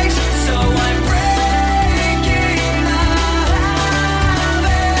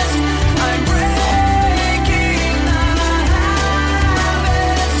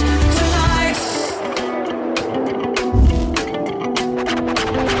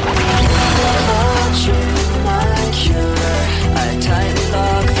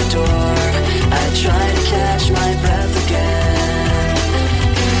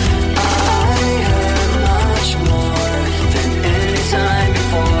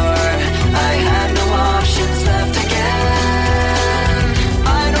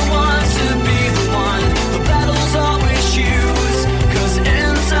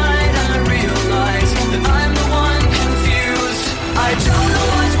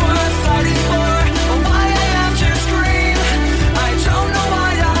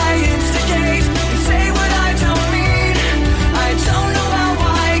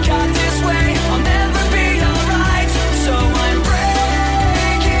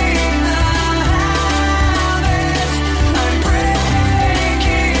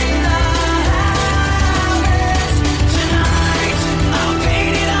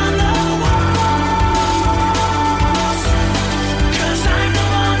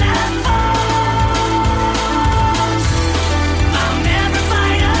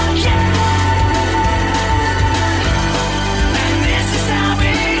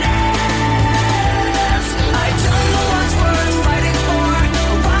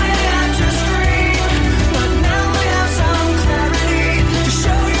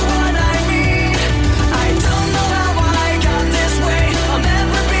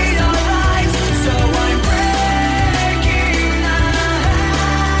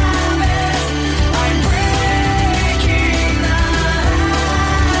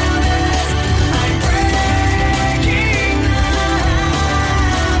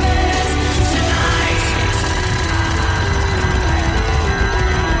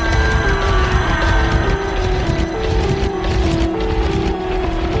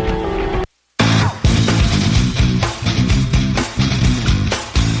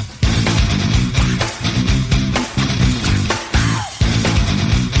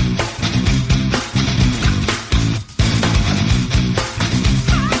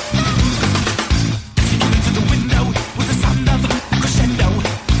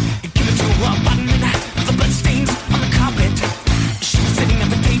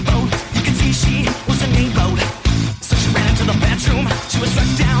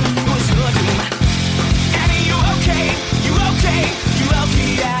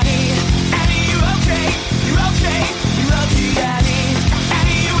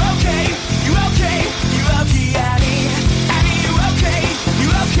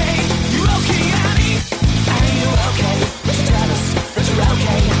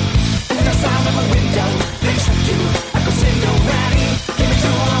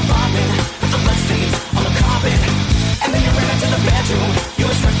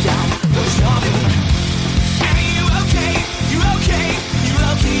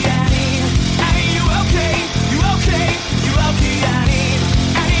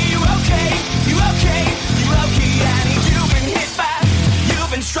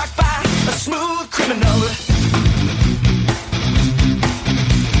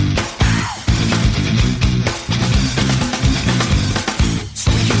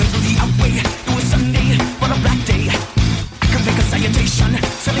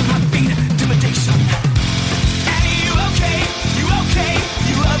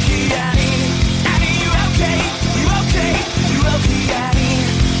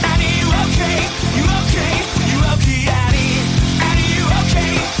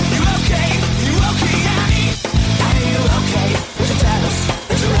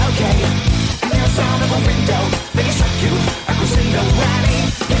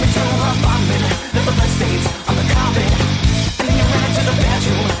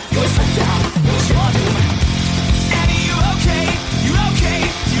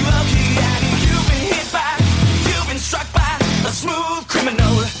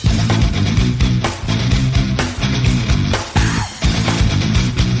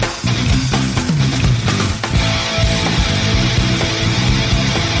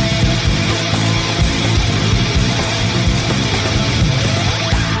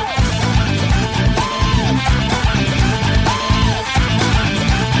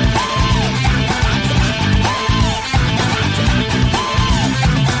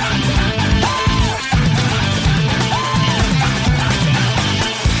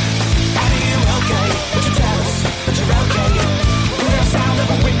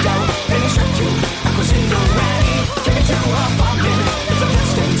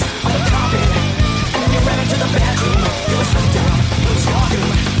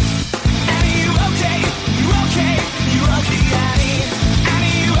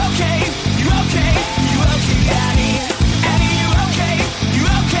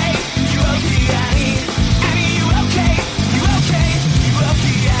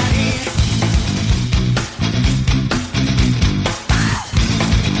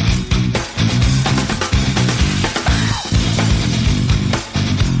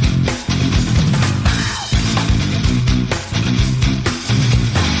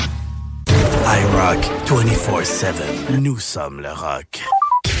IROCK247. Nous sommes le rock.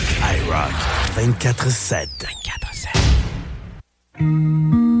 IROCK 247. 247.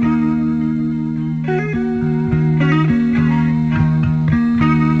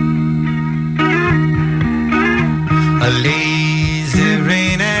 A lazy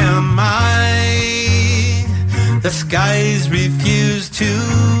rain am I. The skies refuse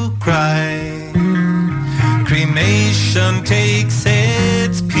to cry. Cremation takes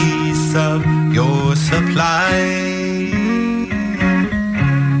its piece of your supply.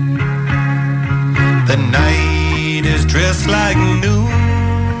 The night is dressed like noon.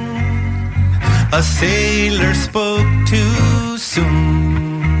 A sailor spoke too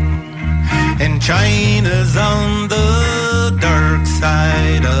soon. And China's on the dark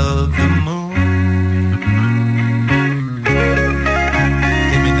side of the moon.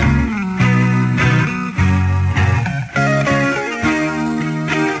 Give me that.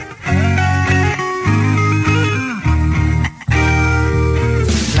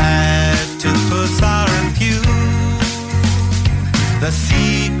 Platypus are few. The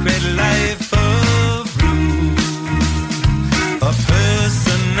secret life of Rue. A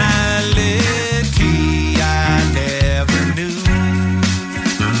personality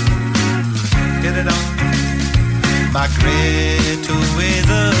migrate to ways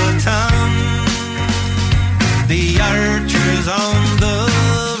of town. The archers on the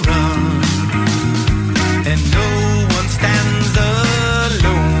run, and no one stands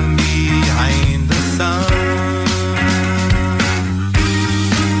alone behind the sun.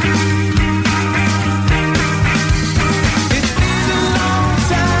 It's been a long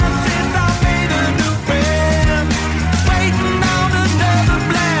time since I made a new friend, waiting on another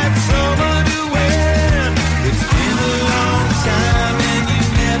black summer to end. It's been a long time and you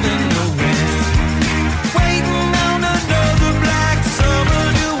never know when, waiting on another black summer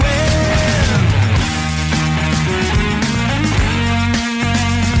to end.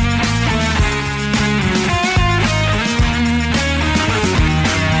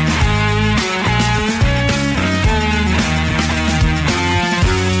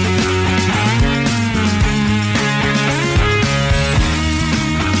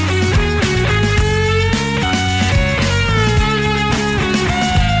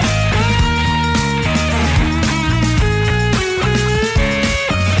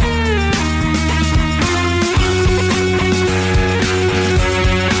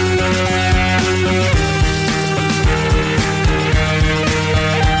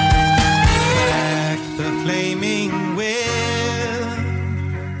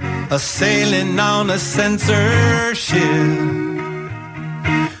 A sailing on a censorship,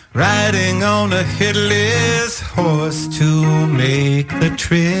 riding on a headless horse to make the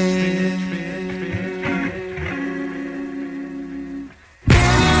trip.